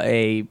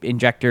a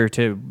injector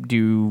to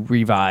do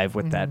revive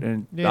with that.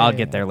 And Yeah, I'll yeah,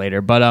 get yeah. there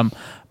later. But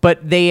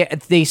they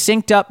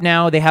synced up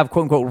now. They have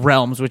quote unquote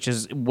realms, which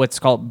is what's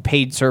called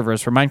paid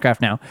servers for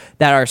Minecraft now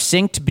that are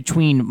synced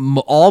between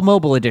all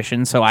mobile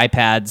editions, so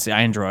iPads,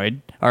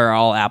 Android, or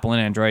all Apple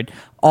and Android,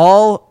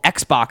 all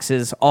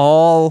Xboxes,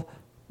 all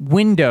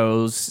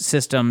Windows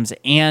systems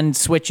and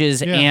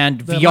Switches Yeah.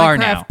 and The VR Minecraft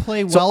now.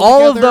 play So well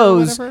all of together or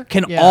those whatever?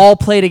 can Yeah. all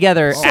play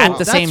together Oh, at wow.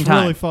 the That's same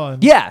time. really fun.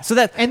 Yeah, so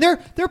that And they're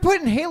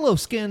putting Halo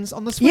skins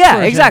on the Switch yeah,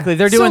 version. exactly.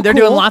 They're So doing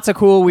cool. lots of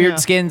cool weird Yeah.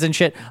 skins and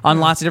shit on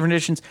lots of different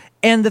editions.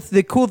 And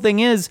the cool thing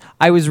is,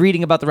 I was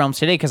reading about the Realms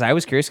today because I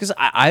was curious because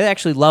I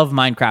actually love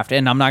Minecraft,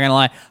 and I'm not gonna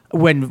lie,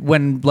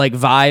 when like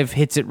Vive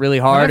hits it really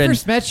hard When I and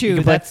first met you,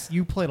 can play-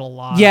 you played a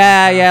lot.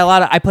 yeah, of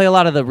yeah, I play a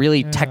lot of the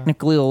really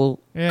technical,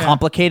 Yeah.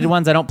 complicated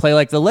ones. I don't play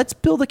like the let's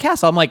build a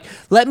castle. I'm like,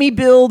 let me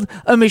build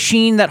a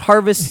machine that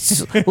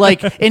harvests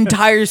like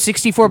entire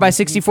 64 by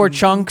 64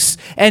 chunks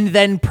and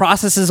then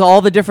processes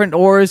all the different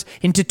ores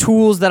into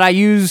tools that I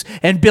use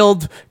and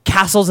build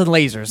castles and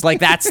lasers.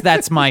 Like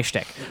that's my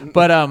shtick.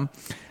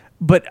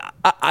 But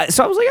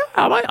so I was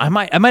like, I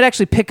might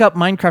actually pick up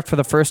Minecraft for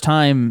the first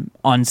time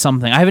on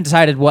something. I haven't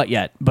decided what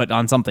yet, but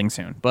on something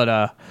soon.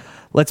 But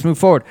let's move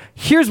forward.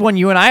 Here's one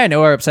you and I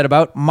know are upset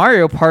about: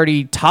 Mario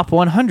Party Top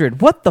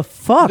 100. What the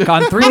fuck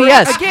on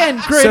 3DS?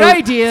 Again, great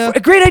idea.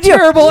 Great idea.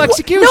 Terrible No,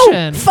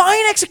 execution.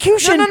 fine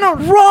execution. No.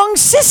 Wrong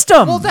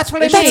system. Well, that's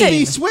what I It mean. should it.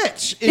 be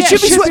Switch. It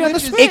should be should be Switch. on the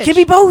It Switch. can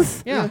be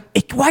both. Yeah.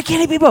 Why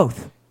can't it be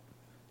both?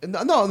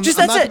 No, Just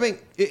I'm that's not it. debating-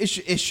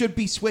 It should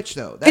be Switch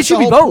though. That's should the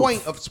be whole both.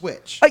 point of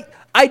Switch.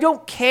 I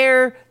don't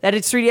care that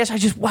it's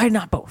 3DS. Why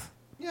not both?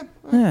 Yeah.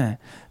 Yeah.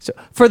 So,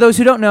 for those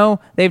who don't know,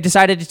 they've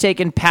decided to take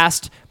in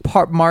past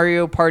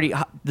Mario Party,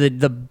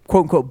 the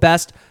quote unquote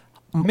best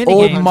Mini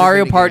old games.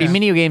 Mario Mini Party games.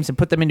 mini games and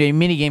put them into a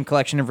mini game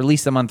collection and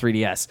release them on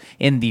 3DS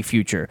in the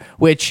future.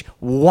 Which,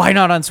 why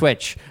not on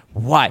Switch?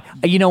 Why?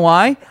 You know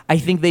why? I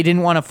think they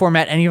didn't want to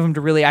format any of them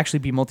to really actually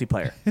be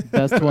multiplayer.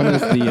 Best one is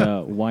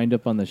the wind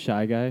up on the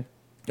Shy Guy.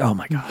 Oh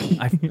my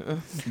god!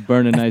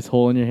 Burn a nice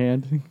hole in your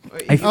hand.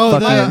 I Oh,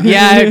 fucking the-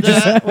 yeah.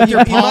 Just,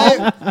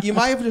 You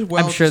might have just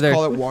well I'm sure just they're-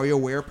 call it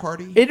WarioWare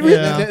Party. it really,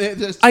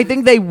 Yeah. I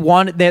think they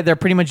want. They're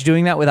pretty much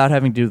doing that without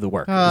having to do the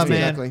work. Oh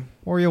Exactly. man,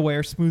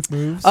 WarioWare smooth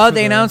moves. Oh, for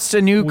they the announced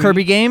a new Wii.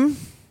 Kirby game.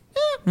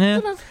 Yeah.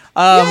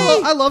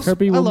 I love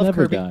Kirby I will love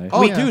never Kirby. die.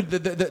 Oh, Yeah. dude,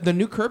 the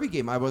new Kirby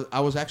game. I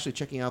was actually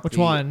checking out. Which the,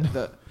 one?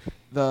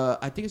 The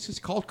I think it's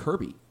just called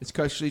Kirby. It's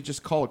actually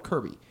just called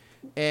Kirby.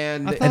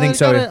 And I think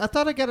so. I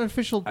thought I got an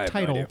official have no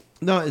title. idea.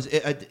 no,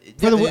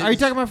 For the, are you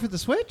talking about for the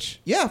Switch?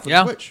 Yeah, for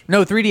Yeah. the Switch.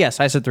 No, 3DS.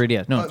 I said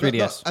 3DS. No, No,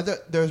 3DS.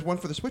 there's one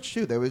for the Switch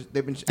too. They've been. They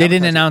didn't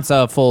advertising. announce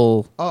a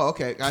full. Oh,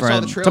 okay. I for saw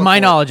it. the trailer. To my for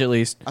it. knowledge, at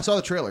least. I saw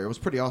the trailer. It was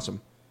pretty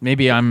awesome.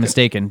 Maybe I'm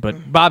mistaken,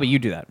 but Bobby, you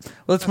do that.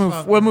 Let's move.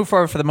 fine. We'll move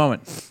forward for the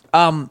moment.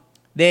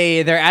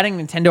 They're adding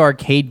Nintendo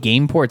Arcade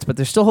game ports, but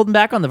they're still holding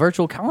back on the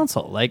Virtual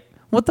Console. Like,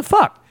 what the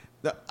fuck?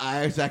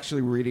 I was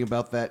actually reading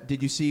about that.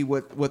 Did you see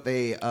what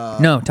they?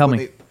 No, tell what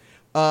me. they-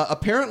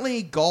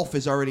 apparently, golf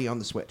is already on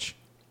the Switch.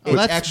 Oh,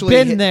 that's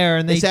been there,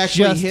 and they it's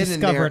actually just hidden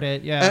discovered there.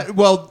 it, yeah.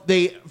 Well,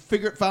 they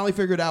finally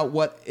figured out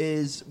what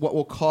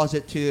will cause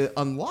it to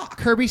unlock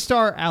Kirby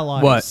Star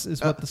Allies What?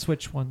 is what the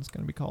Switch one's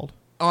going to be called.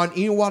 on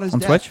Iwata's On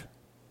death. Switch?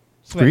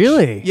 Switch.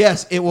 Really?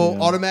 Yes, it will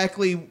Yeah.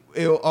 automatically.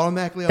 It will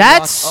automatically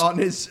That's unlock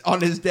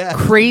on his death.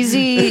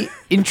 Crazy,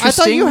 interesting. I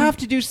thought you have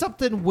to do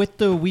something with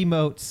the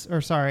Wiimotes, or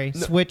sorry,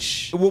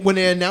 Switch. When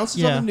it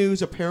announces Yeah. on the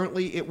news,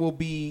 apparently it will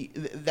be.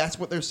 That's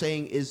what they're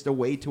saying is the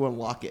way to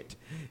unlock it.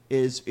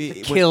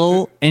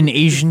 kill an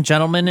Asian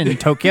gentleman in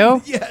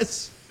Tokyo.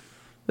 Yes.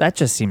 That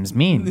just seems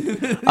mean.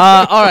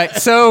 All right,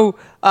 so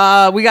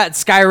we got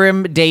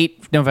Skyrim date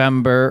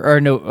November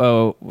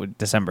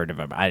December,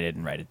 November. I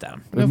didn't write it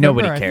down. November,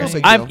 Nobody I cares.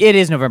 think. No big deal. It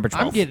is November 12th.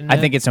 I'm getting I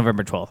it. think it's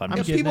November 12th. I'm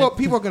If getting people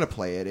it. are going to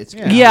play it. It's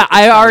Yeah.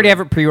 I already have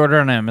it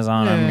pre-ordered on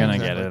Amazon. I'm Yeah, gonna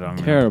exactly. get it. I'm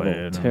gonna Terrible, play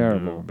it.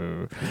 terrible,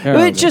 But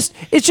terrible.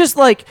 it's just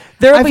like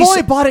there'll I've be.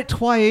 only bought it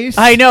twice.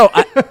 I know.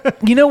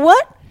 You know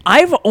what?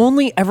 I've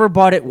only ever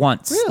bought it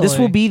once. This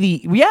will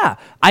Really? be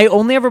I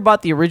only ever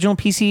bought the original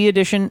PC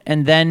edition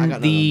and I then got none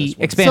of the this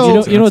one. expansion.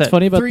 So- you know That's what's it.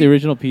 funny about Three- the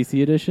original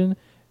PC edition?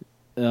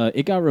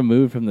 It got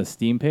removed from the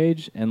Steam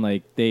page, and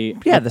like they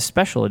Yeah, the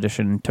special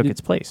edition took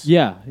its place.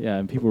 yeah,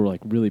 and people were like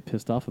really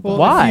pissed off about Well, it.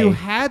 Why? if you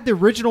had the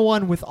original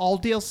one with all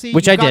DLC,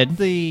 Which you I got did.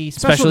 the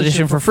Special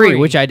edition for free,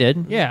 which I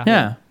did. Yeah.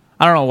 Yeah.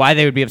 I don't know why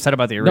they would be upset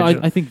about the No,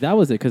 original. I think that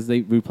was it because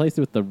they replaced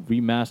it with the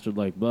remastered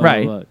like blah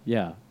Right. blah. Blah.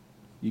 Yeah,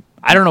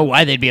 I don't know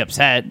why they'd be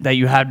upset that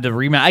you had the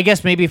rematch. I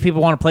guess maybe if people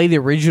want to play the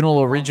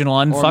original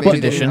unfucked maybe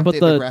they edition. didn't but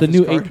update the the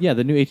new graphics card.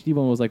 the new HD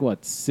one was like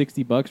what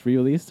 $60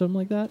 re-released, something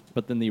like that.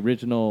 But then the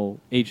original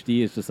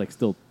HD is just like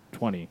still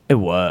 20. It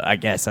was. I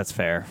guess that's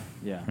fair.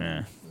 Yeah.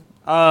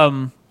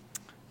 Yeah.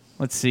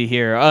 Let's see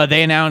here.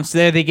 They announced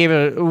we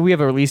have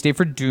a release date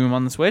for Doom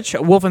on the Switch.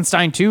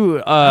 Wolfenstein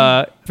 2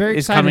 Very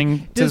is excited. coming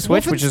to the Does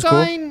Switch, which is cool.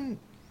 Wolfenstein-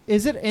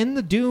 Is it in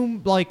the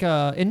Doom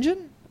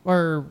engine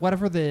or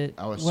whatever the?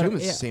 I would assume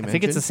it's the same. I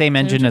think it's the engine. same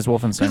engine as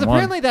Wolfenstein Because 1.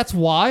 apparently that's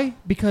why.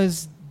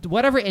 Because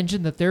whatever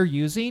engine that they're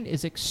using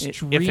is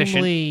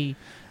extremely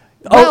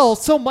Oh. well,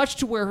 so much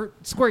to where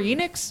Square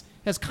Enix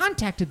has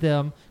contacted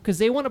them because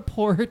they want to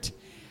port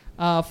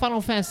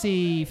Final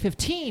Fantasy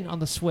 15 on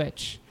the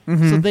Switch.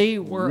 Mm-hmm. So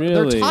they're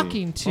Really?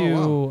 talking to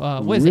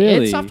Oh, what is it?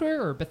 Really? id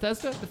Software or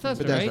Bethesda?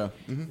 Bethesda, right? Bethesda.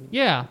 Mhm.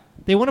 Yeah.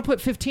 They want to put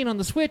 15 on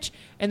the Switch,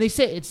 and they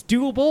say it's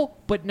doable,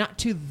 but not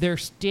to their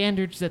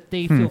standards that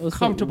they feel So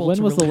comfortable. when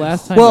to was the release.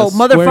 last time Well, a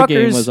Square game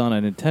motherfuckers- was on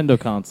a Nintendo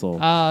console?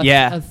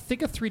 Yeah. I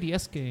think a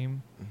 3DS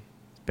game.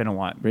 Been a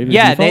while. Bravely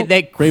Yeah, Default?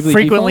 they Bravely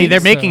frequently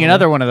Default? they're making So-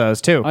 another one of those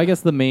too. I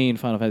guess the main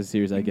Final Fantasy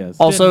series, I guess.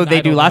 Also, Then they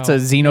I do don't lots know.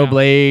 of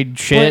Xenoblade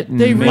shit But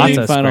they and really- lots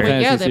of Final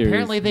Square. Fantasy Yeah, series,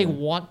 apparently they yeah.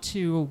 want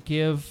to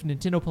give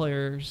Nintendo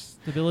players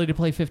the ability to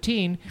play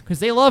 15 because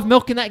they love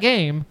milking that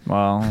game.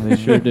 Well, They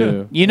sure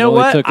do. you It know only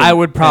what? took them I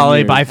would 10 probably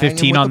years. buy Hanging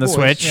 15 with on the the boys.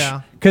 Switch.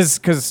 Yeah.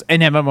 Because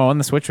an MMO on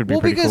the Switch would be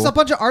Well, pretty because cool. a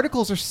bunch of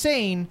articles are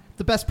saying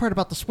the best part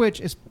about the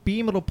Switch is being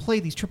able to play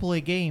these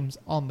AAA games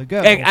on the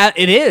go.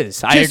 It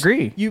is. I Just-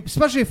 agree. You,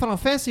 especially Final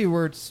Fantasy,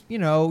 where it's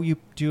you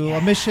do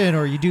a mission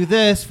or you do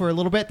this for a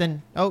little bit,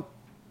 then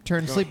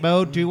turn sleep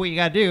mode, do what you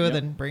gotta do, and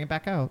then bring it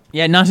back out.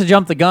 Yeah, not to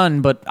jump the gun,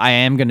 but I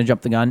am going to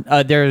jump the gun.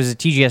 There's a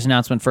TGS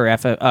announcement for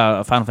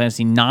Final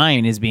Fantasy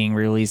IX is being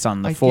released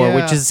on the 4,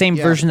 which is the same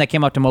yeah. version that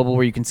came out to mobile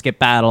where you can skip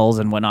battles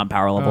and whatnot,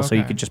 power level, so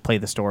you okay. could just play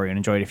the story and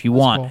enjoy it if you That's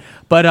want. cool.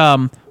 But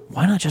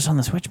why not just on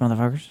the Switch,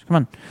 motherfuckers? Come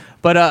on.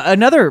 But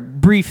another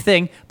brief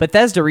thing,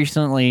 Bethesda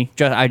recently,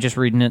 I just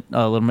reading it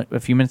a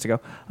few minutes ago,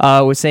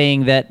 was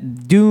saying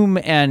that Doom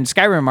and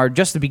Skyrim are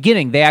just the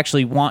beginning. They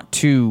actually want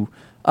to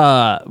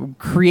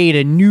create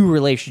a new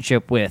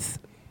relationship with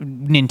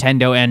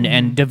Nintendo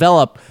and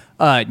develop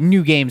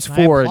new games I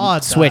for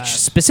applaud Switch that.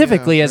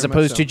 specifically, Yeah, as very much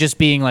opposed so. to just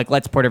being like,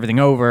 let's port everything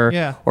over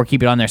Yeah. or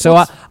keep it on there.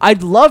 So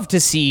I'd love to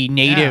see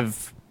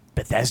native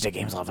Bethesda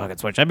games on fucking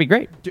Switch. That'd be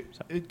great.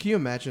 Can you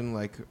imagine,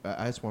 like,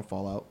 I just want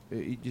Fallout.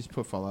 You just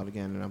put Fallout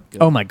again, and I'm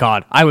good. Oh my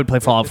god, I would play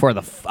Fallout 4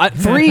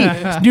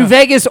 3 New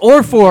Vegas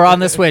or 4 on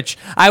the Switch.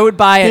 I would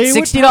buy at They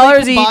would $60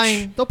 probably each.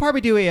 combine- They'll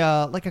probably do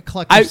a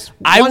collector's.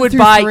 I 1 would through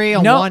buy 3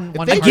 on no. one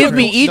If they give do-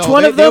 me each no,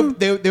 one they- of them.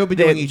 They'll be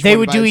doing each They one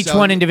would by do each itself.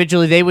 one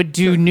individually. They would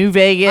do New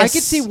Vegas. I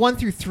could see 1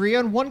 through 3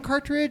 on one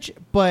cartridge,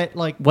 but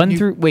like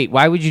Wait,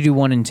 why would you do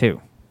 1 and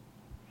 2?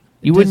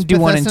 You Does wouldn't do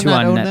 1 and Bethesda 2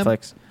 not on own them?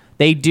 Netflix.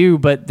 They do,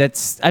 but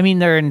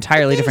they're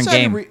entirely different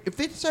game. If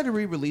they decide to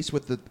re-release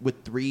with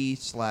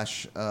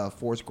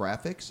 3/4's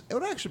graphics, it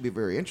would actually be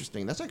very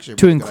interesting. That's actually a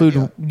To really good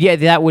include, idea. yeah,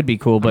 that would be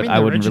cool, but I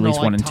the wouldn't original,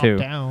 release 1 and like, 2.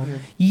 top-down.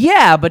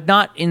 Yeah, but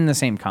not in the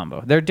same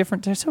combo. They're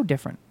different. They're so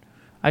different.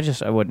 I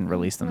wouldn't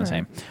release them the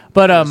same.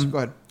 But Yes, go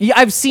ahead. yeah,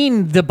 I've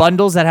seen the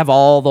bundles that have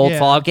all the old Yeah.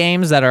 Fallout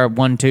games that are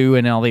 1, 2,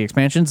 and all the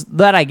expansions.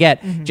 That I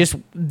get. Mm-hmm. Just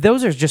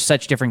those are just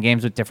such different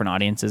games with different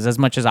audiences. As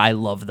much as I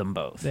love them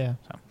both. Yeah.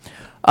 So,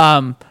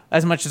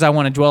 as much as I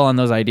want to dwell on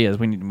those ideas,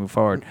 we need to move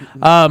forward.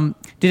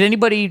 Did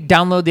anybody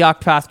download the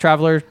Octopath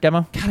Traveler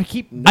demo? Gotta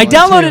keep. I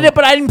downloaded it,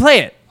 but I didn't play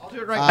it. I'll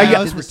do it right I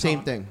now. did the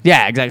same thing.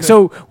 Yeah, exactly.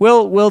 So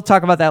we'll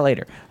talk about that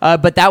later.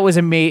 But that was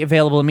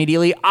available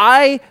immediately.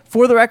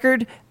 For the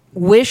record,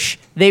 wish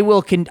they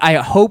will. I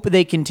hope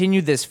they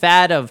continue this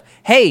fad of,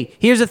 hey,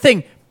 here's the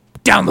thing,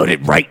 download it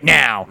right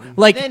now.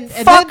 Like,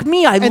 fuck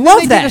me, I and love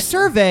then they did a that.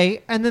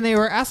 survey, and then they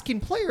were asking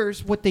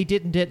players what they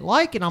did and didn't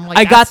like, and I'm like,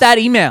 I got that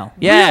email.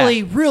 Yeah.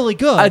 really, really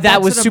good. That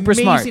That's was an super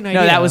smart. amazing No,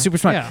 that idea. was super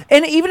smart. Yeah.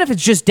 And even if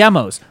it's just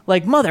demos,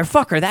 like,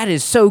 motherfucker, that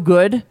is so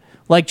good.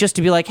 Like, just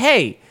to be like,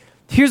 hey,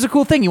 here's a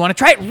cool thing. You want to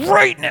try it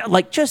right now?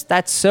 Like, just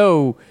that's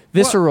so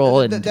visceral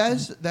Well, and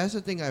that's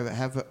the thing I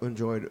have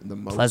enjoyed the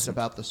most Pleasant.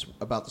 about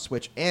the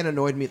Switch, and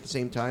annoyed me at the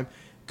same time.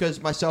 Because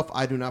myself,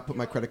 I do not put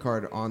my credit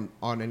card on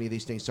any of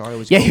these things, so I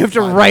always yeah, go you have to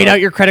 $5. write out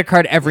your credit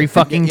card every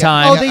fucking Yeah.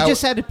 time. Oh, Yeah, they I-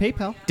 just added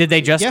PayPal. Did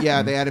they just? Yeah.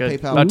 Yeah, they added Good.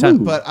 PayPal, About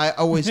time. but I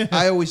always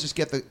just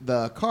get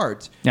the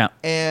cards. Yeah.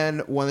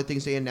 And one of the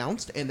things they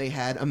announced and they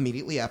had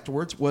immediately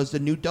afterwards was the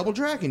new Double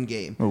Dragon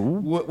game,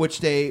 which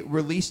they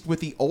released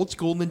with the old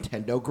school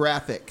Nintendo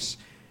graphics.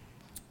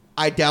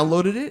 I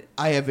downloaded it.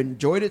 I have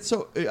enjoyed it.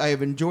 I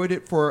have enjoyed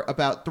it for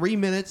about 3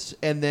 minutes,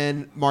 and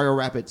then Mario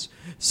Rapids.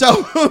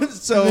 So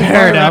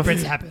Fair enough.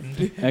 happened.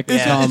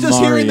 XCOM It's just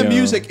hearing the Mario.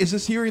 music. It's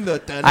just hearing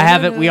the. I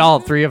have it. We all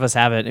 3 of us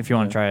have it. If you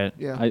want to try it,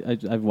 Yeah.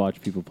 I've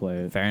watched people play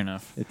it. fair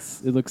enough. It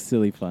looks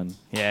silly fun.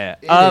 Yeah.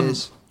 It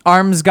is.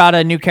 Arms got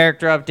a new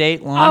character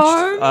update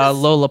launched. Arms?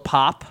 Lola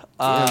Pop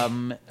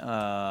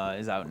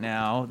is out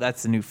now.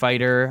 That's the new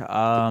fighter.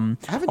 haven't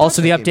Also, touched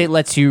the that game update yet.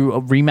 lets you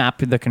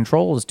remap the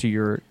controls to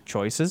your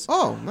choices.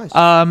 Oh, nice.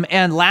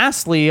 And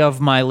lastly, of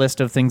my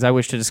list of things I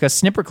wish to discuss,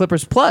 Snipper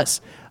Clippers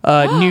Plus,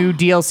 new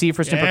DLC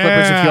for Snipper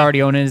Clippers. If you Yeah.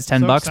 already own it, it's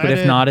 $10. So But if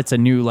excited. not, it's a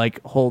new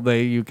whole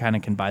day. You kind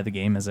of can buy the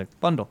game as a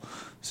bundle.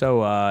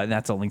 So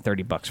that's only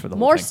 $30 for the whole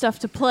More thing. stuff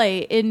to play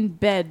in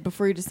bed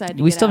before you decide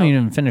to We get still out. haven't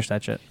even finished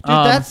that shit. Dude,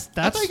 that's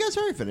I thought you guys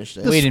already finished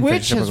it. the We didn't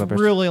finish Switch Triple has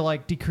Clippers. really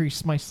like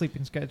decreased my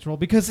sleeping schedule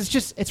because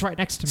it's right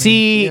next to me.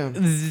 See,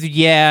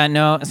 Yeah.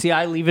 no. See,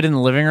 I leave it in the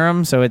living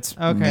room, so it's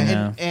Okay.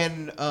 no.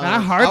 And I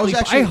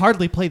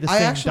hardly play the I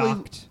thing actually,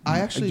 docked. I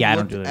actually Yeah, I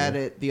don't looked do that at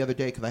either. it the other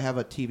day because I have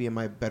a TV in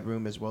my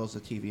bedroom as well as a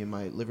TV in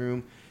my living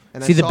room.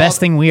 And See, I the saw best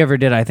thing we ever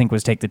did, I think,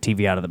 was take the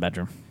TV out of the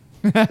bedroom.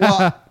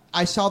 Well,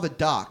 I saw the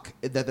dock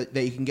that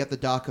you can get the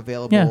dock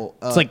available.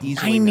 Yeah, it's like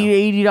easily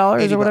 $90 now.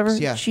 $80 or whatever.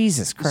 $80, yeah.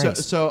 Jesus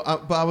Christ.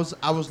 But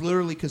I was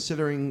literally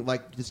considering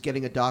like just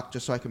getting a dock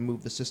just so I can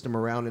move the system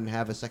around and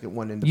have a second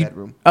one in the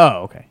bedroom.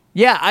 Oh, okay.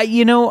 Yeah,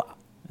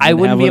 I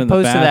wouldn't be have one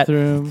opposed in to the that.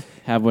 bathroom,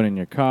 have one in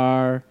your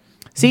car.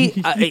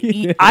 See,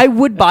 I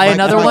would buy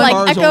another my one Like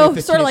car's Echo- only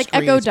 15 sort of like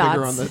screen, Echo it's bigger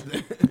Dots. on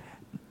the-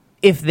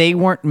 if they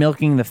weren't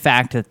milking the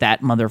fact that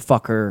that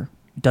motherfucker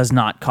does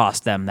not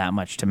cost them that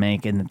much to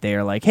make, and that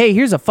they're like, hey,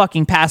 here's a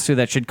fucking pass-through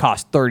that should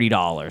cost $30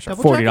 or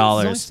Double $40,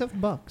 Dragon's is only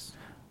 $7. That's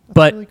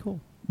But- really cool.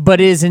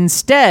 but is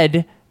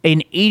instead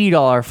an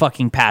 $80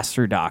 fucking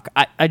pass-through dock.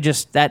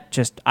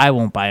 I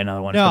won't buy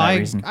another one No, for that I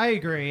reason.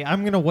 agree.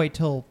 I'm gonna wait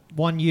till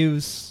one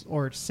use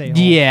or sale.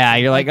 Yeah,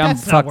 you're like,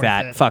 that's not fuck worth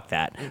that, it. fuck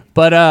that.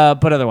 But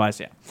otherwise,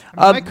 yeah.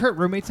 My current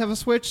roommates have a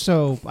Switch,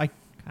 so I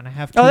kind of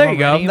have. Two Oh, there you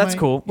go. already in That's my-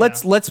 cool. yeah.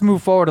 Let's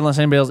move forward unless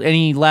anybody else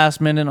any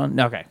last minute on.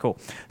 Okay, cool.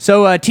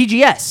 So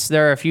TGS,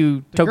 there are a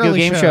few The Tokyo girly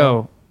Game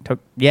show. Show.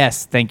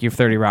 Yes, thank you,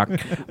 30 Rock.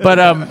 But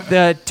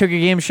the Tokyo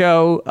Game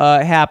Show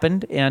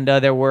happened, and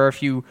there were a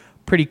few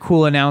pretty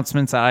cool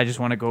announcements I just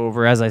want to go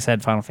over. As I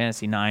said, Final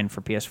Fantasy IX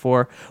for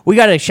PS4. We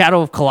got a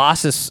Shadow of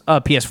Colossus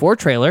PS4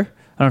 trailer.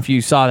 I don't know if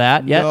you saw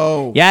that yet.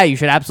 No. Yeah, you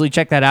should absolutely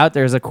check that out.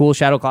 There's a cool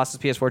Shadow of Colossus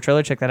PS4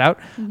 trailer. Check that out.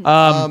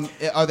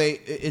 Are they?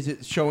 Is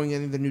it showing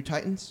any of the new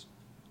Titans?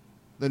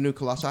 The new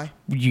Colossi?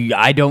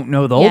 I don't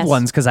know the old Yes.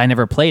 ones because I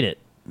never played it.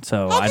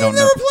 So How I come don't you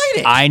know. never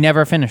played it? I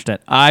never finished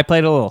it. I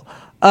played a little.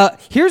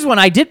 Here's one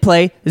I did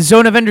play.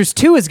 Zone of Enders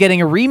 2 is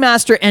getting a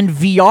remaster and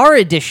VR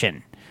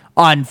edition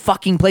on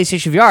fucking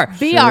PlayStation VR.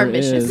 VR Sure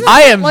missions. is.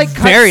 I am Like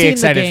very cutscene the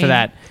excited for game.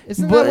 that.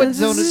 Isn't But that what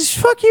Zone this is-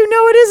 fuck you?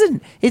 No, it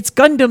isn't. It's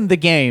Gundam the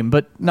game,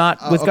 but not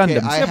with okay,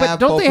 Gundams. I Yeah, but have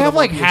don't both they of have them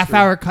like on PS3.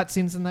 half-hour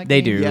cutscenes in that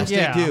They game? do. Yes,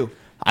 Yeah. they do.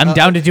 I'm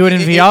down to do it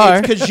in VR.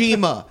 It's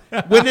Kojima.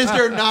 When is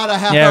there not a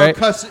half Yeah, hour right.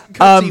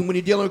 cutscene when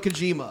you're dealing with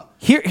Kojima?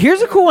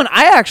 Here's a cool one.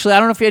 I don't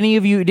know if any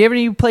of you, did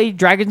any of you play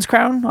Dragon's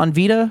Crown on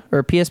Vita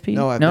or PSP?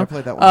 No, I've never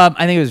played that one.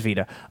 I think it was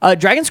Vita.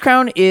 Dragon's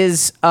Crown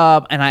is,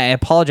 and I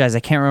apologize, I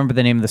can't remember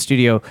the name of the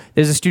studio.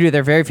 There's a studio,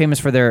 they're very famous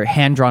for their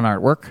hand-drawn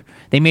artwork.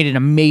 They made an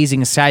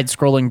amazing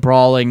side-scrolling,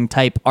 brawling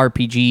type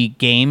RPG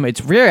game. It's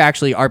very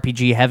actually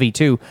RPG heavy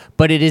too,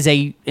 but it is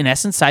in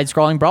essence,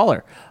 side-scrolling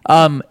brawler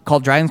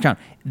called Dragon's Crown.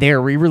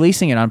 They're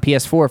re-releasing it on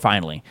PS4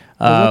 finally. Is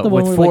that the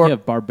one with where four, like, you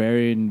have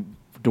barbarian,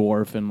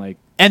 dwarf, and like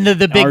and the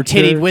big Archer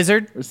titted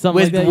wizard, or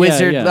something like that? Yeah,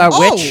 wizard yeah.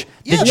 witch, Oh,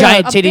 yeah. the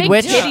giant A titted big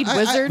witch. titty I-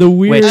 wizard. the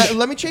weird. Which-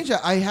 Let me change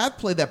that. I have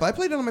played that, but I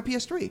played it on my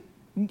PS3.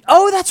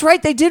 Oh, that's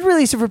right. They did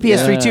release it for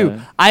PS3 too.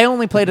 Yeah. I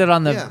only played it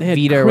on the Yeah. They had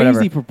Vita or crazy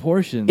whatever.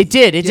 proportions. It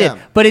did, Yeah.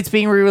 but it's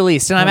being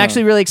re-released, and I'm Huh.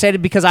 actually really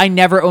excited because I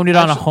never owned it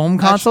on a home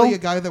console. Actually, a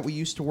guy that we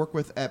used to work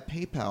with at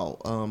PayPal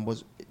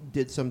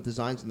did some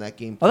designs in that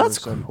game. Oh, for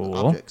that's some cool.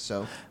 Objects,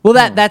 so Well,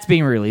 that's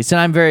being released, and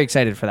I'm very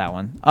excited for that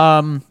one.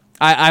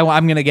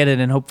 I'm gonna get it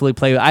and hopefully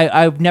play.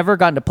 I've never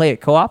gotten to play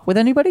it co-op with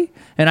anybody,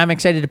 and I'm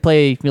excited to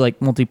play like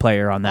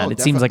multiplayer on that. Oh, it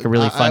seems like a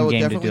really definitely. I fun will game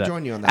to definitely do that.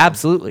 join you on that one.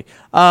 Absolutely.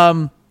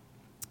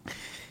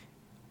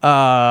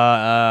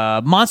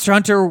 Monster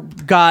Hunter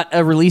got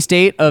a release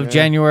date of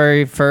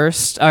January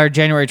 1st or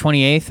January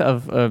 28th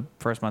of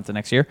first month of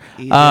next year.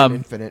 Easy and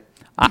Infinite.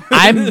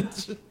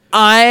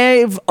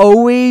 I've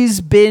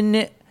always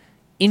been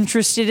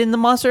interested in the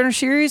Monster Hunter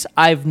series.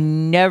 I've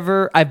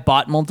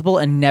bought multiple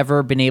and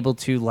never been able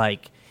to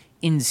like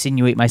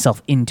insinuate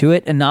myself into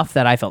it enough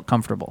that I felt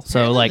comfortable. So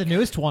Apparently like the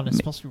newest one is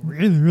supposed to be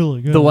really,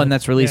 really good. the one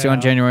that's releasing Yeah.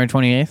 on January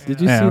 28th.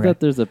 Did you Yeah, see okay. that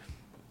there's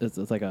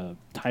it's like a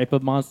type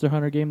of Monster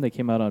Hunter game that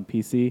came out on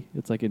PC?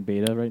 It's like in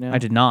beta right now. I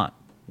did not.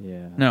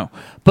 Yeah. No.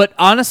 But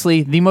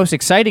honestly, the most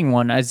exciting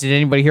one is, did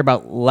anybody hear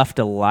about Left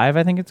Alive,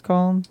 I think it's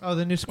called? Oh,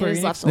 the new Square It is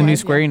Enix. Left The new Alive,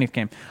 Square yeah. Enix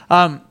game.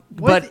 What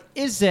But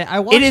is it? I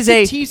watched it is the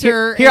a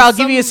teaser. Here, and I'll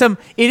give you some.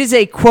 It is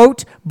a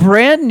quote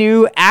brand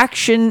new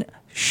action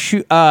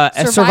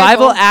a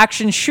survival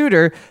action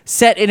shooter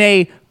set in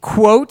a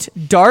quote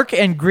dark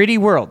and gritty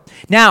world.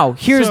 Now,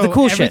 here's So the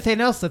cool shit. everything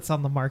else that's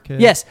on the market.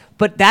 Yes,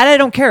 but that I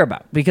don't care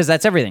about because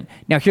that's everything.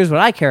 Now, here's what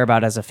I care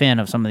about as a fan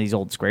of some of these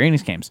old Square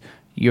Enix games.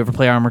 You ever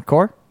play Armored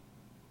Core?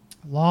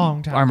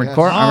 Long time. Armored Yes.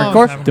 Core, Long Armored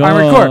Core, time ago.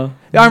 Armored Duh. Core.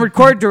 The Armored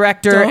Core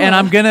director, Duh. and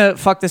I'm gonna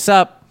fuck this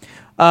up.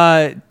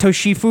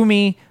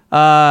 Toshifumi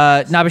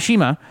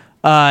Nabeshima.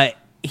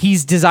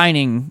 He's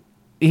designing.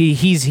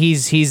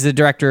 He's the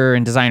director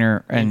and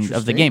designer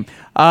of the game.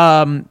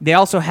 They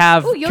also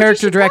have Ooh, Yoji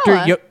character director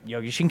Shinkawa.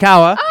 Yogi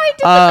Shinkawa. I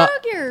did the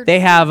Metal Gear. They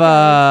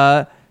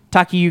have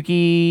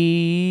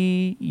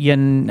Takayuki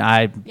I'm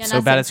so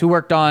Yanase. bad at who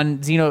worked on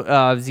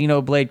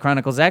Xenoblade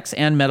Chronicles X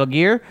and Metal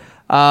Gear.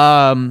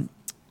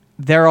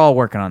 They're all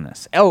working on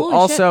this. Oh, Holy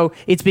also,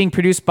 it's being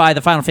produced by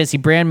the Final Fantasy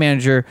brand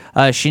manager,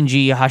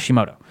 Shinji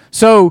Hashimoto.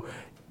 So,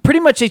 pretty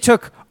much they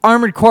took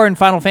Armored Core and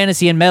Final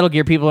Fantasy and Metal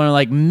Gear people and are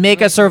like, make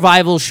a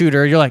survival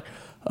shooter. You're like,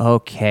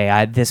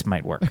 okay, this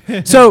might work.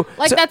 So,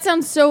 That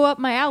sounds so up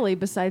my alley.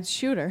 Besides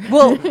shooter.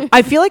 well,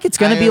 I feel like it's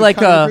going to be like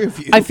kinda agree with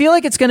you. I feel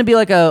like it's going to be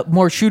like a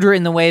more shooter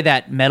in the way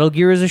that Metal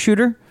Gear is a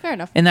shooter. Fair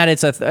enough. And that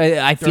it's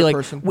I feel like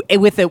person.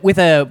 with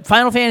a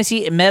Final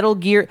Fantasy, Metal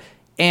Gear,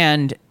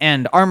 and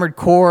Armored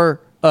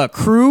Core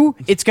crew,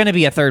 it's going to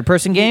be a third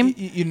person game.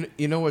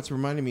 You know what's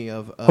reminding me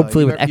of?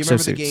 Hopefully with you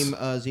remember the exosuits. game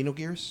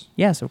Xenogears?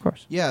 Yes, of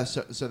course. Yeah,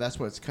 so that's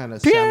what it's kind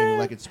of Yeah. sounding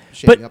like it's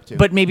shaping up to.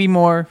 But maybe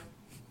more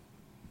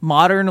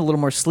modern, a little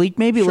more sleek,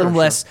 maybe a Sure, little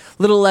sure.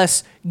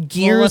 less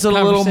gears, less a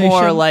little more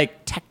conversation.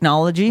 like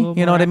technology. A little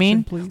You know more what I mean?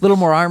 action, please. A little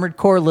more armored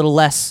core, a little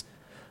less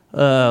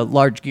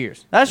large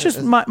gears. That's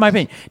just my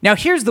opinion. Now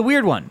here's the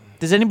weird one.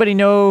 Does anybody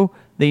know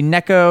the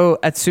Neko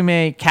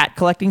Atsume cat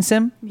collecting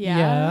sim?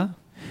 Yeah.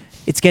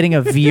 It's getting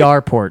a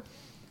VR port.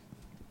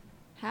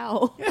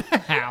 How?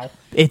 How?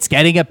 It's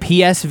getting a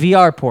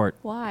PSVR port.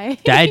 Why?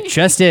 That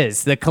just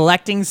is. The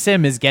collecting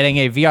sim is getting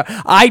a VR.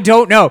 I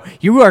don't know.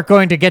 You are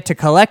going to get to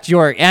collect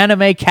your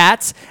anime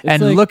cats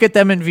and like- look at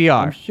them in I'm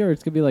VR. sure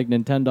it's gonna be like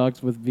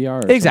Nintendogs with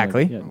VR. or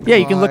Exactly. something. Yeah,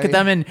 you can look at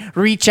Why? them and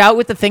reach out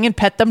with the thing and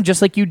pet them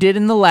just like you did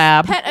in the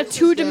lab. Pet a This is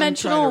them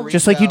two-dimensional. trying to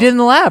Just like you did in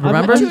the lab,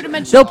 remember?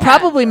 two-dimensional They'll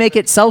probably make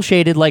it cell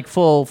shaded like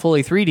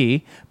fully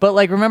 3D. But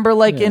like remember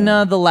like in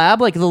Yeah. the lab,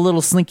 like the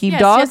little slinky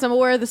Yes, dog? yes, I'm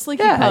aware of the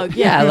Slinky yeah, Pug.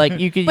 yeah, like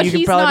you could but you could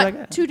he's probably not be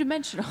like that.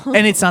 two-dimensional.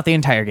 And it's not the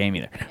entire game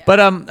either.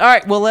 But all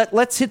right. Well,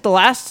 let's hit the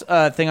last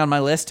thing on my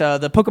list.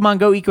 The Pokemon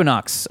Go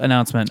Equinox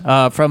announcement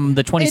from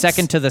the 22nd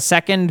It's- to the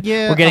 2nd.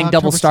 Yeah, We're getting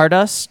double October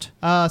Stardust.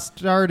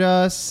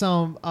 Stardust,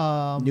 some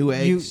New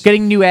eggs.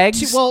 Getting new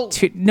eggs. Well,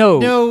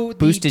 no, the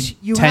boosted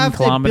you 10 have the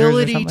kilometers or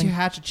ability something. to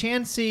hatch a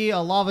Chansey, a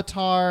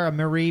Lavatar, a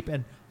Mareep,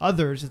 and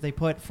others that they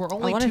put for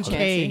only want a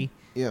 2K.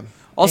 Yeah.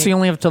 Also, you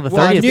only have till the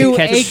Well, 30th new to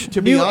catch. egg,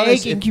 to be new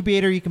honest, egg if-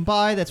 incubator you can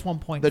buy. That's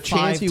 1.5 The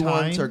Chansey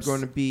ones are times.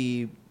 going to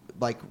be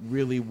like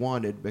really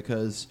wanted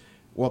because,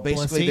 well,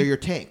 basically Blissey? they're your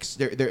tanks.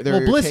 They're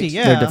Well, your Blissey, tanks.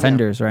 yeah. They're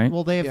defenders, right?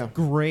 Well, they have Yeah.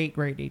 great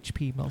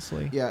HP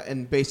mostly. Yeah,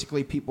 and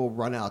basically people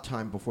run out of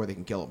time before they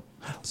can kill them.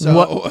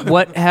 So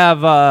what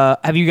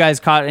have you guys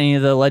caught any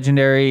of the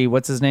legendary?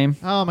 What's his name?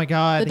 Oh my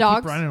god, The they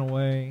dogs? keep running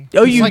away.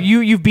 Oh, It's like-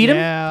 you've beat him?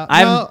 Yeah.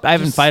 I No,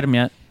 haven't just- fight him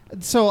yet.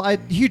 So I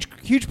huge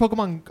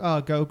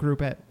Pokemon Go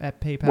group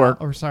at PayPal Work.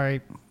 or sorry,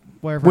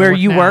 wherever Where I work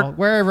you now. work?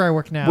 Wherever I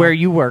work now. Where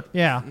you work?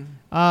 Yeah.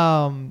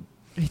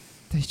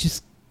 They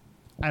just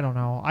I don't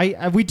know.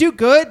 We do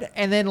good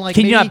and then like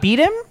Can you maybe not beat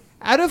him?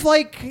 out of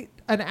like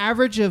an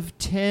average of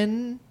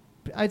 10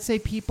 I'd say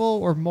people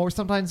or more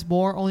sometimes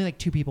more only like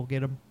 2 people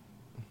get him.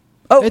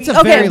 Oh, It's a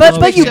okay, very but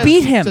low you percent.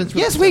 beat him. Since-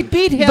 Yes, we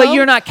beat him. But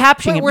you're not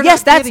capturing But him. we're Yes,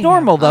 not that's getting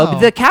normal him. though. Oh.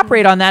 The cap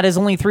rate on that is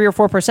only 3 or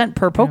 4%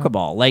 per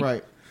Pokeball. Like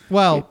right.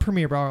 Well,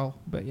 Premier Ball,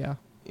 but yeah.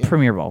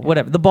 Premier Ball,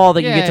 whatever. The ball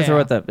that you get to Yeah, throw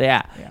yeah. at the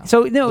Yeah.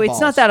 So no, The it's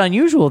not balls. that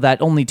unusual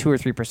that only 2 or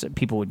 3%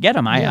 people would get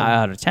them.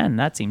 Yeah. Out of 10,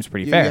 that seems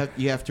pretty You, fair.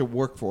 you have to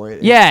work for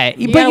it. Yeah,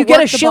 but gotta you get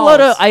a work the shitload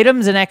balls. of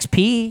items and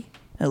XP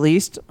at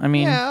least. I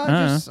mean, Yeah, I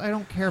don't know. I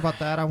don't care about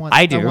that. I want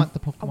I do. want the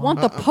Pokemon. I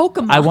want the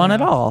Pokemon. I want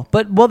it all.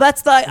 But well,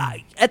 that's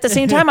at the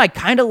same time, I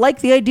kind of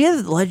like the idea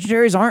that the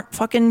legendaries aren't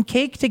fucking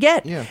cake to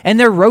get, Yeah. and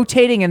they're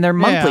rotating and they're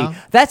monthly. Yeah.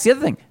 That's the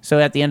other thing. So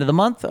at the end of the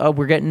month,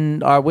 we're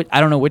getting I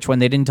don't know which one.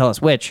 They didn't tell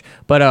us which,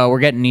 but we're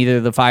getting either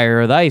the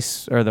fire or the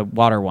ice or the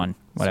water one,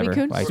 whatever.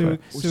 Suicune? Ice Su- one.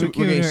 We're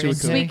getting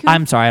Suicune. Suicune?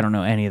 I'm sorry, I don't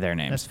know any of their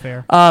That's names.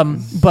 fair.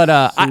 But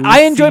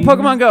I enjoy Suicune?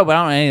 Pokemon Go, but I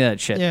don't know any of that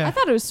shit. yeah. I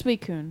thought it was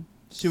Suicune.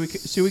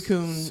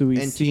 Suicune, Suicune,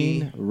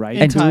 NT.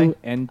 Raichu,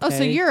 Entei. Oh,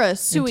 so you're a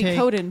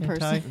Suicoden Entei.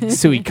 person.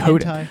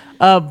 Suicune.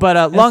 Hentai.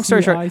 But long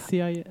story short,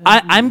 SUICI.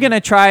 I'm gonna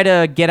try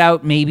to get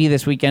out maybe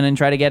this weekend and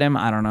try to get him.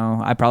 I don't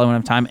know. I probably won't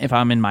have time. If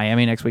I'm in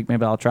Miami next week,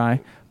 maybe I'll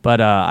try. But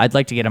I'd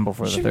like to get him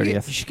before the You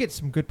 30th. should get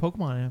some good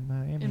Pokemon in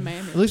Miami. In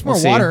Miami. At least We'll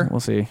more see. water. We'll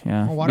see.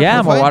 Yeah. More water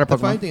Yeah, Pokemon. more water The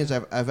funny Pokemon. thing is,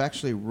 I've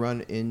actually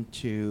run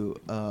into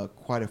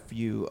quite a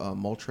few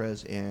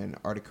Moltres and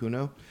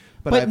Articuno,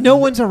 But I've no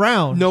n- one's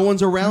around. No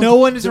one's around. No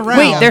one is They're- around.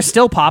 Wait, they're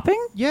still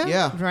popping? Yeah,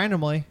 Yeah.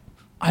 randomly.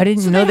 I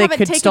didn't So know they they haven't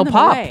could taken still them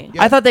pop. away.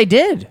 Yeah. I thought they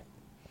did.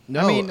 No,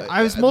 I mean,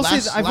 I was mostly-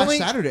 last, I've last only-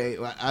 Saturday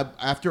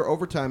after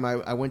overtime.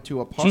 I went to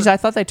a park. Jeez, I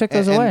thought they took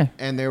those away.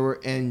 And there were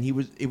and he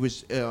was it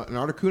was an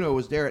Articuno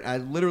was there, and I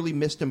literally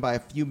missed him by a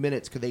few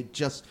minutes because they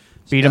just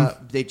Beat him?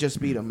 They just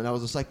beat him, and I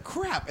was just like,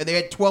 crap. And they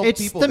had 12 It's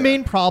people. the there.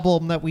 main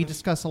problem that we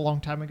discussed a long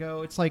time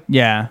ago. It's like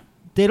Yeah.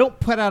 they don't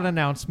put out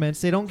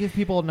announcements. They don't give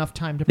people enough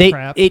time to They,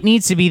 prep. it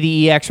needs to be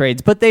the EX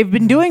raids, but they've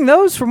been doing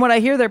those. From what I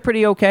hear, they're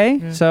pretty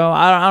okay. So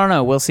I don't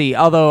know. We'll see.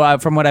 Although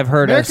from what I've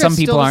heard, America some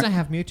people still aren't. doesn't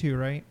have Mewtwo,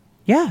 right?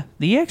 Yeah,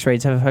 the EX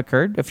raids have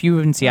occurred. A few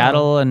in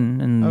Seattle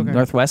and Okay.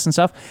 Northwest and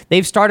stuff.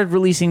 They've started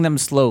releasing them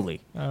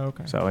slowly. Oh,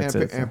 okay. So And,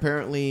 it's, and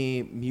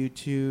apparently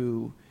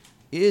Mewtwo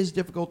is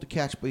difficult to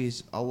catch, but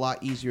he's a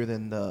lot easier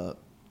than the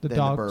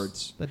dogs,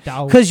 birds. the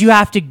dogs. because you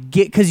have to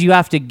get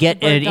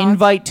Bird an dogs.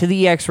 invite to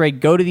the EX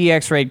raid, go to the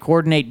EX raid,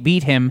 coordinate,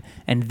 beat him,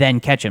 and then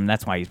catch him.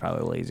 That's why he's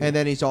probably lazy. And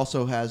then he's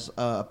also has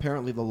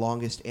apparently the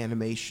longest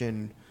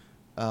animation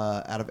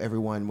out of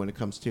everyone when it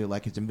comes to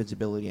like his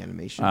invincibility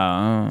animation.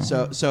 Oh.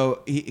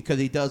 So because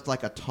he does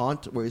like a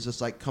taunt where he's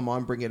just like, "Come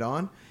on, bring it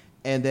on,"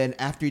 and then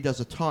after he does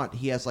a taunt,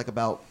 he has like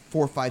about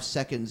 4 or 5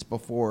 seconds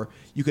before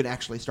you can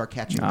actually start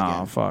catching him Oh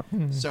again. fuck!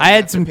 So I you had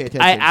have to some. pay I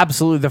attention.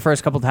 absolutely the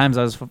first couple times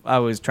I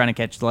was trying to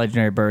catch the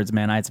legendary birds.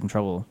 Man, I had some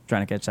trouble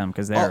trying to catch them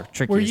because they're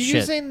tricky Were as you shit.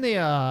 using the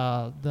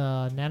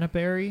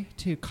Nanaberry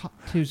to calm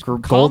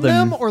golden.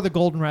 them or the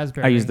golden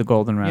raspberry? I used the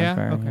golden Yeah?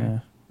 raspberry. Okay. Yeah.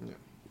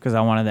 Because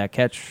I wanted that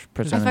catch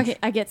percentage.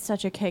 I get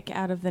such a kick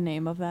out of the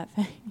name of that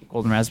thing.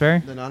 Golden raspberry.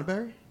 The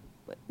non-berry?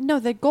 No,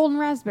 the golden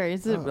raspberry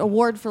is an Oh.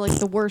 award for like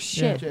the worst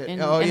Yeah. shit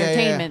in Oh, yeah, yeah, yeah.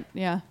 entertainment.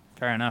 Yeah.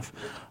 Fair enough.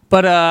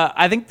 But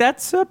I think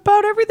that's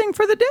about everything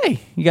for the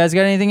day. You guys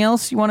got anything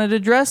else you wanted to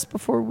address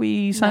before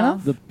we sign No.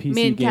 off? The PC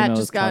Me and game Kat I was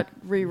just got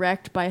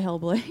re-wrecked by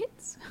Hellblade.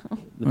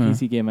 the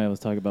PC game I was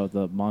talking about,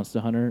 the Monster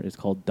Hunter, is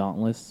called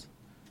Dauntless.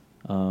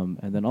 And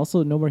then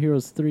also No More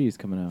Heroes 3 is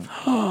coming out.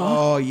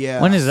 Oh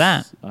yeah. When is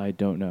that? I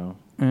don't know.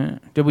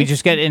 Did we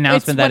just get an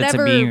announcement that it's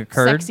being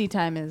occurred? Sexy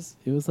time is.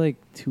 It was like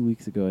 2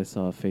 weeks ago. I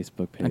saw a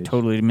Facebook page. I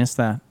totally missed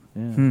that.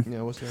 Yeah.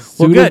 Yeah, what's that? Well,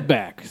 Suda's good.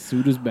 back.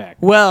 Suda's back.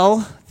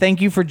 Well,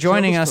 thank you for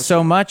joining Service us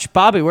so much.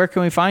 Bobby, where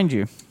can we find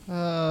you?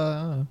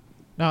 No,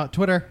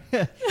 Twitter.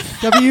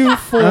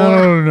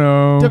 W4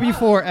 no.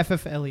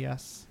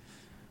 W4FFLES.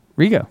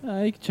 Rigo.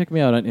 You can check me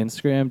out on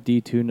Instagram,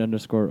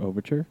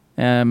 dtuned_overture.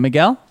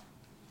 Miguel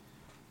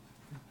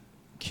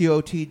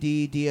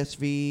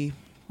QOTD_DSV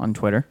on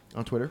Twitter.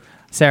 on Twitter.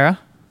 Sarah.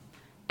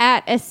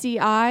 At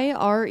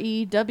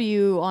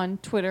SCIREW on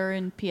Twitter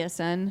and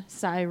PSN.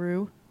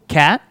 Cyru.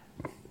 Kat.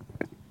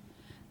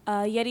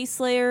 Yeti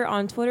Slayer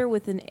on Twitter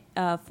with an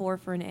 4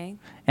 for an A.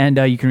 And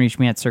you can reach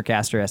me at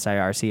Sircastor,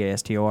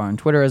 SIRCASTOR on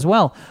Twitter as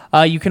well.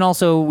 You can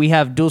also, we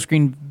have Dual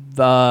Screen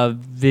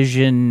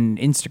Vision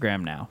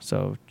Instagram now,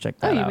 so check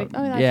that out. I forgot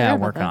I'm about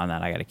working that. on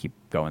that. I got to keep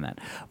going that.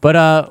 But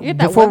You get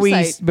that before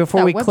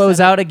website- we that close website.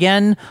 out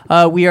again,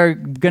 we are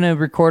gonna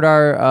record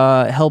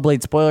our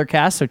Hellblade spoiler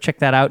cast. So check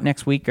that out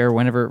next week or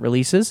whenever it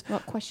releases.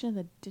 What question of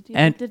the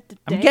And day?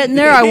 I'm getting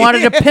there. I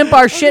wanted to pimp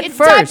our shit It's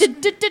time first.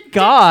 to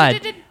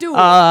God. do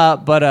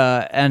it. But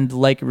and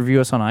review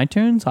us on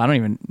iTunes. I don't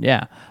even.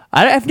 Yeah.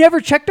 I've never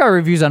checked our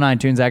reviews on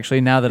iTunes actually.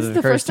 Now that This it is the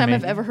occurs first to time me.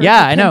 I've ever heard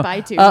Yeah, you I know.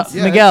 pimp iTunes.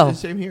 Yeah, Miguel.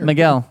 it's the same here.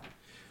 Miguel.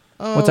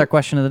 What's our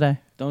question of the day?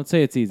 Don't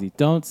say it's easy.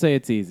 Don't say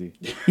it's easy.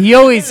 He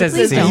always says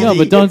Please it's don't. easy. No,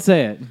 but don't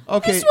say it.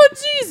 Okay. This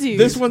one's easy.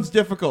 This one's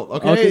difficult.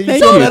 Okay. Okay, You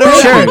thank feel you. better?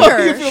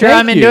 Sure. Sure. Sure,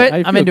 I'm Thank into you. it. I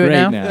I'm feel into it great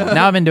now. now.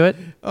 Now I'm into it.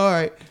 All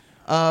right.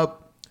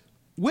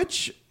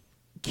 Which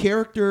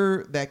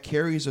character that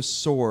carries a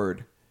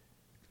sword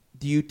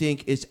do you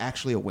think is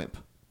actually a wimp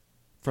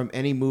from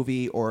any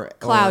movie or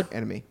Cloud.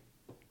 enemy?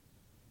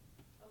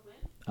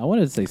 I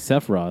wanted to say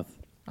Sephiroth.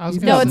 I was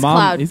He's gonna No, got it's mom,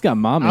 Cloud. He's got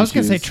mom I was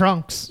gonna say issues.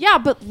 Trunks. Yeah,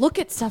 but look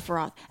at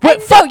Sephiroth. What? Hey,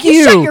 no, Fuck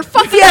you! Shut your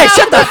fucking yeah, mouth.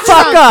 shut the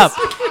fuck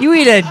up! You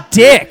eat a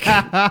dick.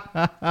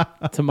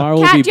 Tomorrow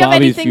will Kat, be do you have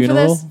Bobby's anything for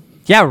funeral. this?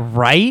 Yeah,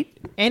 right.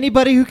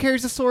 Anybody who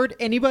carries a sword?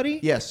 Anybody?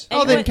 Yes. Oh,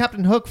 then Anyone-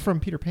 Captain Hook from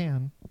Peter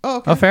Pan. Oh,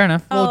 okay. Oh, fair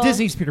enough. Well, Oh.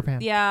 Disney's Peter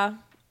Pan. Yeah.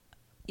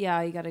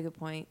 Yeah, you got a good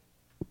point.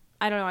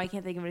 I don't know. I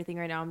can't think of anything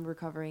right now. I'm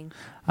recovering.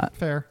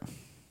 Fair.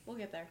 We'll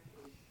get there.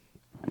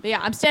 But yeah,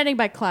 I'm standing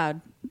by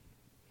Cloud.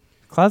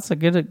 Cloud's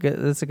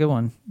that's a good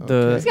one.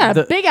 Okay. He's got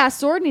a big ass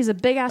sword and he's a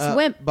big ass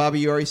wimp. Bobby,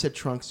 you already said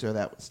Trunks, so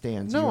that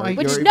stands. No, You already- I- you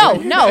Which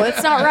already- no,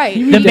 it's not right.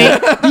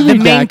 the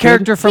main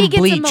character from He gets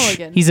a Bleach.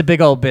 mulligan. He's a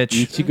big old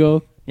bitch.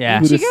 Ichigo.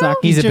 Yeah. Kurosaki.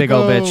 He's a big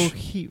old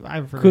bitch.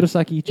 I forgot.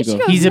 Kurosaki Ichigo.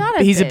 Ichigo- He's not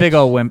a a big bitch.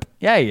 old wimp.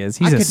 Yeah, he is.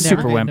 He's I a could super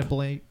never get wimp. into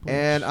Bleach.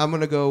 And I'm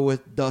gonna go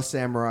with the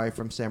samurai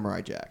from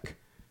Samurai Jack.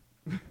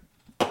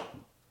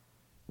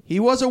 He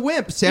was a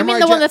wimp. You Samurai mean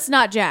the Jack, one that's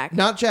not Jack?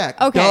 not Jack.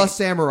 Okay. The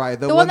samurai,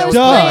 the, The one that was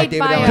played Duh. by David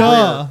by, Allen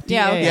Duh. Greer.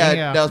 Yeah, okay.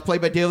 Yeah, that was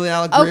played by David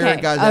Allen Greer Okay,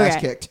 and got his ass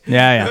okay. kicked.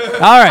 Yeah, yeah. All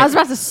right. I was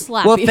about to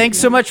slap Well, you. thanks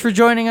so much for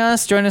joining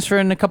us. Join us for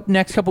in the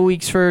next couple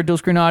weeks for Dual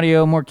Screen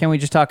Audio. More Can We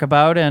Just Talk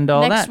About and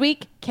all Next that.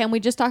 week, can we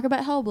just talk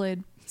about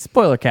Hellblade?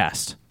 Spoiler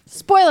cast.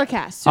 Spoiler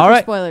cast. Super All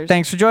right. spoilers.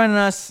 Thanks for joining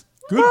us.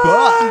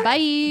 Goodbye. Bye.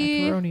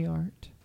 Macaroni art.